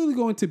 that's clearly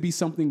going to be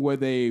something where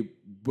they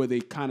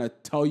kind of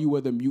tell you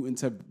where the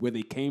mutants where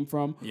they came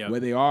from,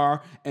 where they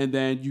are, and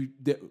then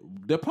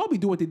they'll probably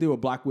do what they did with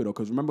Black Widow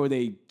because remember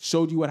they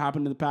showed you what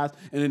happened in the past,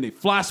 and then they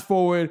flash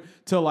forward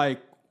to like,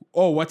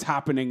 oh, what's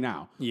happening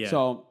now? Yeah.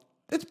 So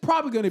it's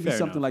probably going to be Fair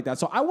something enough. like that.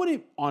 So I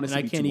wouldn't honestly. And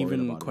I be can't too worried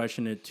even about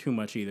question it too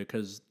much either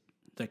because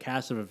the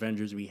cast of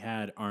Avengers we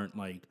had aren't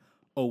like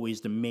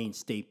always the main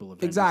staple of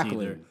Avengers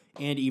Exactly. either.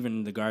 And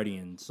even the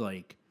Guardians,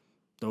 like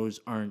those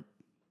aren't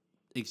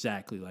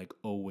exactly like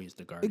always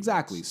the Guardians.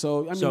 Exactly.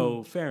 So I mean,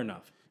 so fair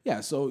enough.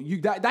 yeah. So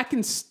that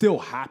can still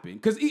happen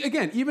because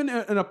again, even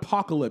in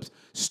Apocalypse,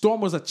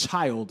 Storm was a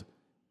child.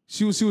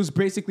 She was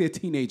basically a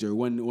teenager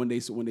when they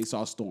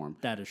saw Storm.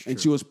 That is and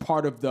true. she was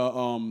part of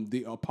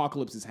the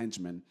Apocalypse's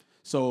henchmen.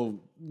 So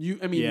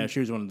Yeah,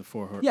 she was one of the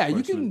four horsemen. Yeah,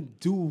 you can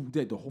do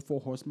the whole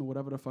Four Horsemen,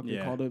 whatever the fuck they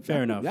Yeah, called it. fair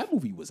That- enough. That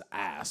movie was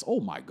ass. Oh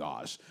my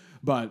gosh.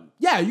 But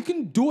yeah, you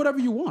can do whatever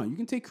you want. You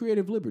can take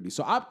creative liberty.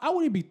 So I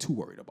wouldn't be too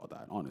worried about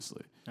that,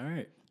 honestly. All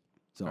right.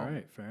 So All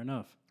right, fair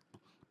enough.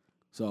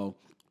 So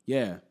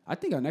yeah, I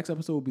think our next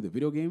episode will be the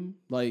video game.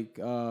 Like,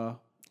 oh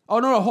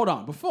no, hold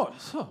on. Before,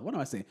 what am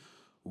I saying?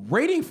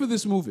 Rating for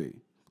this movie.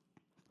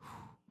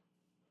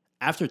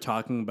 After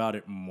talking about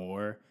it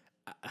more,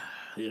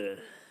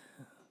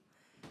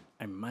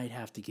 I might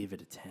have to give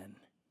it a 10.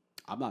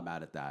 I'm not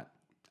mad at that.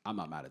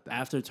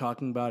 After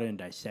talking about it and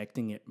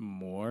dissecting it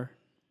more,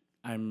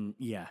 10.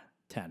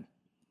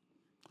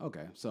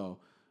 Okay, so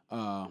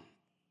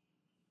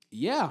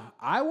yeah,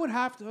 I would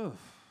have to.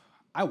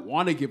 I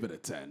want to give it a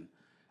 10.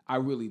 I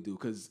really do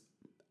because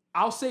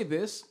I'll say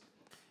this: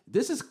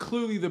 this is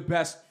clearly the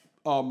best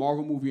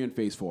Marvel movie in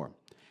Phase 4,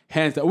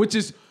 hands down, which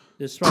is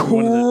This is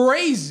probably one of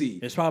crazy.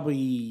 It's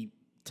probably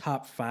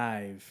top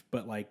 5,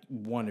 but like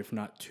 1 if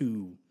not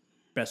 2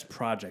 best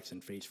projects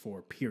in Phase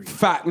 4. Period.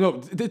 Fact,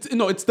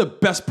 it's the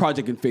best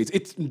project in Phase.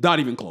 It's not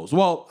even close.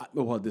 Well,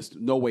 this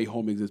No Way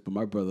Home exists, but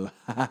my brother,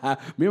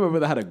 me and my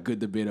brother had a good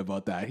debate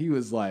about that. He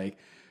was like,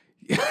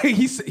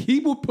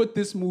 he would put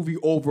this movie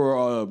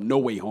over No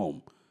Way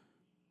Home.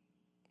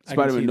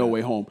 Spider-Man No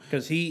Way Home.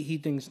 Because he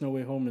thinks No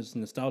Way Home is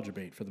nostalgia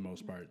bait for the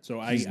most part. So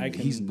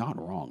he's not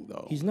wrong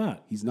though. He's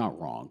not. He's not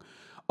wrong.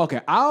 Okay,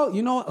 fuck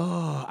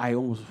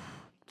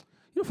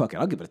it.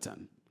 I'll give it a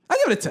 10. I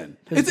give it a 10.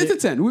 It's a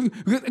 10.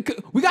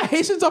 We got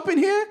Haitians up in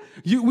here.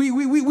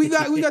 We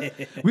got.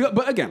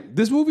 But again,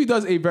 this movie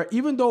does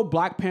even though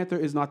Black Panther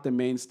is not the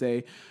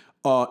mainstay,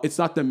 it's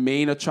not the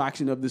main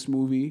attraction of this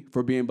movie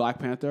for being Black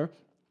Panther.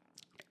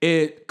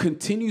 It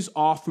continues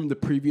off from the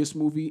previous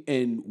movie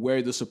and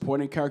where the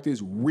supporting characters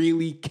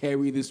really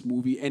carry this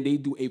movie and they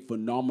do a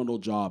phenomenal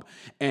job.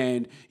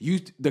 And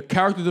the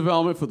character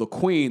development for the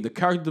Queen, the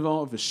character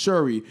development for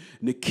Shuri,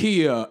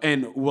 Nakia,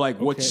 and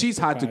what she's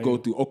had to go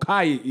through.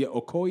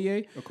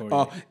 Okoye.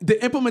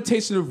 The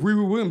implementation of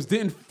Riri Williams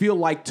didn't feel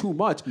like too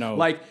much. No.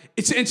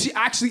 And she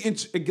actually,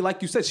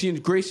 like you said, she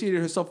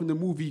ingratiated herself in the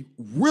movie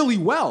really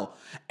well.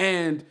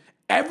 And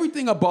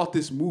everything about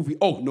this movie.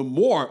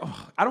 Namor.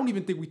 I don't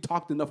even think we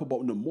talked enough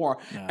about Namor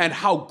and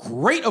how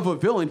great of a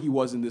villain he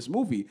was in this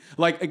movie.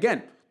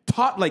 Namor,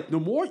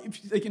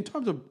 in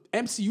terms of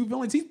MCU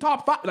villains, he's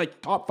top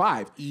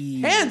five.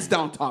 Easily. Hands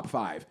down top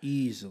 5.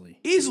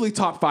 Easily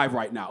top 5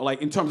 right now,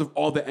 in terms of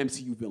all the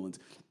MCU villains.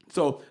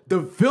 So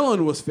the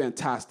villain was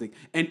fantastic,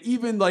 and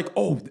even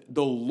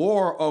the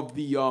lore of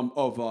the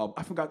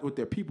I forgot what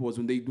their people was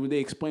when they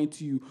explained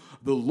to you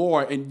the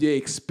lore and they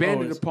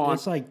expanded upon.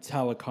 It's like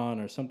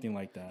Talokan or something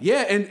like that.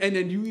 Yeah, and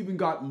then you even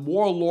got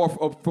more lore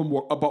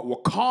about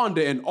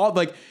Wakanda and all.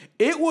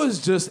 It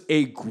was just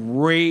a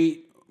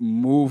great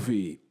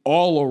movie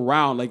all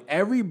around.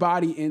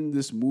 Everybody in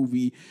this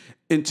movie,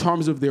 in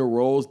terms of their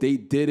roles, they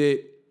did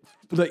it.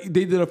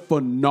 They did a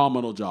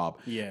phenomenal job.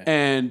 Yeah,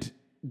 and.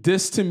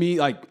 This to me,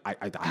 I'd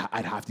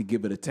have to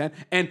give it a 10.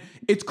 And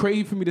it's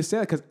crazy for me to say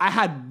that because I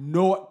had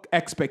no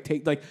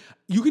expectation.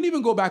 You can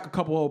even go back a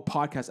couple of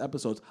podcast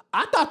episodes.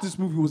 I thought this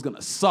movie was going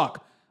to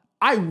suck.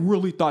 I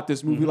really thought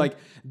this movie,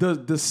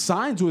 the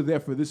signs were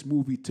there for this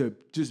movie to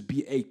just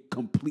be a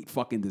complete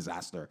fucking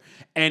disaster.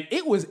 And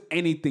it was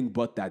anything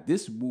but that.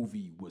 This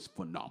movie was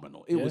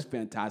phenomenal. It was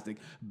fantastic.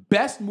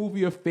 Best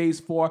movie of Phase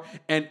 4.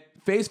 And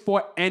Phase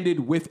 4 ended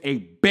with a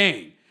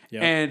bang.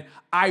 Yep. And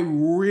I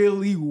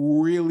really,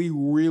 really,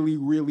 really,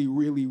 really,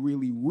 really,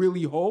 really,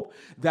 really hope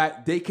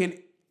that they can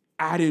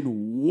add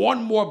in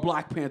one more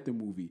Black Panther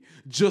movie.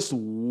 Just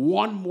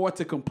one more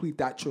to complete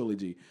that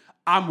trilogy.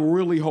 I'm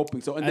really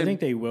hoping so. And I think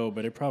they will,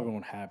 but it probably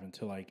won't happen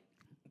until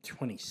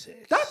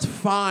 26. That's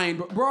fine,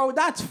 bro.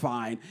 That's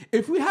fine.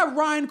 If we have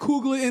Ryan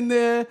Coogler in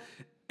there,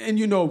 and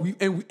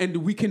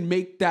we can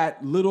make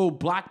that little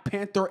Black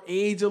Panther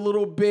age a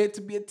little bit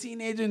to be a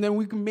teenager, and then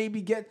we can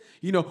maybe get,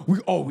 we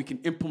can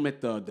implement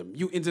the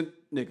mutants and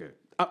nigga.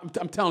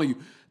 I'm telling you,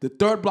 the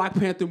third Black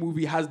Panther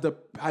movie has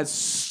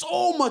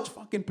so much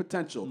fucking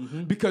potential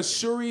because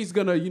Shuri's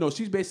gonna,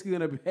 she's basically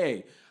gonna be,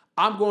 hey,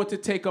 I'm going to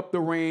take up the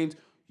reins.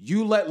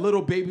 You let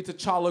little baby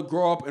T'Challa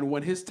grow up, and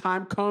when his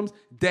time comes,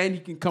 then he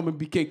can come and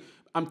be king.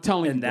 I'm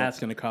telling you, and that's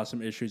gonna cause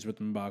some issues with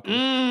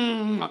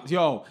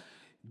M'Baku.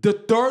 The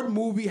third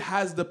movie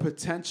has the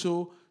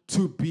potential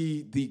to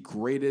be the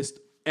greatest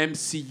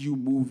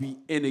MCU movie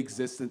in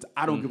existence.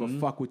 I don't give a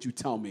fuck what you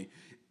tell me.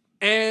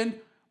 And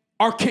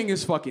our king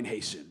is fucking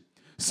Haitian.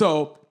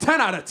 So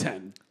 10 out of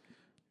 10.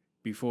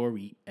 Before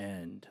we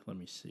end, let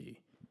me see.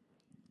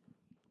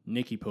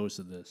 Nikki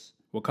posted this.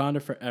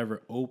 Wakanda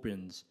Forever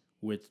opens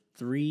with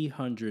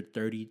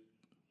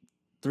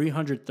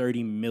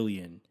 330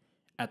 million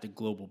at the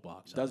global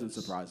box office. Doesn't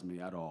surprise me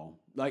at all.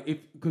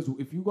 Because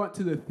if you got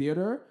to the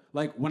theater,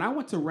 when I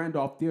went to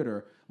Randolph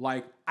Theater,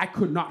 I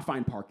could not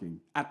find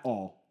parking at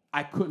all.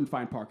 I couldn't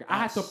find parking. I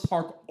had to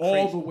park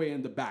all the way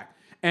in the back.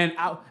 And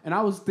I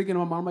was thinking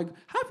to my mom,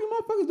 half you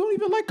motherfuckers don't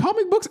even like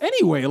comic books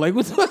anyway.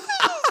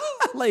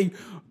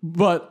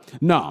 But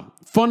no,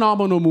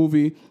 phenomenal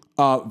movie.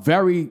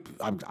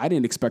 I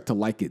didn't expect to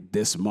like it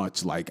this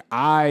much.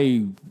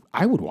 I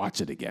would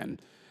watch it again.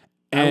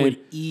 I would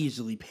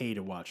easily pay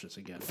to watch this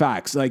again.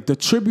 Facts. The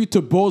tribute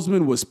to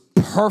Boseman was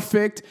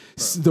perfect.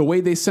 The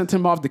way they sent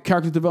him off, the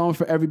character development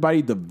for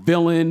everybody, the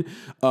villain,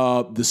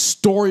 the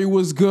story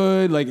was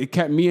good. It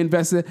kept me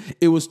invested.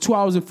 It was 2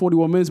 hours and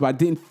 41 minutes, but I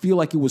didn't feel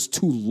like it was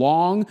too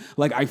long.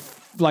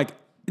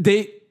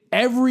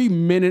 Every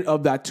minute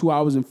of that 2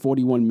 hours and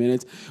 41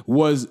 minutes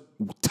was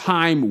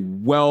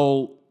time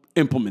well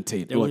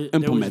implemented. There was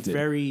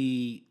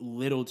very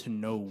little to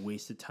no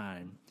wasted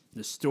time.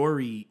 The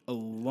story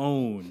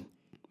alone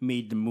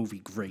made the movie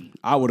great.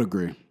 I would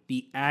agree.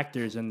 The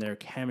actors and their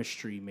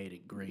chemistry made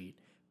it great.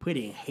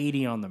 Putting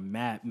Haiti on the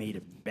map made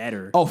it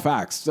better. Oh,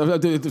 facts.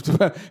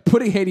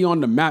 Putting Haiti on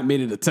the map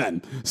made it a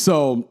 10.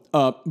 So,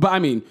 but I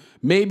mean,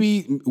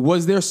 maybe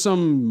was there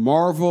some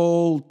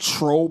Marvel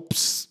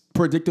tropes,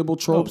 predictable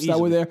tropes that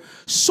were there?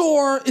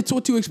 Sure, it's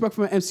what you expect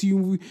from an MCU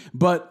movie,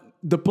 but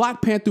the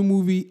Black Panther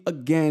movie,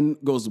 again,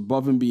 goes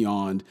above and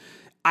beyond.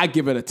 I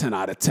give it a 10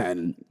 out of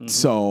 10. Mm-hmm.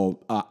 So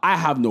I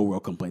have no real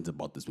complaints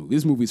about this movie.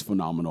 This movie is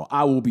phenomenal.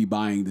 I will be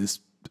buying this.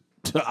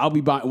 I'll be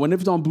buying when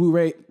it's on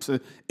Blu-ray.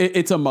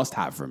 It's a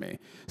must-have for me.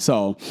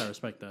 So I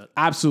respect that.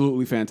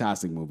 Absolutely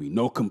fantastic movie.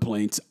 No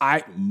complaints.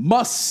 I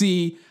must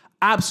see.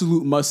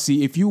 Absolute must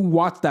see. If you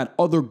watch that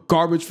other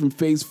garbage from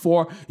Phase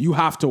 4, you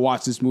have to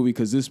watch this movie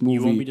because this movie.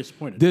 You won't be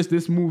disappointed.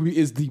 This movie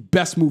is the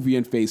best movie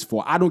in Phase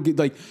 4. I don't get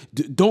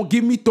don't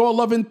give me Thor: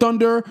 Love and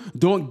Thunder.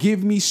 Don't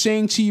give me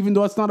Shang-Chi, even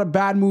though it's not a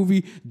bad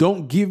movie.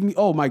 Don't give me,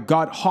 oh my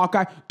God,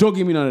 Hawkeye. Don't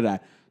give me none of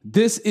that.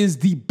 This is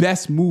the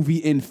best movie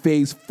in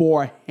Phase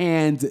 4,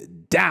 hands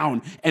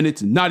down, and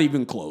it's not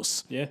even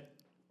close. Yeah.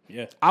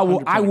 I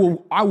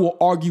will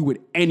argue with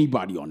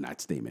anybody on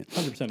that statement.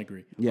 100%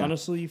 agree. Yeah.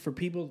 Honestly, for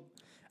people,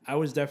 I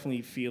was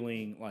definitely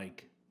feeling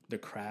like the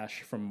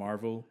crash from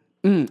Marvel.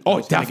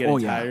 Oh,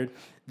 definitely. Tired.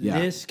 Yeah.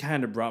 This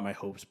kind of brought my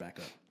hopes back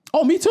up.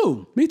 Oh, me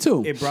too.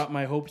 It brought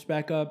my hopes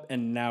back up,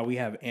 and now we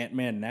have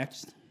Ant-Man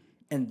next,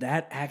 and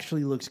that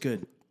actually looks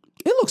good.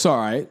 It looks all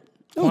right.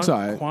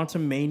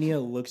 Quantum Mania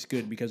looks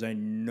good because I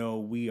know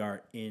we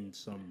are in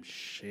some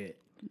shit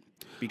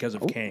because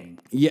of Kang.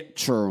 Yeah,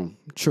 true.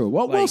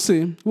 Well, we'll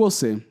see.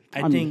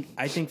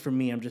 I think for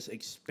me, I'm just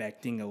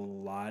expecting a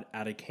lot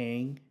out of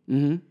Kang.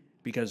 Mm-hmm.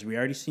 Because we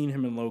already seen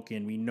him in Loki,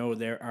 and we know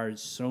there are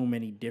so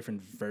many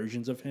different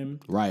versions of him.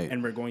 Right.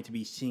 And we're going to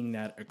be seeing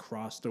that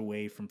across the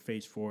way from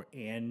Phase 4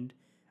 and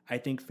I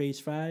think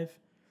Phase 5.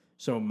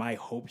 So my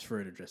hopes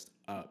for it are just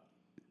up.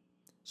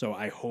 So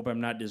I hope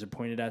I'm not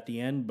disappointed at the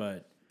end,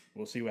 but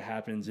we'll see what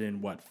happens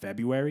in,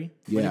 February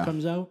when it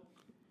comes out?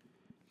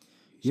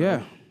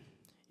 So,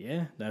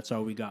 yeah, that's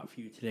all we got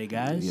for you today,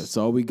 guys. Yeah, that's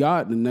all we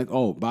got.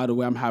 By the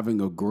way, I'm having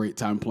a great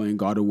time playing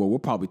God of War. We'll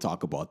probably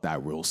talk about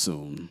that real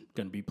soon.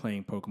 Gonna be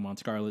playing Pokemon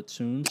Scarlet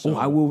soon. So.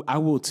 Oh, I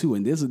will too.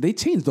 And they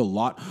changed a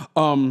lot.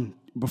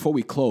 Before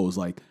we close,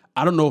 I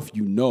don't know if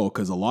you know,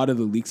 because a lot of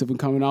the leaks have been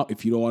coming out.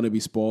 If you don't want to be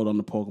spoiled on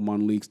the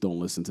Pokemon leaks, don't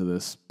listen to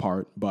this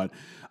part. But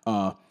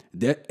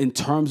that in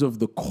terms of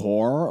the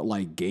core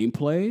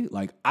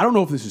gameplay, I don't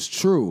know if this is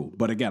true,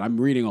 but again, I'm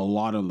reading a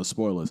lot on the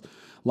spoilers.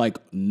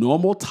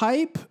 Normal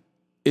type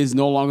is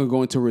no longer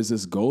going to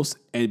resist ghosts,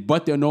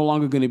 but they're no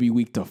longer going to be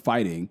weak to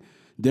fighting.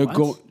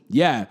 But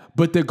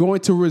they're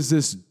going to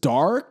resist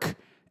dark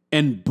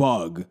and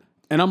bug.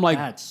 And I'm like,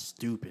 that's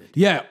stupid.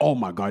 Yeah. Oh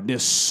my God.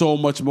 There's so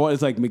much more.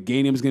 It's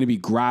Meganium's going to be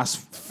grass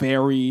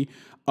fairy,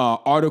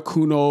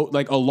 Articuno.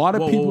 A lot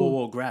of people.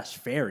 Whoa, grass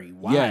fairy.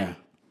 Why? Yeah.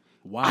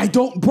 Why? I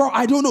don't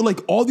know.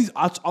 All these,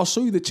 I'll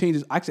show you the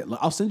changes. Actually,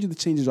 I'll send you the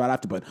changes right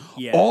after. But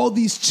all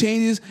these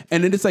changes,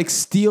 and then it's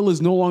steel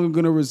is no longer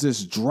going to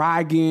resist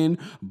dragon,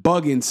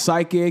 bug, and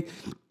psychic.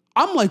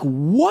 I'm like,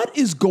 what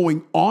is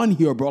going on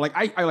here, bro?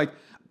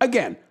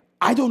 Again,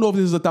 I don't know if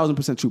this is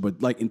 1,000% true,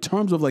 but in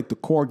terms of the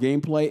core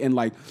gameplay and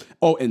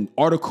and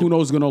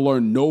Articuno is going to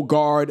learn No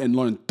Guard and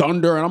learn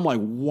Thunder, and I'm like,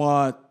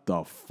 what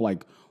the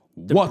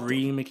The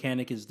breeding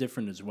mechanic is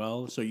different as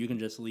well, so you can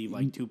just leave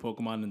 2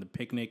 Pokemon in the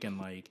picnic and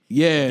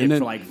and then,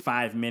 for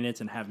 5 minutes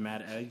and have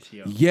mad eggs.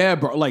 Yo. Yeah,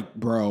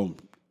 bro,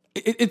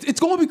 it's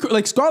going to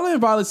be Scarlet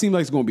and Violet seem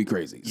like it's going to be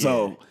crazy. Yeah.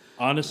 So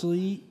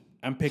honestly,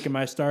 I'm picking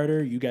my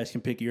starter. You guys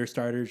can pick your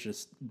starters.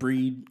 Just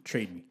breed,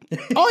 trade me.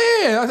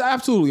 Oh yeah,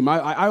 absolutely.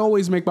 I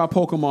always make my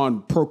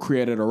Pokemon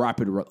procreate at a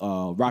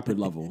rapid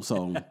level,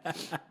 so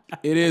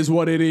it is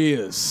what it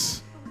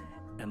is.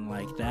 And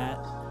like that,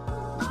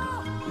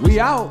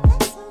 we out.